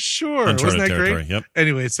into Wasn't that territory. Great? Yep.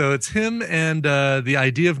 Anyway, so it's him and The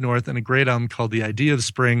Idea of North, and a great album called The Idea of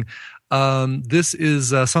Spring. This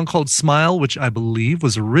is a song called Smile, which I believe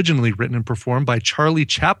was originally written and performed by Charlie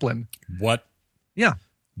Chaplin. What? Yeah.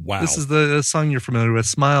 Wow. This is the song you're familiar with.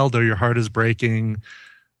 Smile, though your heart is breaking.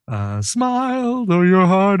 Smile, though your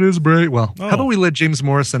heart is breaking. Well, how about we let James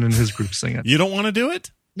Morrison and his group sing it? You don't want to do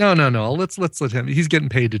it? No. Let's let him. He's getting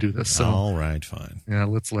paid to do this. So. All right, fine. Yeah,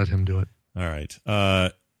 let's let him do it. All right.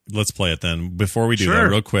 Let's play it then. Before we do that,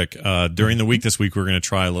 real quick, during the week this week, we're going to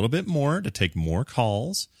try a little bit more to take more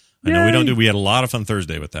calls. I know we had a lot of fun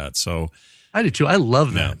Thursday with that. So I did too. I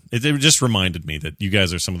love that. It just reminded me that you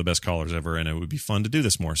guys are some of the best callers ever, and it would be fun to do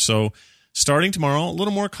this more. So starting tomorrow, a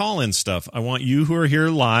little more call-in stuff. I want you who are here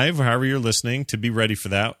live, or however you're listening, to be ready for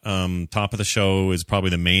that. Top of the show is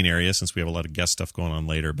probably the main area, since we have a lot of guest stuff going on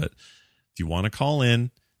later. But if you want to call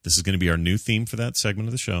in, this is going to be our new theme for that segment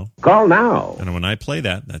of the show. Call now. And when I play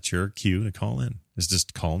that, that's your cue to call in. It's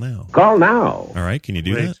just call now. Call now. All right, can you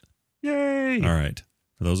do that? Yay. All right.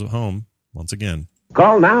 For those at home, once again.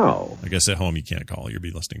 Call now. I guess at home you can't call. You'll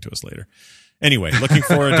be listening to us later. Anyway, looking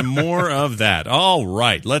forward to more of that. All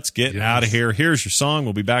right, let's get out of here. Here's your song.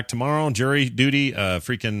 We'll be back tomorrow. Jury duty,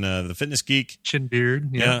 the Fitness Geek. Chin Beard.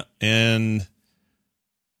 Yeah, and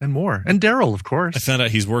more. And Daryl, of course. I found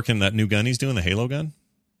out he's working that new gun he's doing, the Halo gun.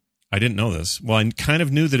 I didn't know this. Well, I kind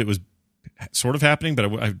of knew that it was sort of happening, but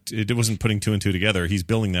it wasn't putting two and two together. He's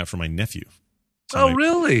building that for my nephew. So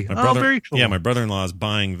really? Very cool. Yeah, my brother-in-law is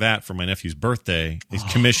buying that for my nephew's birthday. He's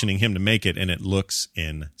commissioning him to make it, and it looks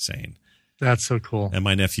insane. That's so cool. And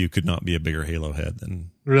my nephew could not be a bigger Halo head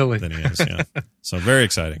than he is. Yeah. So very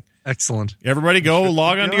exciting. Excellent. Everybody go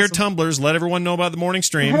log onto your Tumblrs. Let everyone know about the morning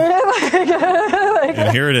stream.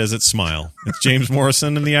 And here it is. It's Smile. It's James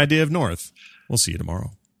Morrison and the Idea of North. We'll see you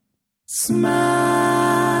tomorrow. Smile,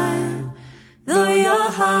 though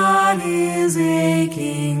your heart is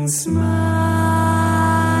aching. Smile,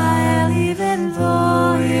 even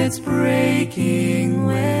though it's breaking.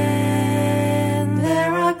 When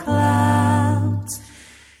there are clouds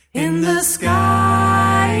in the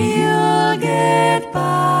sky, you'll get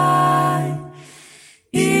by.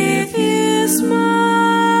 If you smile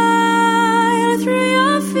through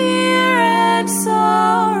your fear and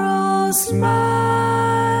sorrow, smile.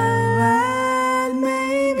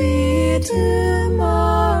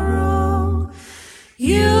 Tomorrow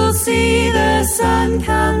you'll see the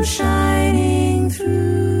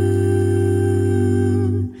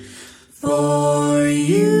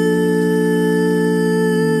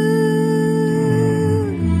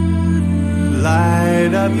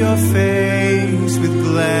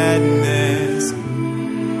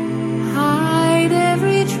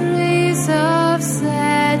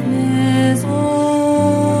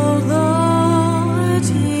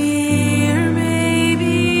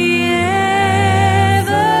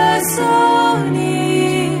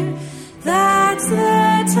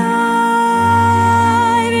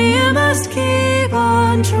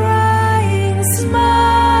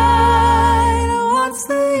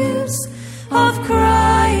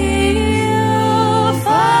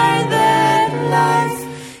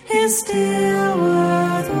is still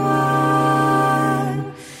worthwhile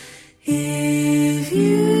if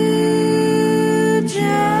you just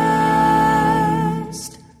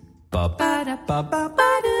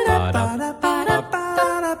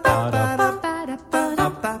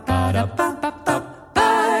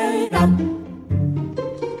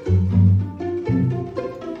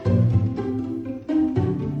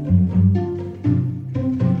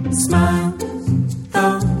smile,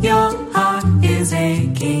 though your heart is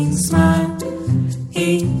aching. Smile,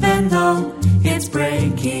 even though it's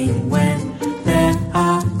breaking. When there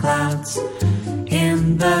are clouds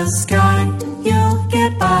in the sky, you'll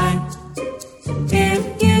get by.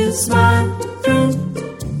 If you smile through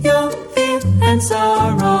your fear and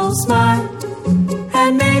sorrow, smile,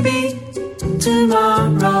 and maybe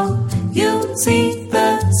tomorrow you'll see the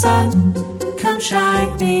sun come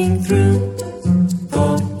shining through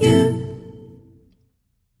for you.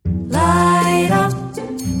 Light up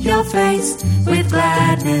your face with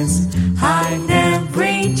gladness, hide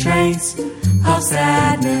every trace of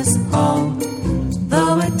sadness,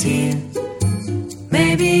 although a tear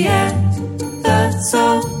may be ever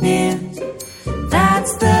so near.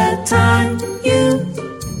 That's the time you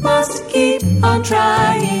must keep on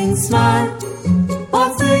trying. Smile,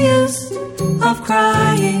 what's the use of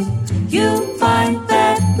crying? You'll find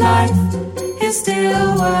that life is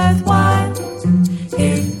still worthwhile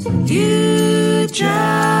if you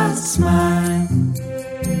just smile.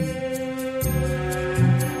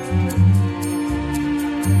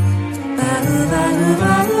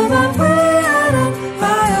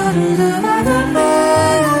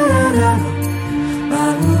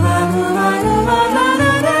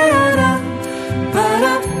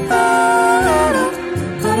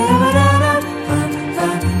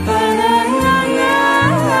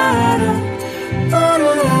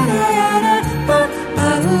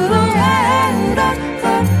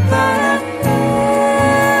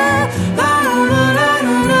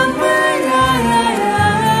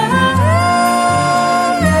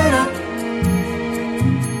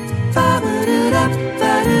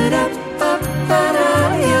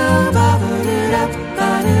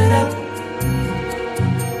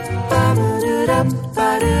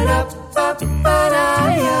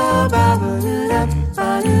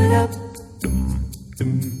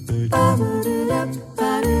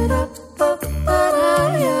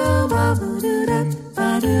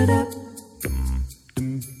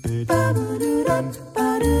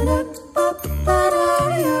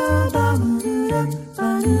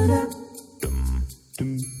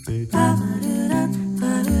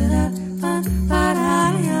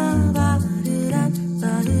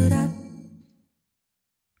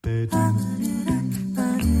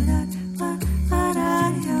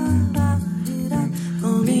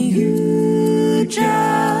 Only you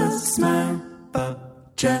just smile,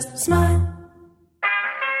 just smile.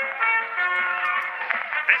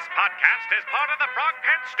 This podcast is part of the Frog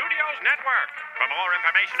Pants Studios Network. For more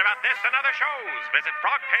information about this and other shows, visit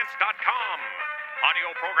frogpants.com. Audio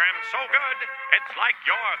program so good, it's like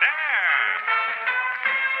you're there.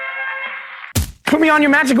 Put me on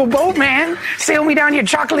your magical boat, man. Sail me down your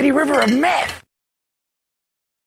chocolatey river of meth.